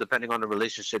people, depending on the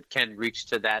relationship, can reach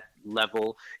to that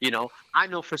level. I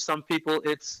know for some people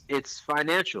it's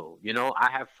financial. I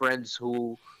have friends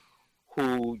who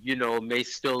may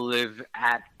still live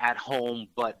at home,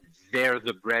 but they're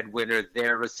the breadwinner.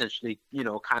 They're essentially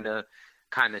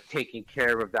kind of taking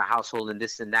care of the household and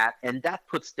this and that, and that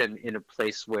puts them in a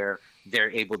place where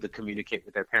they're able to communicate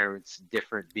with their parents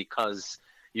different because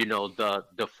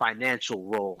the financial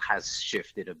role has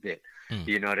shifted a bit. Mm.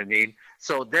 You know what I mean?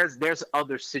 So there's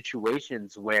other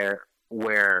situations where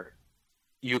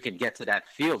you can get to that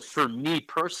field. For me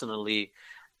personally,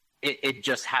 it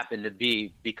just happened to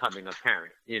be becoming a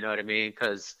parent. You know what I mean?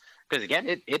 Because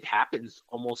again, it happens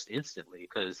almost instantly.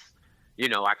 Because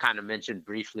I kind of mentioned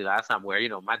briefly last time where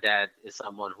my dad is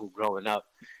someone who growing up,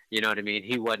 you know what I mean.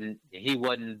 He wasn't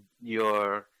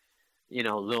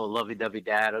little lovey-dovey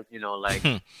dad. Like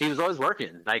he was always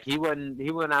working. Like he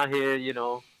went out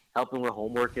here, helping with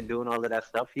homework and doing all of that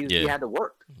stuff. He Yeah. had to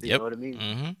work. You know Yep. what I mean?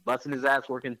 Mhm. Busting his ass,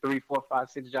 working 3, 4, 5,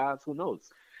 6 jobs. Who knows?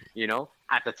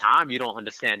 At the time, you don't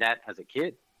understand that as a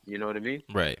kid. You know what I mean?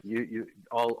 Right.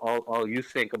 All you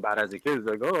think about as a kid is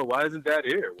like, oh, why isn't that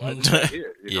here? Why isn't that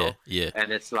here? Yeah. Yeah.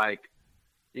 And it's like,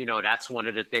 that's one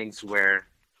of the things where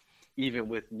even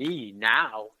with me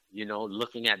now,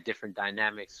 looking at different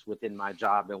dynamics within my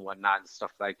job and whatnot and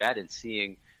stuff like that, and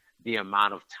seeing the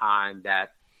amount of time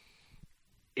that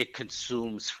it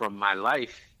consumes from my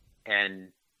life,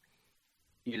 and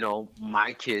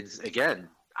my kids again,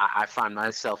 I find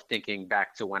myself thinking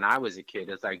back to when I was a kid.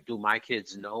 It's like, do my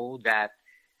kids know that,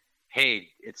 hey,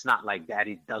 it's not like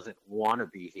daddy doesn't want to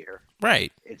be here.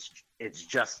 Right. It's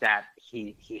just that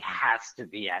he has to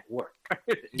be at work.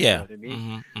 You Yeah. know what I mean?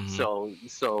 Mhm. Mhm.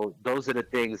 So those are the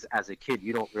things as a kid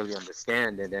you don't really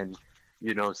understand, and then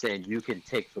saying you can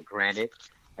take for granted,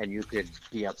 and you could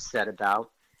be upset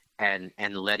about,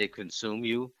 and let it consume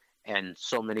you. And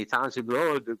so many times people,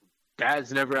 oh, the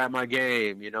dad's never at my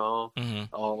game, Mhm.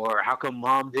 or how come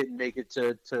mom didn't make it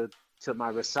to my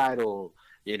recital,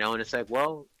 and it's like,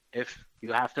 well, if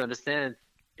you have to understand,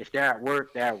 if they're at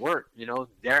work, they're at work.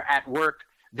 They're at work.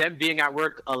 Them being at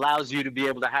work allows you to be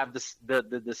able to have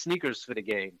the sneakers for the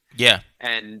game, Yeah.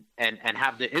 and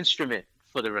have the instrument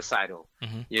for the recital.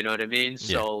 Mhm. You know what I mean?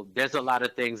 Yeah. So there's a lot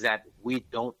of things that we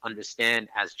don't understand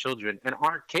as children and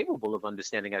aren't capable of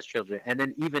understanding as children. And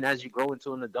then even as you grow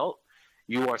into an adult,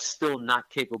 you are still not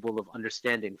capable of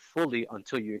understanding fully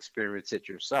until you experience it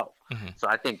yourself. Mhm. So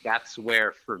I think that's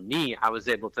where, for me, I was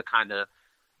able to kind of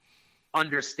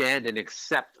understand and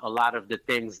accept a lot of the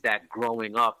things that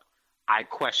growing up I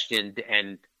questioned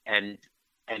and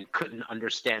couldn't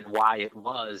understand why it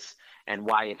was and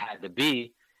why it had to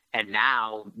be. And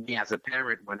now, me as a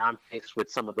parent, when I'm faced with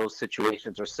some of those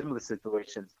situations or similar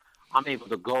situations, I'm able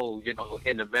to go,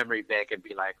 in the memory bank and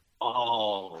be like,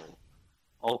 oh,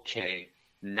 okay,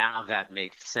 now that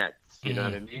makes sense. You know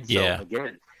what I mean? Yeah. So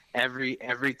again,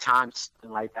 every time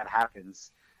something like that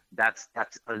happens, that's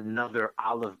another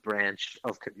olive branch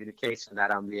of communication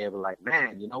that I'm be able to, like,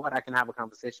 man, you know what? I can have a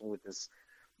conversation with this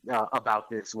about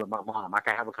this with my mom. I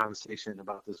can have a conversation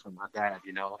about this with my dad,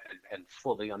 and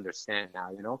fully understand now,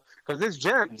 because there's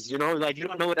gems, like you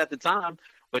don't know it at the time,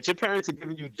 but your parents are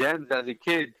giving you gems as a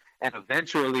kid, and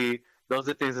eventually those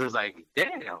are things that's like,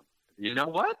 damn, you know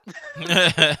what?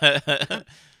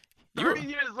 30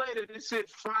 years later, this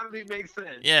shit finally makes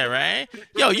sense. Yeah, right.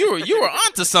 Yo, you were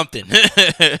onto something.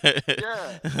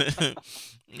 Yeah.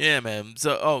 Yeah, man.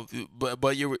 So, but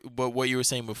what you were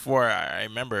saying before, I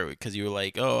remember, because you were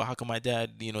like, oh, how come my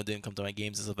dad, didn't come to my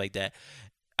games and stuff like that.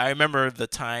 I remember the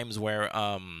times where,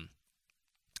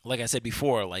 like I said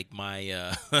before, like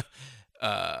my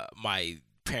my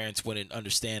parents wouldn't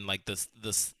understand like the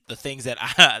things that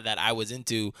I was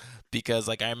into, because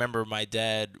like I remember my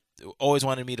dad always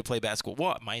wanted me to play basketball.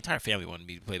 Well, my entire family wanted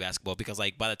me to play basketball, because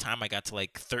like by the time I got to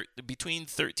like between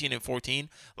 13 and 14,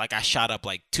 like I shot up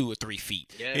like 2 or 3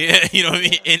 feet. Yeah, you know what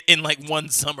I mean? In like one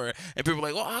summer, and people were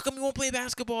like, "Well, how come you won't play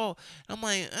basketball?" And I'm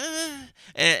like,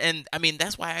 and I mean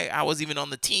that's why I was even on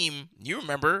the team. You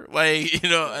remember, like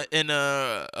in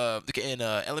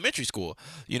elementary school,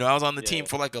 I was on the team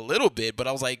for like a little bit, but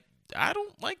I was like, I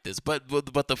don't like this. But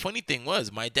the funny thing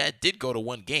was, my dad did go to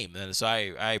one game, and so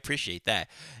I appreciate that.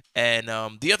 And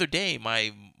the other day,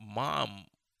 my mom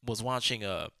was watching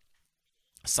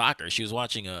soccer. She was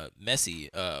watching Messi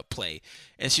play,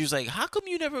 and she was like, "How come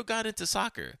you never got into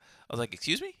soccer?" I was like,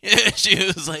 "Excuse me?" She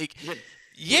was like,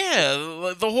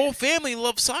 "Yeah, the whole family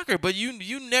loves soccer, but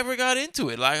you never got into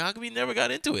it. Like, how come you never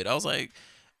got into it?" I was like,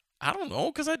 "I don't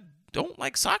know, because I don't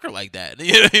like soccer like that."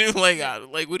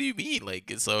 Like what do you mean?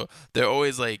 Like, so they're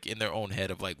always like in their own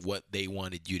head of like what they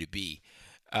wanted you to be.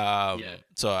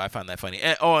 So I found that funny.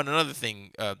 And another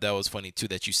thing that was funny too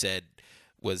that you said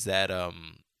was that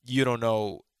you don't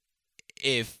know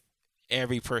if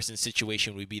every person's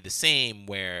situation would be the same,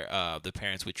 where the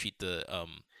parents would treat the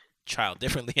child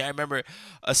differently. I remember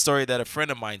a story that a friend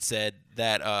of mine said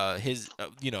that his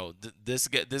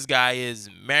this guy is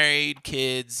married,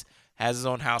 kids, has his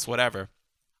own house, whatever.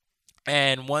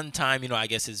 And one time, I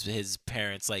guess his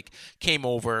parents like came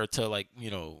over to like,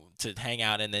 to hang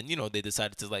out, and then, they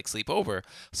decided to like sleep over.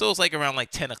 So it was like around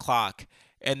like 10 o'clock.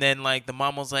 And then like the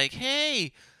mom was like,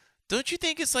 "Hey, don't you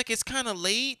think it's kind of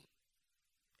late?"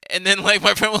 And then like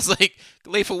my friend was like,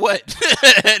 "Late for what?"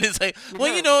 And it's like,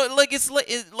 "Well, like it's late,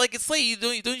 it's late.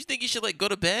 Don't you think you should like go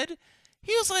to bed?"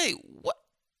 He was like, "What?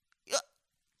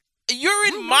 you're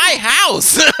in my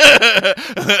house.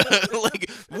 Like,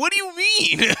 what do you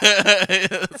mean?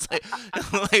 It's like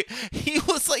he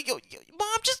was like, yo,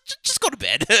 mom, just go to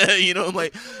bed.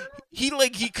 Like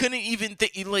he couldn't even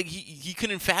think, he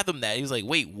couldn't fathom that. He was like,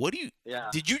 wait, what do you? Yeah.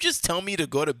 Did you just tell me to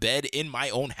go to bed in my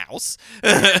own house?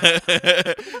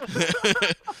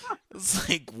 It's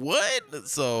like, what?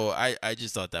 So I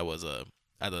just thought that was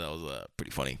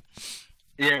pretty funny.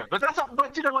 Yeah, but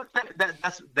you know what?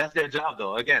 That's their job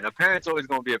though. Again, a parent's always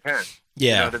gonna be a parent.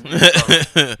 You know Yeah. what I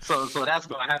mean? So that's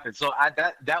gonna happen. So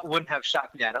that wouldn't have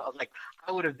shocked me at all. Like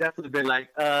I would have definitely been like,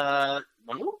 no.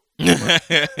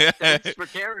 Thanks for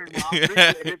caring, mom.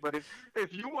 Appreciate it. But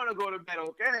if you want to go to bed,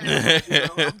 okay,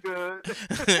 I'm good.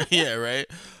 Yeah, right.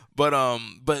 But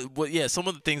yeah, some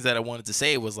of the things that I wanted to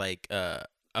say was like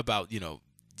about your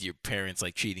parents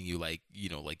like treating you like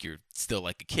like you're still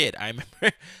like a kid. I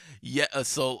remember, yeah.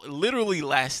 So literally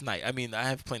last night. I mean, I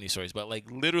have plenty of stories, but like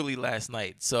literally last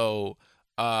night. So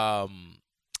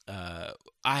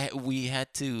we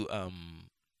had to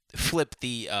flip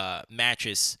the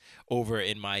mattress over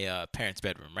in my parents'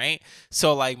 bedroom, right?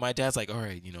 So like my dad's like, all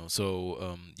right,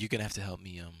 so you're gonna have to help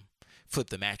me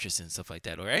flip the mattress and stuff like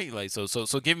that, all right? Like so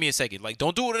give me a second. Like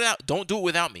don't do it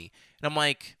without me. And I'm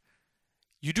like,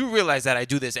 you do realize that I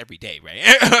do this every day, right?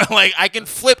 Like I can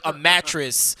flip a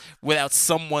mattress without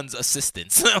someone's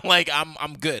assistance. Like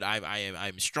I'm good.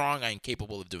 I'm strong. I'm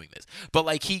capable of doing this. But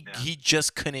like he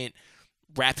just couldn't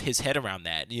wrap his head around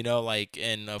that, like,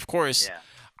 and of course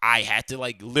I had to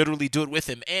like literally do it with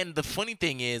him. And the funny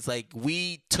thing is, like,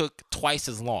 we took twice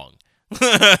as long,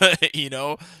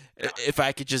 if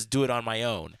I could just do it on my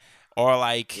own. Or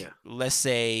like, let's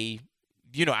say,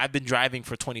 I've been driving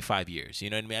for 25 years. You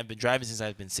know what I mean? I've been driving since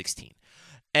I've been 16.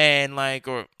 And like,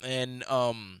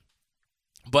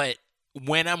 but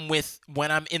when I'm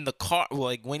in the car,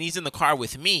 like when he's in the car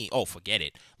with me, oh, forget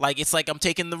it. Like it's like I'm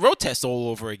taking the road test all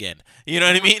over again. You know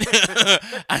what I mean?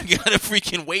 I gotta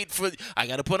freaking I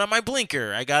gotta put on my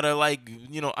blinker. I gotta like,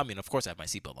 I mean, of course I have my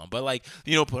seatbelt on, but like,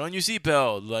 put on your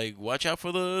seatbelt. Like watch out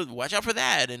for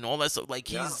that and all that stuff. Like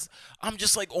I'm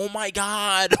just like, oh my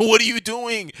God, what are you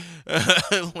doing?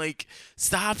 Like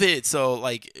stop it. So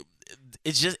like,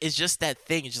 it's just that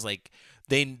thing. It's just like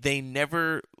they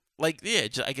never. Like, yeah,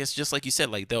 I guess just like you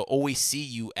said, like, they'll always see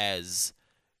you as,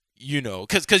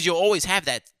 because you'll always have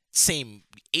that same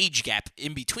age gap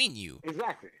in between you.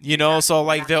 Exactly. So,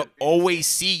 like, they'll always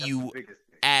see you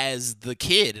as the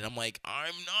kid. And I'm like,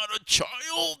 I'm not a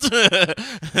child,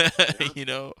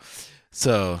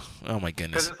 So, oh, my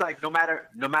goodness. Because it's like, no matter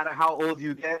how old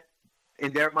you get,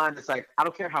 in their mind, it's like, I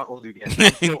don't care how old you get.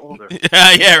 I'm still older.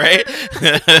 Yeah, right?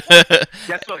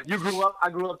 Guess what? You grew up.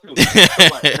 I grew up, too. So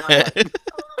what?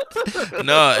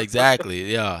 No,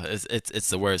 exactly. Yeah, it's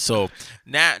the worst. So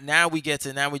now we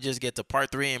just get to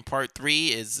part 3, and part 3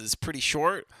 is pretty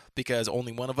short because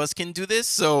only one of us can do this.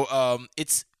 So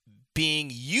it's being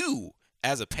you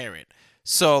as a parent.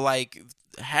 So like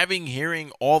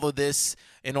hearing all of this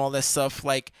and all that stuff,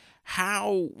 like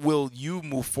how will you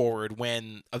move forward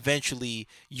when eventually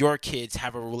your kids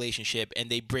have a relationship and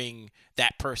they bring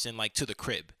that person like to the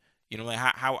crib? Like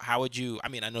how would you? I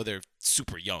mean, I know they're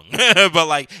super young, but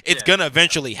like it's gonna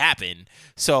eventually happen.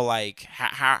 So like,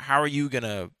 how are you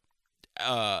gonna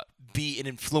be an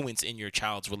influence in your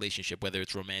child's relationship, whether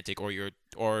it's romantic or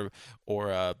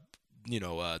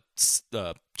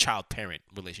child parent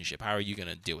relationship? How are you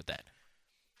gonna deal with that?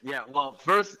 Yeah, well,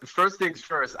 first things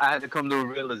first, I had to come to a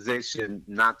realization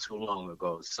not too long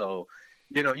ago. So,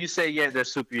 you say, yeah, they're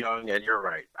super young, and you're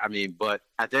right. I mean, but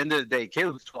at the end of the day,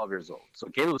 Caleb's 12 years old. So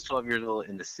Caleb was 12 years old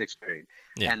in the 6th grade.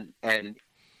 Yeah. And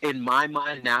in my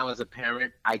mind now as a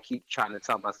parent, I keep trying to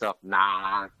tell myself,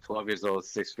 nah, 12 years old,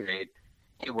 6th grade,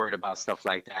 get worried about stuff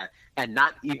like that. And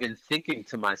not even thinking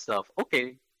to myself,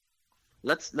 okay,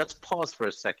 let's pause for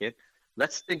a second.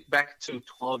 Let's think back to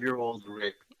 12-year-old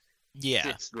Rick. Yeah.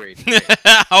 6th grade.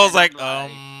 I was like,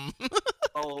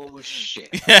 oh shit.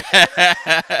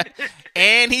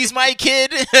 And he's my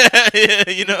kid.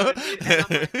 And I'm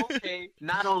like, okay,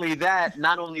 not only that,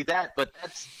 but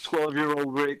that's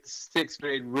 12-year-old Rick, 6th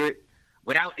grade Rick,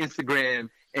 without Instagram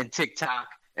and TikTok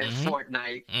and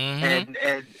Fortnite and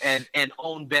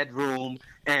own bedroom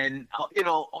and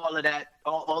all of that,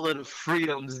 all of the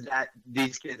freedoms that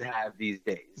these kids have these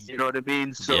days. You know what I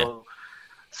mean?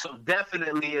 So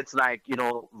definitely, it's like,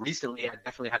 recently I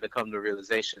definitely had to come to a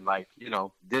realization, like,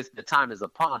 the time is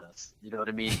upon us. You know what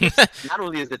I mean? Not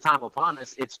only is the time upon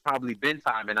us, it's probably been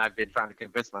time, and I've been trying to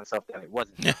convince myself that it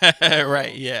wasn't.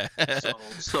 Right, yeah.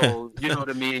 So you know what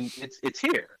I mean? It's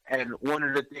here. And one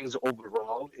of the things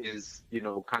overall is,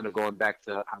 kind of going back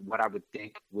to what I would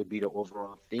think would be the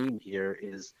overall theme here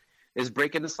is, is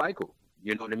breaking the cycle.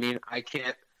 You know what I mean? I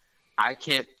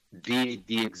can't be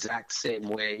the exact same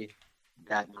way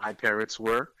that my parents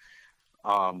were.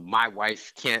 My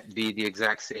wife can't be the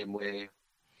exact same way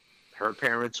her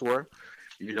parents were.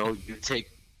 You know, you take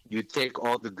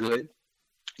all the good,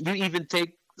 you even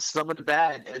take some of the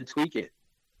bad and tweak it.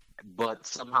 But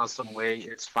somehow, some way,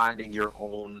 it's finding your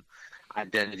own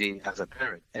identity as a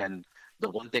parent. And the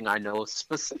one thing I know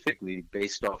specifically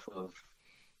based off of,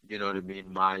 you know what I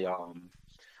mean,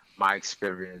 my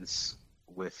experience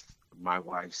with my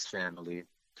wife's family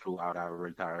throughout our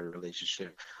entire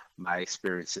relationship, my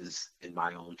experiences in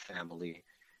my own family,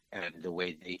 and the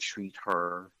way they treat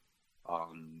her.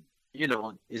 Um,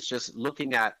 it's just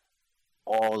looking at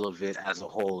all of it as a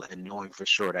whole and knowing for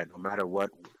sure that no matter what,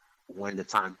 when the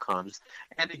time comes,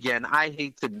 and again, I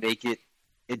hate to make it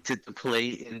into to play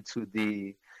into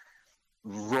the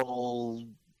role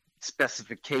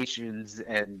specifications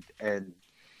and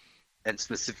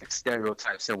specific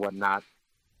stereotypes and whatnot.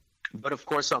 But of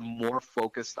course, I'm more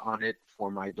focused on it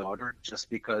for my daughter, just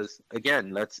because,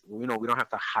 again, we don't have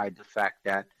to hide the fact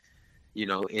that,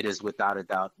 it is without a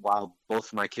doubt, while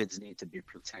both my kids need to be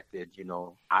protected,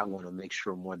 I want to make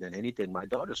sure more than anything my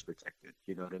daughter's protected.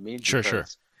 You know what I mean? Sure, sure.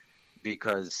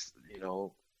 Because,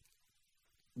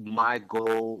 my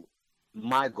goal,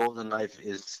 my goal in life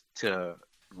is to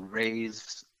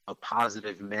raise a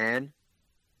positive man,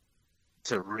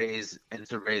 to raise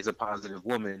a positive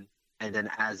woman, and then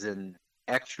as an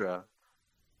extra,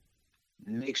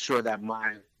 make sure that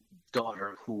my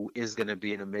daughter, who is going to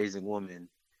be an amazing woman,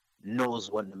 knows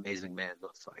what an amazing man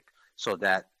looks like, so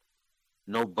that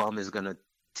no bum is going to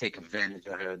take advantage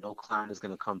of her, no clown is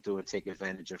going to come through and take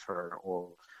advantage of her,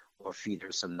 or feed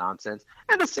her some nonsense.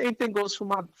 And the same thing goes for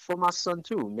my son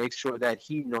too. Make sure that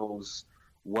he knows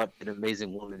what an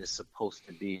amazing woman is supposed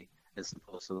to be and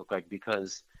supposed to look like,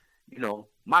 because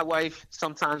my wife,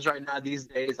 sometimes right now these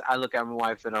days, I look at my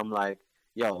wife and I'm like,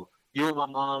 yo, you and my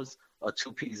mom's are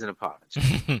two peas in a pod.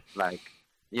 Like,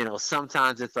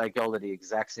 sometimes it's like y'all are the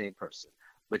exact same person.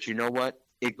 But you know what?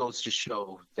 It goes to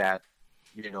show that,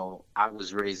 I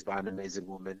was raised by an amazing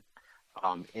woman,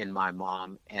 in my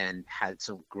mom, and had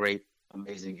some great,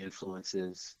 amazing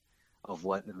influences of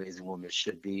what an amazing woman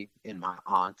should be in my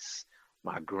aunts,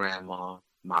 my grandma,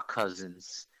 my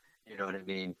cousins. You know what I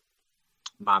mean?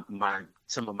 My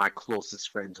some of my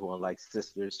closest friends who are like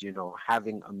sisters.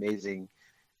 Having amazing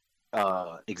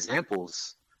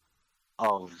examples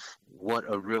of what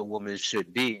a real woman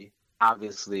should be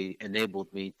obviously enabled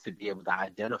me to be able to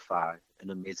identify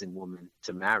an amazing woman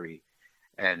to marry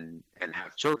and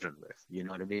have children with. You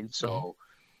know what I mean? Mhm. So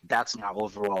that's my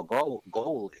overall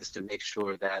goal is to make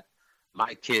sure that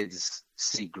my kids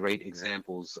see great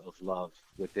examples of love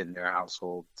within their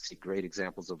household, see great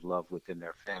examples of love within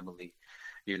their family.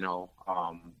 You know,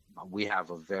 um, we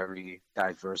have a very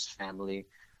diverse family.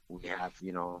 We have,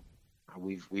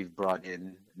 we've brought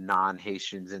in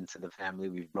non-Haitians into the family.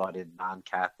 We've brought in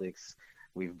non-Catholics.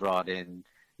 We've brought in,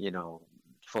 you know,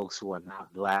 folks who are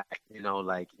not black.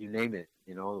 Like you name it.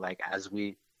 Like as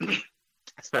we,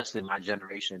 especially my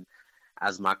generation,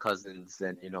 as my cousins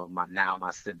and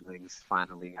my siblings,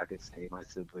 finally I could say my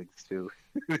siblings too,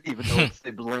 even though it's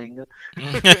sibling.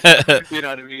 You know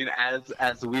what I mean?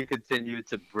 As we continue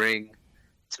to bring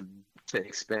to to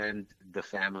expand the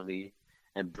family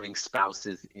and bring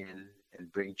spouses in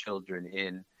and bring children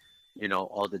in,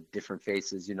 all the different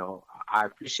faces. I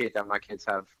appreciate that my kids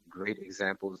have great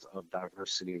examples of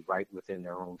diversity right within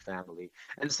their own family.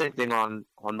 And the same thing on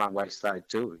my wife's side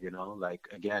too. Like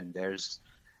again, there's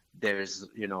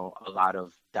a lot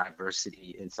of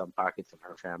diversity in some pockets of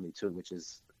her family too, which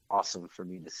is awesome for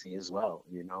me to see as well.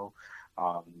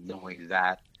 Knowing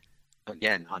that,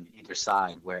 again, on either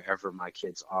side, wherever my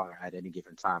kids are at any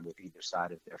given time with either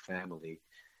side of their family,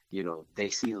 they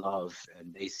see love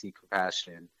and they see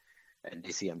compassion and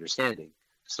they see understanding.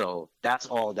 So that's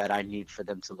all that I need for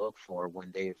them to look for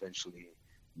when they eventually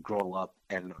grow up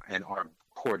and are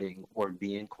courting or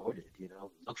being courted.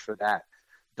 Look for that.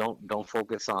 Don't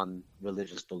focus on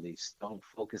religious beliefs. Don't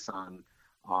focus on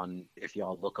if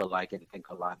y'all look alike and think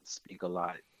a lot and speak a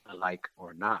lot alike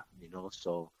or not.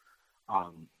 So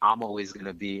I'm always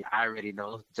gonna be. I already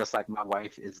know, just like my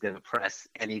wife is gonna press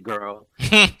any girl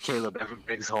Caleb ever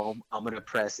brings home. I'm gonna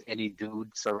press any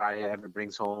dude Soraya ever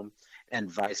brings home, and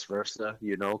vice versa.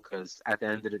 Because at the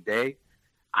end of the day,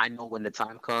 I know when the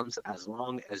time comes, as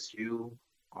long as you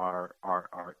are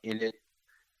in it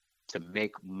to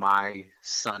make my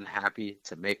son happy,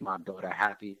 to make my daughter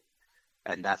happy,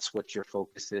 and that's what your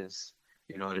focus is.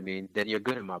 You know what I mean? Then you're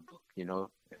good in my book.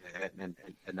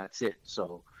 And that's it.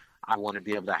 So I want to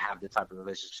be able to have the type of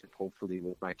relationship, hopefully,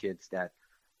 with my kids that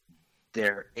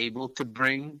they're able to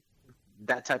bring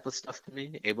that type of stuff to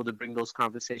me, able to bring those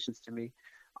conversations to me.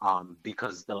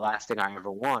 Because the last thing I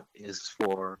ever want is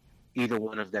for either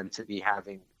one of them to be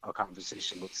having a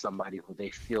conversation with somebody who they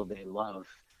feel they love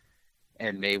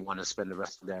and may want to spend the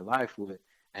rest of their life with,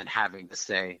 and having to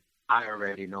say, I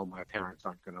already know my parents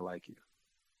aren't going to like you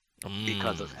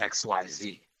because Mm. of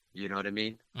XYZ. You know what I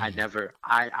mean? I Mhm. never,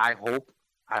 I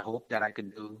hope that I can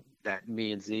do that.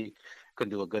 Me and Z can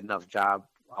do a good enough job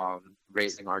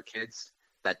raising our kids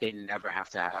that they never have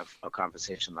to have a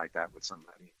conversation like that with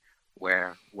somebody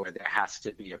where there has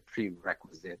to be a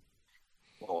prerequisite,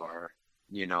 or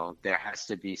there has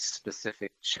to be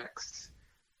specific checks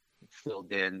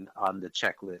filled in on the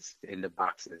checklist in the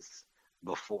boxes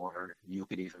before you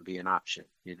could even be an option.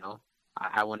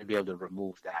 I want to be able to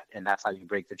remove that, and that's how you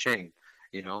break the chain.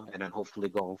 And then hopefully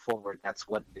going forward, that's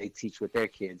what they teach with their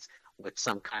kids, with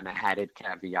some kind of added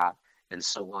caveat, and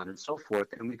so on and so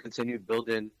forth, and we continue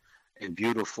building a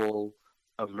beautiful,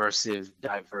 immersive,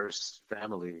 diverse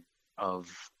family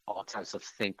of all types of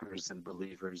thinkers and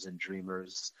believers and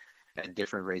dreamers and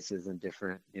different races and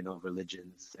different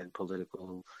religions and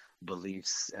political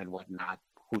beliefs and whatnot,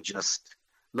 who just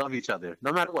love each other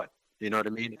no matter what. You know what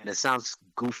I mean? And it sounds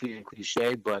goofy and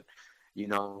cliche, but you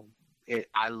know,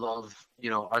 I love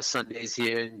our Sundays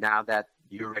here now that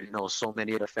you already know so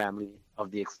many of the family of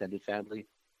the extended family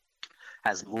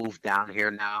has moved down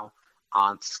here now,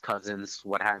 aunts, cousins,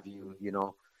 what have you.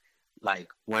 Like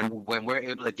when we're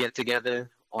able to get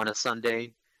together on a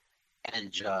Sunday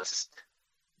and just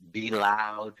be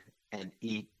loud and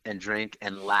eat and drink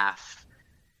and laugh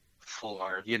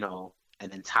for,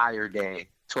 an entire day,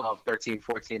 12, 13,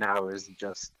 14 hours,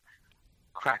 just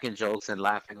cracking jokes and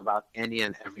laughing about any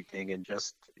and everything and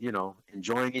just,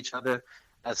 enjoying each other.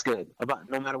 That's good. About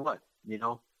no matter what.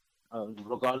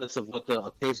 Regardless of what the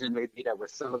occasion may be that we're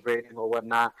celebrating or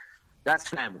whatnot, that's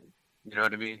family. You know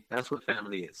what I mean? That's what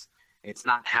family is. It's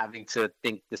not having to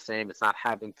think the same. It's not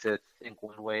having to think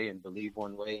one way and believe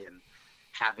one way and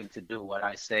having to do what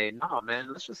I say. No,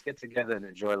 man, let's just get together and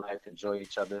enjoy life, enjoy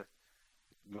each other,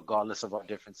 regardless of our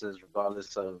differences,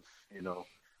 regardless of,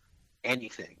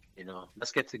 anything.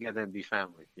 Let's get together and be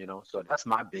family. So that's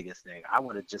my biggest thing. I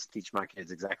want to just teach my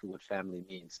kids exactly what family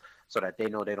means so that they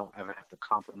know they don't ever have to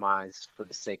compromise for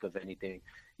the sake of anything.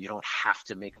 You don't have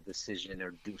to make a decision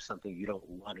or do something you don't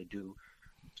want to do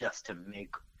just to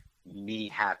make me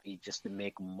happy, just to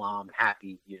make mom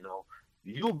happy.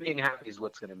 You being happy is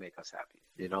what's going to make us happy.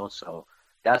 So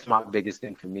that's my biggest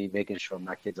thing for me, making sure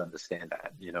my kids understand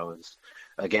that. Is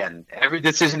again, every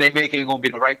decision they make ain't going to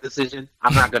be the right decision.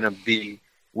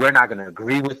 We're not going to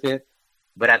agree with it,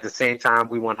 but at the same time,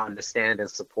 we want to understand and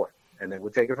support, and then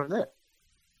we'll take it from there.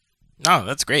 No,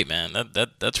 that's great, man.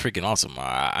 That's freaking awesome.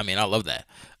 I mean, I love that.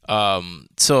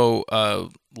 So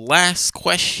last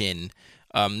question.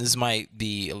 This might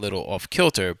be a little off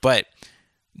kilter, but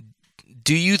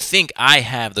do you think I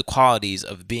have the qualities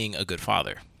of being a good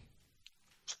father?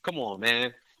 Come on,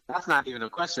 man. That's not even a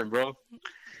question, bro.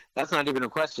 That's not even a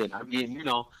question. I mean,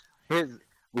 his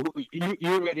you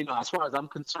already know. As far as I'm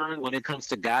concerned, when it comes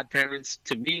to godparents,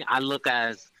 to me, I look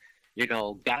as,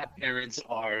 godparents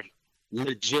are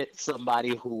legit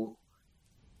somebody who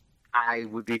I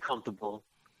would be comfortable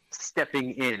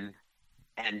stepping in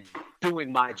and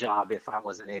doing my job if I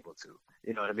wasn't able to.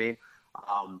 You know what I mean?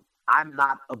 I'm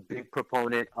not a big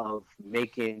proponent of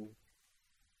making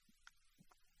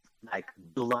like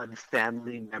blood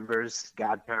family members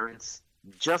godparents,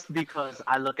 just because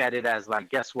I look at it as like,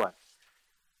 guess what?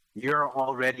 You're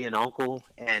already an uncle,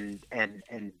 and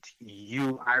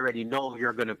you I already know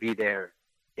you're gonna be there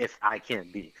if I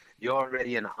can't be. You're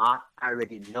already an aunt. I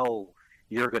already know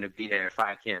you're gonna be there if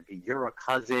I can't be. You're a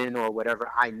cousin or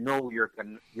whatever. I know you're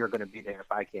gonna be there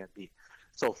if I can't be.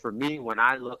 So for me, when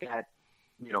I look at,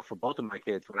 for both of my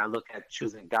kids, when I look at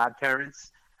choosing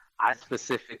godparents, I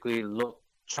specifically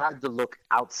tried to look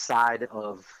outside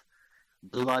of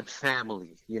blood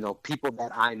family, people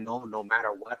that I know no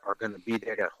matter what are going to be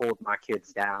there to hold my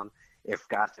kids down if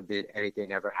God forbid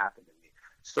anything ever happened to me.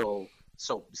 So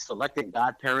selecting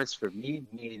godparents for me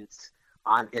means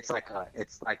it's like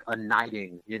a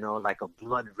knighting, like a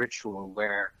blood ritual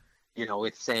where,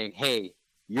 it's saying, hey,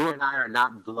 you and I are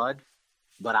not blood,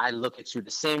 but I look at you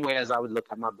the same way as I would look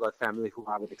at my blood family, who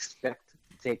I would expect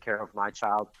to take care of my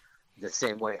child the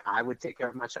same way I would take care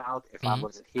of my child if I Hmm.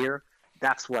 wasn't here.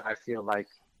 That's what I feel like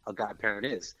a godparent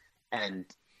is. And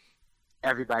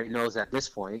everybody knows at this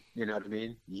point, you know what I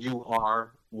mean? You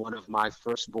are one of my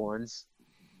firstborns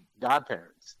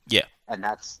godparents. Yeah. And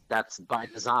that's by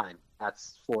design.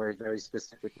 That's for a very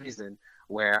specific reason,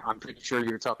 where I'm pretty sure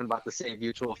you were talking about the same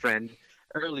mutual friend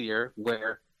earlier,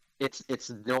 where it's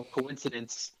no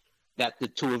coincidence that the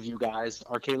two of you guys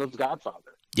are Caleb's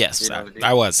godfather. Yes, You know what I I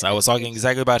mean? was. I was talking It's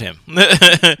exactly about him.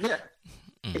 yeah,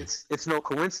 Mm. it's no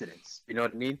coincidence. You know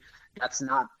what I mean? That's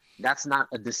not that's not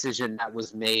a decision that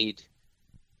was made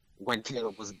when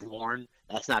Caleb was born.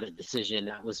 That's not a decision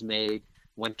that was made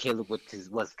when Caleb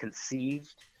was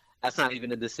conceived. That's not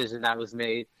even a decision that was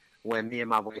made when me and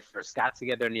my wife first got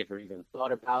together and never even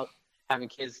thought about having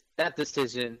kids. That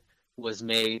decision was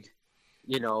made,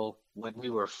 when we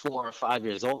were 4 or 5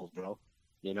 years old, bro.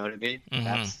 You know what I mean?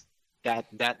 Hmm.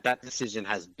 That decision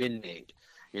has been made.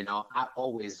 I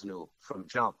always knew from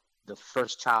jump, the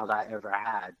first child I ever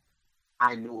had,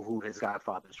 I knew who his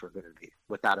godfathers were going to be,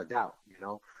 without a doubt.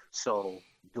 So,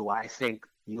 do I think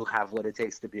you have what it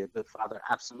takes to be a good father?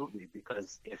 Absolutely.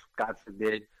 Because if, God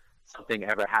forbid, something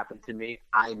ever happened to me,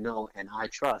 I know and I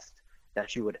trust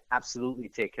that you would absolutely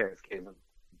take care of Caleb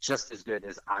just as good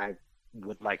as I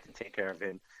would like to take care of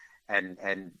him, and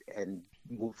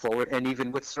move forward. And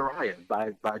even with Soraya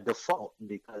by default,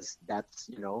 because that's,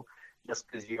 just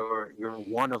because you're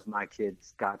one of my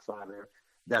kids' godfather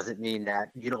doesn't mean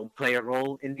that you don't play a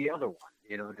role in the other one.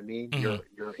 You know what I mean? Hmm.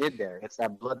 You're in there. It's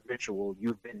that blood ritual.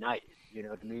 You've been knighted. You know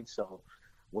what I mean? So,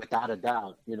 without a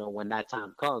doubt, when that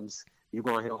time comes, you're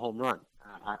gonna hit a home run.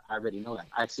 I already know that.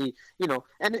 I see.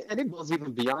 And it goes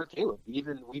even beyond Caleb.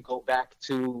 Even we go back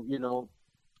to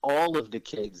all of the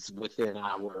kids within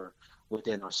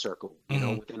our circle.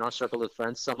 Hmm. Within our circle of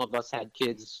friends, some of us had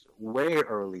kids way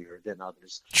earlier than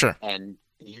others, Sure. and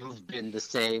you've been the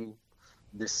same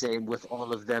with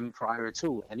all of them prior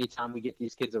to. Anytime we get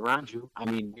these kids around you, I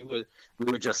mean, we were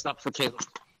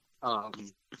um,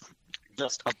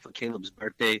 just up for Caleb's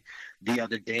birthday the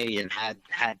other day, and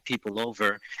had people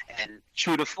over, and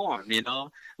true to form,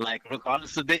 like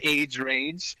regardless of the age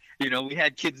range, we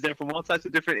had kids there from all types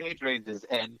of different age ranges,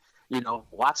 and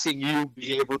watching you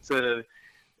be able to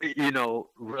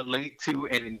relate to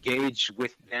and engage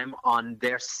with them on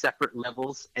their separate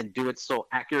levels and do it so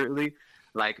accurately,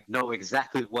 like know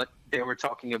exactly what they were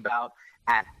talking about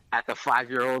at the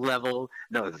 5-year-old level,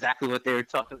 know exactly what they were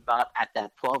talking about at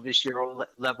that 12-ish-year-old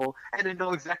level, and then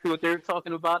know exactly what they were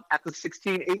talking about at the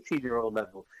 16, 18-year-old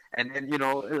level. And then,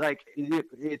 like,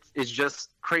 it's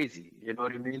just crazy. You know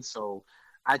what I mean? So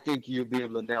I think you'll be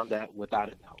able to nail that without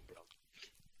a doubt, bro.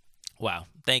 Wow,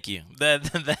 thank you.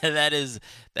 That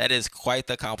is quite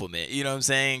the compliment. You know what I'm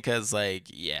saying? Because like,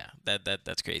 yeah,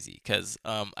 that's crazy. Because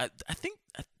I think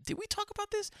did we talk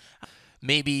about this?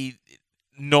 Maybe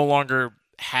no longer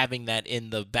having that in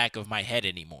the back of my head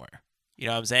anymore. You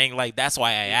know what I'm saying? Like that's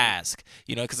why I Hmm. ask.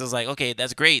 Because it's like, okay,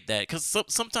 that's great. That because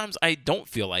sometimes I don't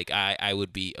feel like I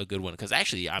would be a good one. Because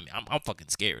actually, I'm fucking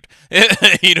scared.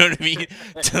 You know what I mean?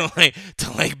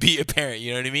 To like be a parent.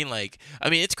 You know what I mean? Like I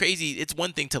mean, it's crazy. It's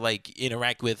one thing to like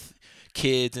interact with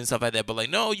kids and stuff like that, but like,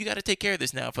 no, you got to take care of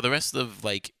this now for the rest of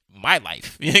like my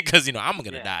life because I'm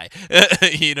gonna Yeah, die.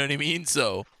 You know what I mean?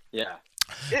 So, yeah.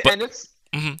 but And it's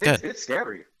good. it's it's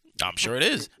scary. I'm sure it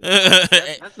is.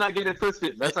 Let's not get it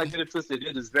twisted. Let's not get it twisted.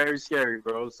 It is very scary,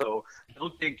 bro. So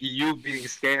don't think you being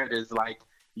scared is like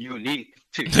unique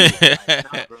to you.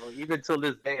 Like, nah, bro. Even till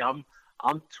this day, I'm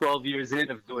 12 years in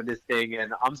of doing this thing,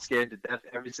 and I'm scared to death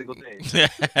every single day.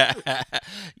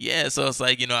 Yeah, so it's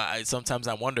like, sometimes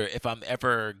I wonder if I'm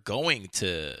ever going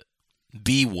to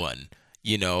be one,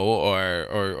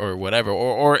 or whatever,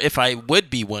 or if I would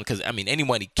be one, because I mean,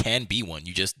 anyone can be one.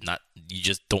 You just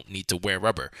don't need to wear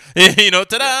rubber. Yeah,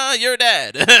 Ta-da, you're a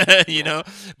dad. yeah.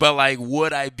 But like,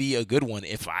 would I be a good one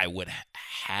if I would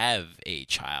have a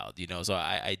child? So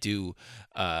I do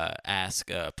ask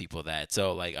people that.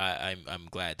 So like, I'm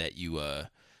glad that you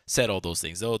said all those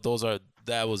things. Those are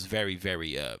that was very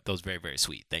very that was very very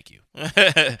sweet. Thank you.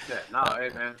 Yeah, no, hey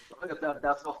man,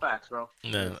 that's no facts, bro.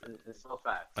 No, It's no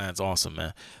facts. that's awesome,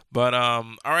 man. But all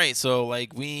right, so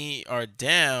like we are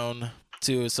down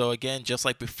to so again, just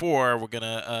like before, we're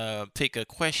gonna pick a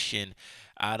question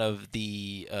out of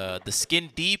the Skin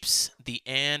Deeps, the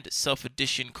and Self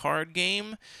Edition card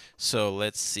game. So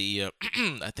let's see.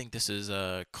 I think this is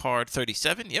card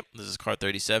 37. Yep, this is card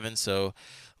 37. So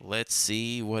let's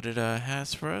see what it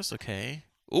has for us. Okay.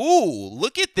 Ooh,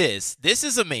 look at this. This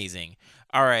is amazing.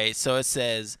 All right, so it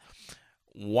says,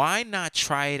 why not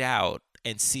try it out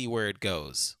and see where it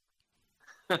goes?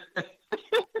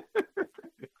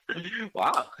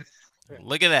 Wow.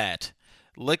 Look at that.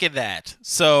 Look at that.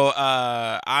 So,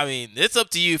 I mean, it's up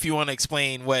to you if you want to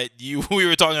explain what you we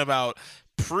were talking about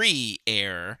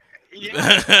pre-air. Yeah,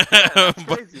 yeah, that's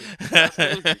but, crazy. That's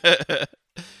crazy.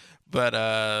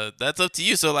 But that's up to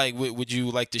you. So, like, would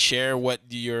you like to share what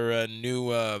your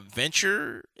new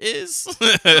venture is?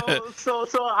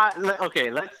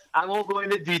 Okay. I won't go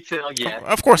into detail yet.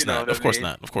 Of course You know not. what I Of course mean?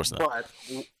 not. Of course not. But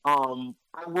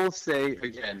I will say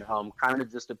again, kind of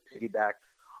just to piggyback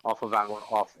off of our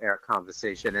off-air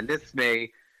conversation, and this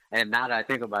may, and now that I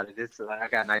think about it, this I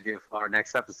got an idea for our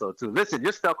next episode too. Listen,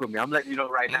 you're stuck with me. I'm letting you know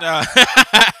right now. No.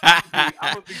 I'm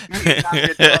gonna be beating out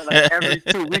your door like every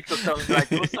 2 weeks or something.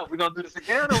 Like, what's up? We gonna do this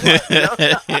again or what? You know?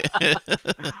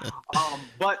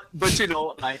 But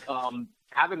like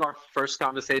having our first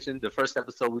conversation, the first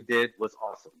episode we did was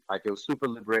awesome. Like, it was super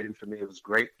liberating for me. It was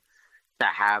great to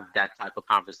have that type of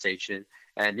conversation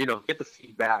and get the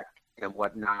feedback and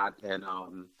whatnot, and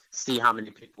see how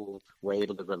many people were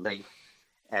able to relate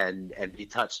and be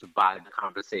touched by the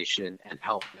conversation and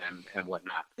help them and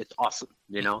whatnot. It's awesome.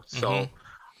 So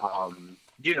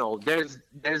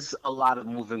there's a lot of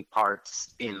moving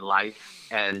parts in life,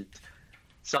 and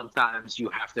sometimes you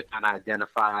have to kind of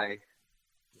identify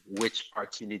which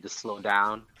parts you need to slow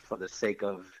down for the sake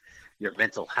of your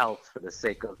mental health, for the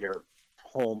sake of your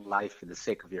home life, for the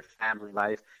sake of your family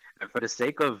life, and for the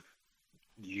sake of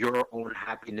your own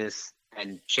happiness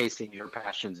and chasing your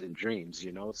passions and dreams.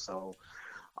 So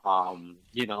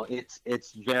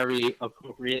it's very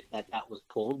appropriate that that was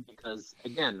pulled, because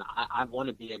again, I want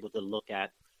to be able to look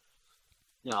at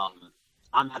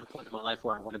I'm at a point in my life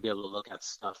where I want to be able to look at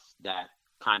stuff that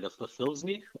kind of fulfills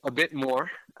me a bit more,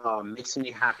 makes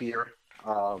me happier,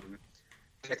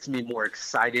 gets me more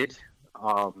excited,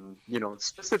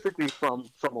 specifically from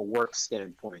a work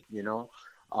standpoint.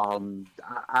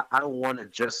 I don't want to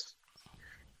just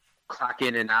clock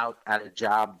in and out at a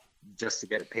job just to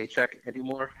get a paycheck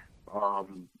anymore.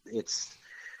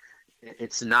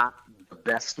 It's not the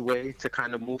best way to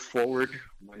kind of move forward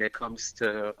when it comes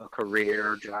to a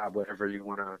career, job, whatever you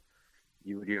want to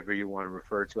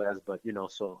refer to as. But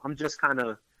so I'm just kind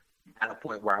of at a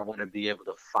point where I want to be able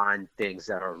to find things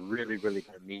that are really, really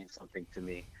going to mean something to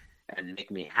me and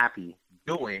make me happy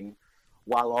doing,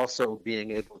 while also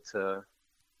being able to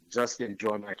just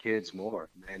enjoy my kids more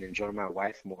and enjoy my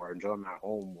wife more, enjoy my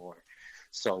home more.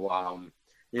 So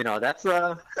that's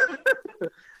a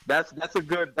that's a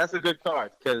good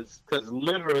card, because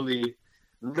literally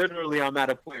I'm at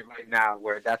a point right now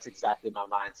where that's exactly my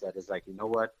mindset. Is like, you know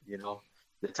what,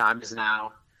 the time is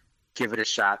now. Give it a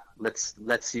shot. Let's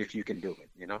see if you can do it.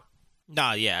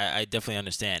 No, yeah, I definitely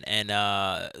understand. And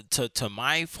to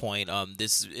my point,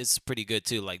 this is pretty good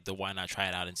too. Like, the why not try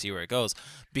it out and see where it goes,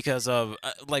 because of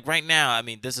like right now. I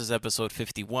mean, this is episode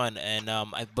 51, and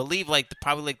I believe like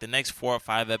probably like the next 4 or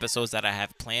 5 episodes that I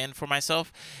have planned for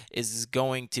myself is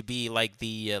going to be like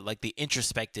the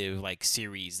introspective like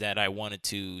series that I wanted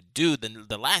to do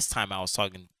the last time I was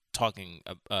talking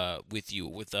with you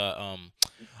with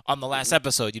on the last Hmm.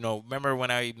 episode. Remember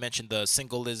when I mentioned the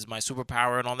single is my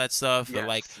superpower and all that stuff?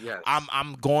 Like, Yes, yes.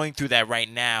 I'm going through that right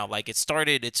now. Like, it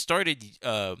started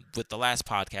with the last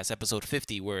podcast, episode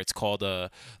 50, where it's called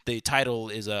the title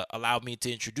is allow me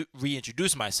to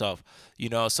reintroduce myself.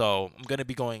 So I'm gonna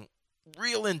be going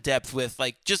real in depth with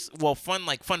like just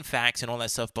fun facts and all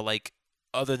that stuff, but like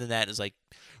other than that is like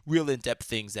real in depth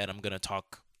things that I'm gonna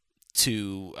talk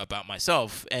to about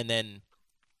myself. And then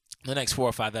the next 4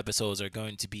 or 5 episodes are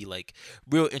going to be like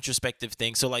real introspective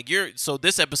things. So like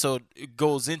this episode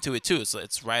goes into it too. So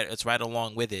it's right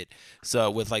along with it. So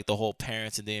with like the whole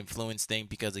parents and the influence thing,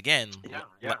 because again, Yeah,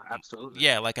 yeah, absolutely.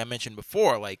 yeah, like I mentioned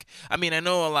before, like I mean, I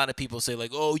know a lot of people say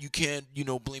like, oh, you can't,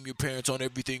 blame your parents on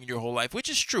everything in your whole life, which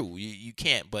is true. You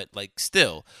can't, but like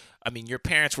still, I mean, your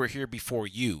parents were here before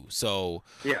you, so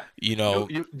Yeah. you You know,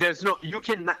 you there's no you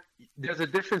cannot there's a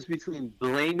difference between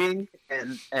blaming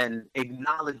and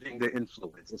acknowledging the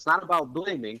influence. It's not about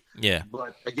blaming, yeah.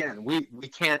 but again, we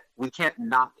can't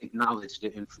not acknowledge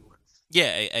the influence.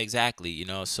 Yeah, exactly.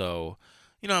 So,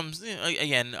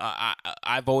 again,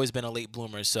 I've always been a late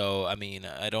bloomer, so I mean,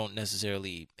 I don't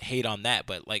necessarily hate on that,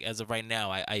 but like as of right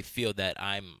now, I feel that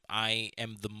I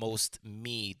am the most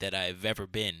me that I've ever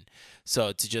been.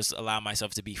 So to just allow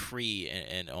myself to be free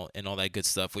and all that good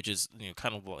stuff, which is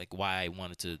kind of like why I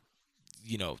wanted to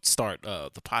start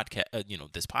the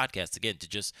podcast, this podcast again, to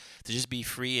just be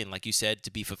free, and like you said,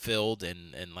 to be fulfilled,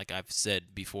 and like I've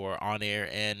said before on air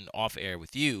and off air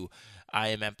with you, I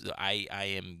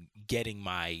am getting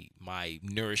my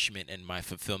nourishment and my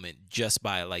fulfillment just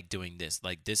by like doing this.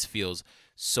 Like, this feels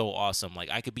so awesome. Like,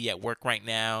 I could be at work right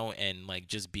now and like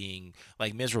just being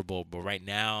like miserable, but right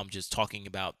now I'm just talking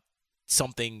about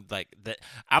something like that.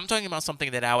 I'm talking about something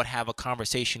that I would have a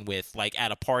conversation with, like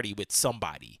at a party with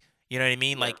somebody. You know what I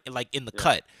mean? Yeah, Like in the yeah,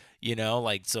 cut.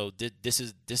 Like, so this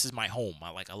is my home.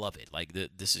 I love it. Like,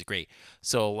 this is great.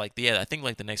 So, like, yeah, I think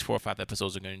like the next 4 or 5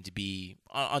 episodes are going to be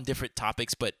on different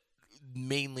topics, but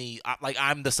mainly like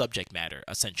I'm the subject matter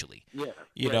essentially.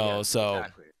 Yeah. So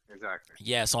Exactly.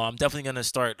 yeah, so I'm definitely gonna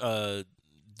start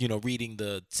reading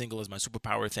the single as my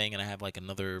superpower thing, and I have like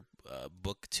another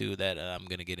book too that I'm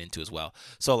gonna get into as well.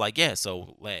 So like, yeah,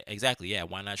 so like, exactly, yeah,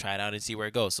 why not try it out and see where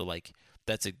it goes? So like,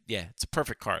 it's a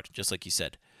perfect card, just like you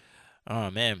said.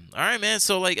 Oh man. All right, man.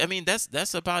 So like, I mean,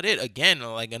 that's about it. Again,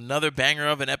 like another banger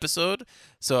of an episode.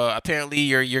 So apparently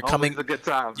you're coming. Always a good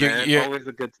time, You're, man. you're Always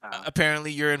a good time.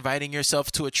 apparently you're inviting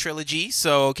yourself to a trilogy.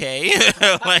 So okay,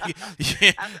 like.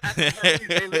 Hey,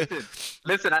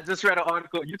 listen. I just read an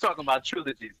article. You talking about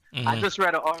trilogies? I just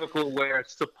read an article where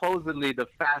supposedly the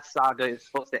Fast Saga is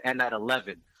supposed to end at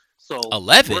 11. So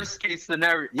 11. Worst case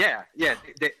scenario, yeah.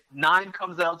 9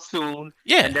 comes out soon.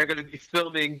 Yeah. And they're going to be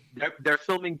filming. They're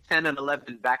filming 10 and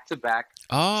 11 back to back.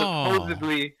 Oh.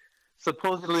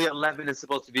 Supposedly 11 is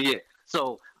supposed to be it.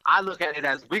 So I look at it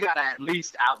as we gotta at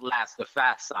least outlast the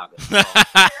Fast Saga.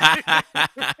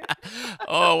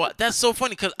 Oh, that's so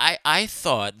funny because I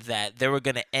thought that they were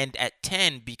gonna end at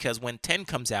 10 because when 10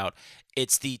 comes out,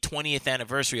 it's the 20th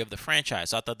anniversary of the franchise.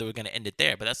 So I thought they were gonna end it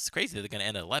there, but that's crazy. They're gonna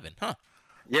end at 11, huh?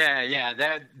 Yeah.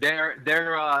 They're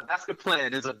that's the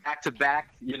plan. It's a back to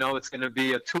back. It's gonna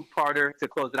be a 2-parter to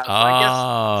close it out. So I guess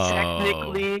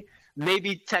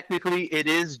technically it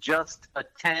is just a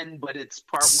 10, but it's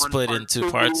part 1 split part into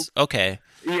 2. parts. Okay.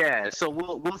 Yeah, so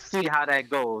we'll see how that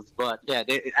goes. But yeah,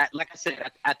 like I said,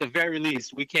 at the very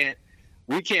least, we can't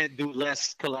do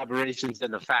less collaborations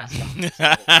than the Fast Saga.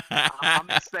 So I'm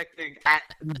expecting at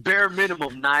bare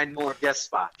minimum 9 more guest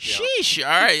spots. Sheesh!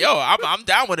 All right, yo, I'm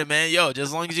down with it, man. Yo, just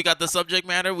as long as you got the subject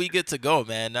matter, we good to go,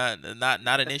 man. Not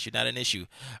an issue. Not an issue.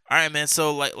 All right, man.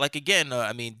 So like again,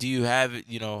 I mean, do you have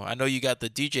I know you got the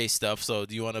DJ stuff, so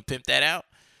do you want to pimp that out?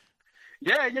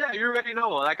 Yeah. You already know.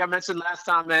 Like I mentioned last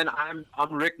time, man. I'm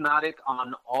Rick Nodick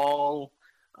on all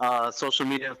social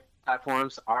media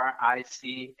platforms,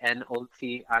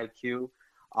 RICNOTIQ.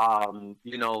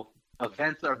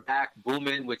 Events are back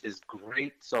booming, which is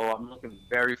great. So I'm looking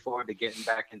very forward to getting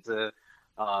back into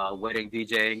wedding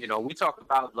DJing. We talk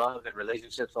about love and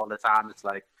relationships all the time. It's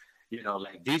like,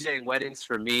 like DJing weddings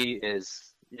for me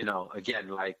is, again,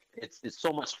 like it's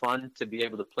so much fun to be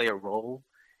able to play a role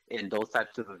in those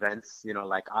types of events.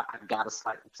 Like I've got a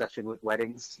slight obsession with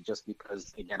weddings just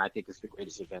because, again, I think it's the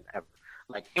greatest event ever.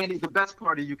 Like, and the best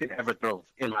party you can ever throw,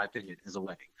 in my opinion, is a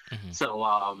wedding. Mm-hmm.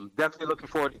 So definitely looking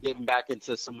forward to getting back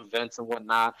into some events and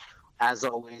whatnot. As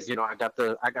always, I got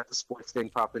the sports thing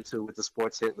popping too with the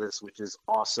sports hit list, which is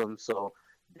awesome. So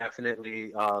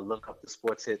definitely look up the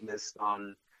sports hit list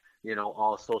on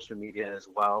all social media as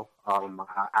well.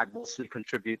 I mostly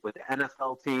contribute with the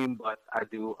NFL team, but I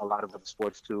do a lot of other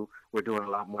sports too. We're doing a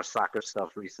lot more soccer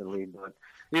stuff recently, but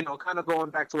kind of going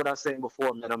back to what I was saying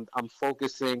before, man, I'm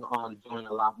focusing on doing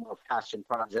a lot more passion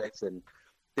projects and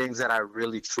things that I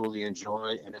really truly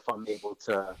enjoy. And if I'm able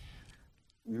to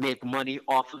make money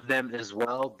off of them as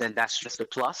well, then that's just a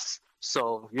plus.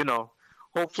 So,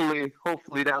 hopefully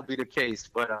that'll be the case.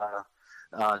 But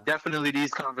definitely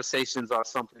these conversations are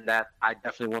something that I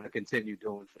definitely want to continue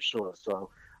doing for sure. So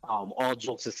all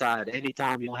jokes aside,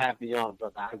 anytime you'll have me on,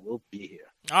 brother, I will be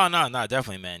here. Oh, no,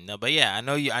 definitely, man. No, but yeah, I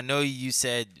know you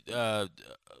said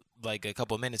like a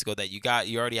couple of minutes ago that you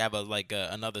already have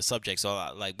another subject. So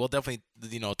like we'll definitely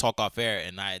talk off air,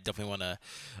 and I definitely want to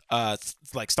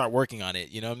like start working on it.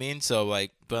 You know what I mean? So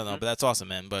like, but that's awesome,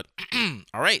 man. But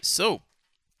all right, so.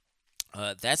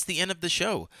 That's the end of the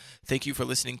show. Thank you for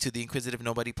listening to the Inquisitive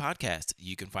Nobody podcast.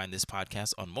 You can find this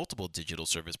podcast on multiple digital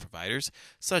service providers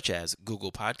such as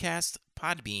Google Podcasts,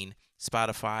 Podbean,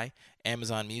 Spotify,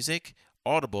 Amazon Music,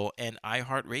 Audible, and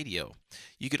iHeartRadio.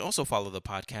 You can also follow the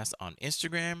podcast on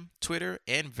Instagram, Twitter,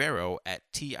 and Vero at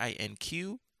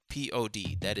TINQPOD.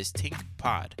 That is Tink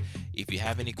Pod. If you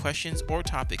have any questions or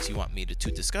topics you want me to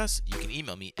discuss, you can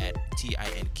email me at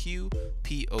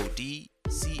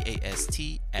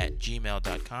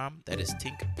TINQPODCAST@gmail.com. That is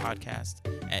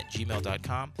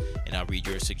tinkpodcast@gmail.com, and I'll read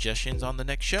your suggestions on the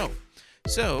next show.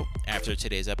 So, after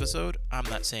today's episode, I'm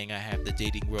not saying I have the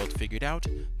dating world figured out,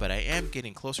 but I am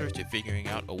getting closer to figuring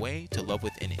out a way to love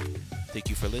within it. Thank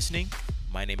you for listening.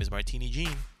 My name is Martini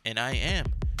Jean, and I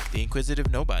am the Inquisitive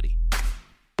Nobody.